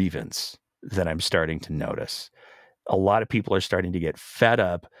COVID grievance that I'm starting to notice. A lot of people are starting to get fed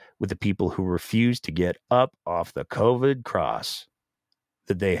up with the people who refuse to get up off the COVID cross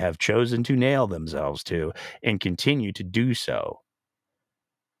that they have chosen to nail themselves to and continue to do so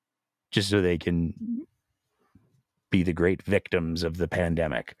just so they can be the great victims of the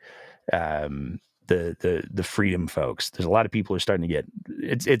pandemic. The freedom folks. There's a lot of people who are starting to get,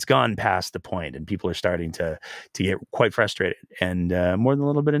 it's gone past the point, and people are starting to get quite frustrated and more than a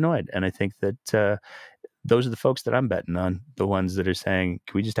little bit annoyed. And I think that those are the folks that I'm betting on, the ones that are saying,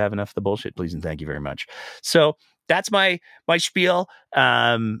 can we just have enough of the bullshit, please, and thank you very much. So that's my spiel.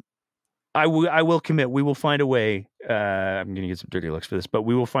 I will commit. We will find a way. I'm going to get some dirty looks for this, but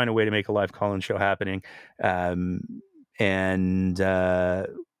we will find a way to make a live call-in show happening.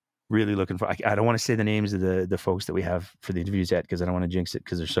 Really looking for, I don't want to say the names of the folks that we have for the interviews yet, because I don't want to jinx it,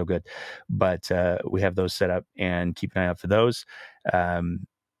 because they're so good. But we have those set up, and keep an eye out for those.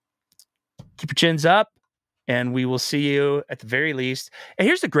 Keep your chins up, and we will see you at the very least. And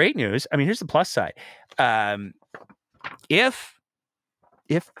here's the great news. I mean, here's the plus side. If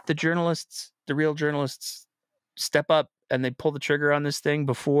the journalists, the real journalists, step up and they pull the trigger on this thing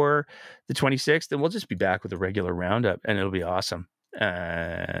before the 26th, then we'll just be back with a regular roundup, and it'll be awesome.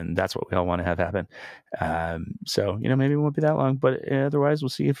 And that's what we all want to have happen. So, maybe it won't be that long, but otherwise we'll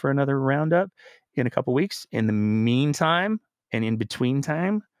see you for another roundup in a couple weeks. In the meantime, and in between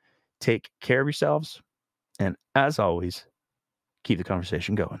time, take care of yourselves. And as always, keep the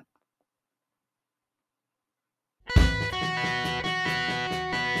conversation going.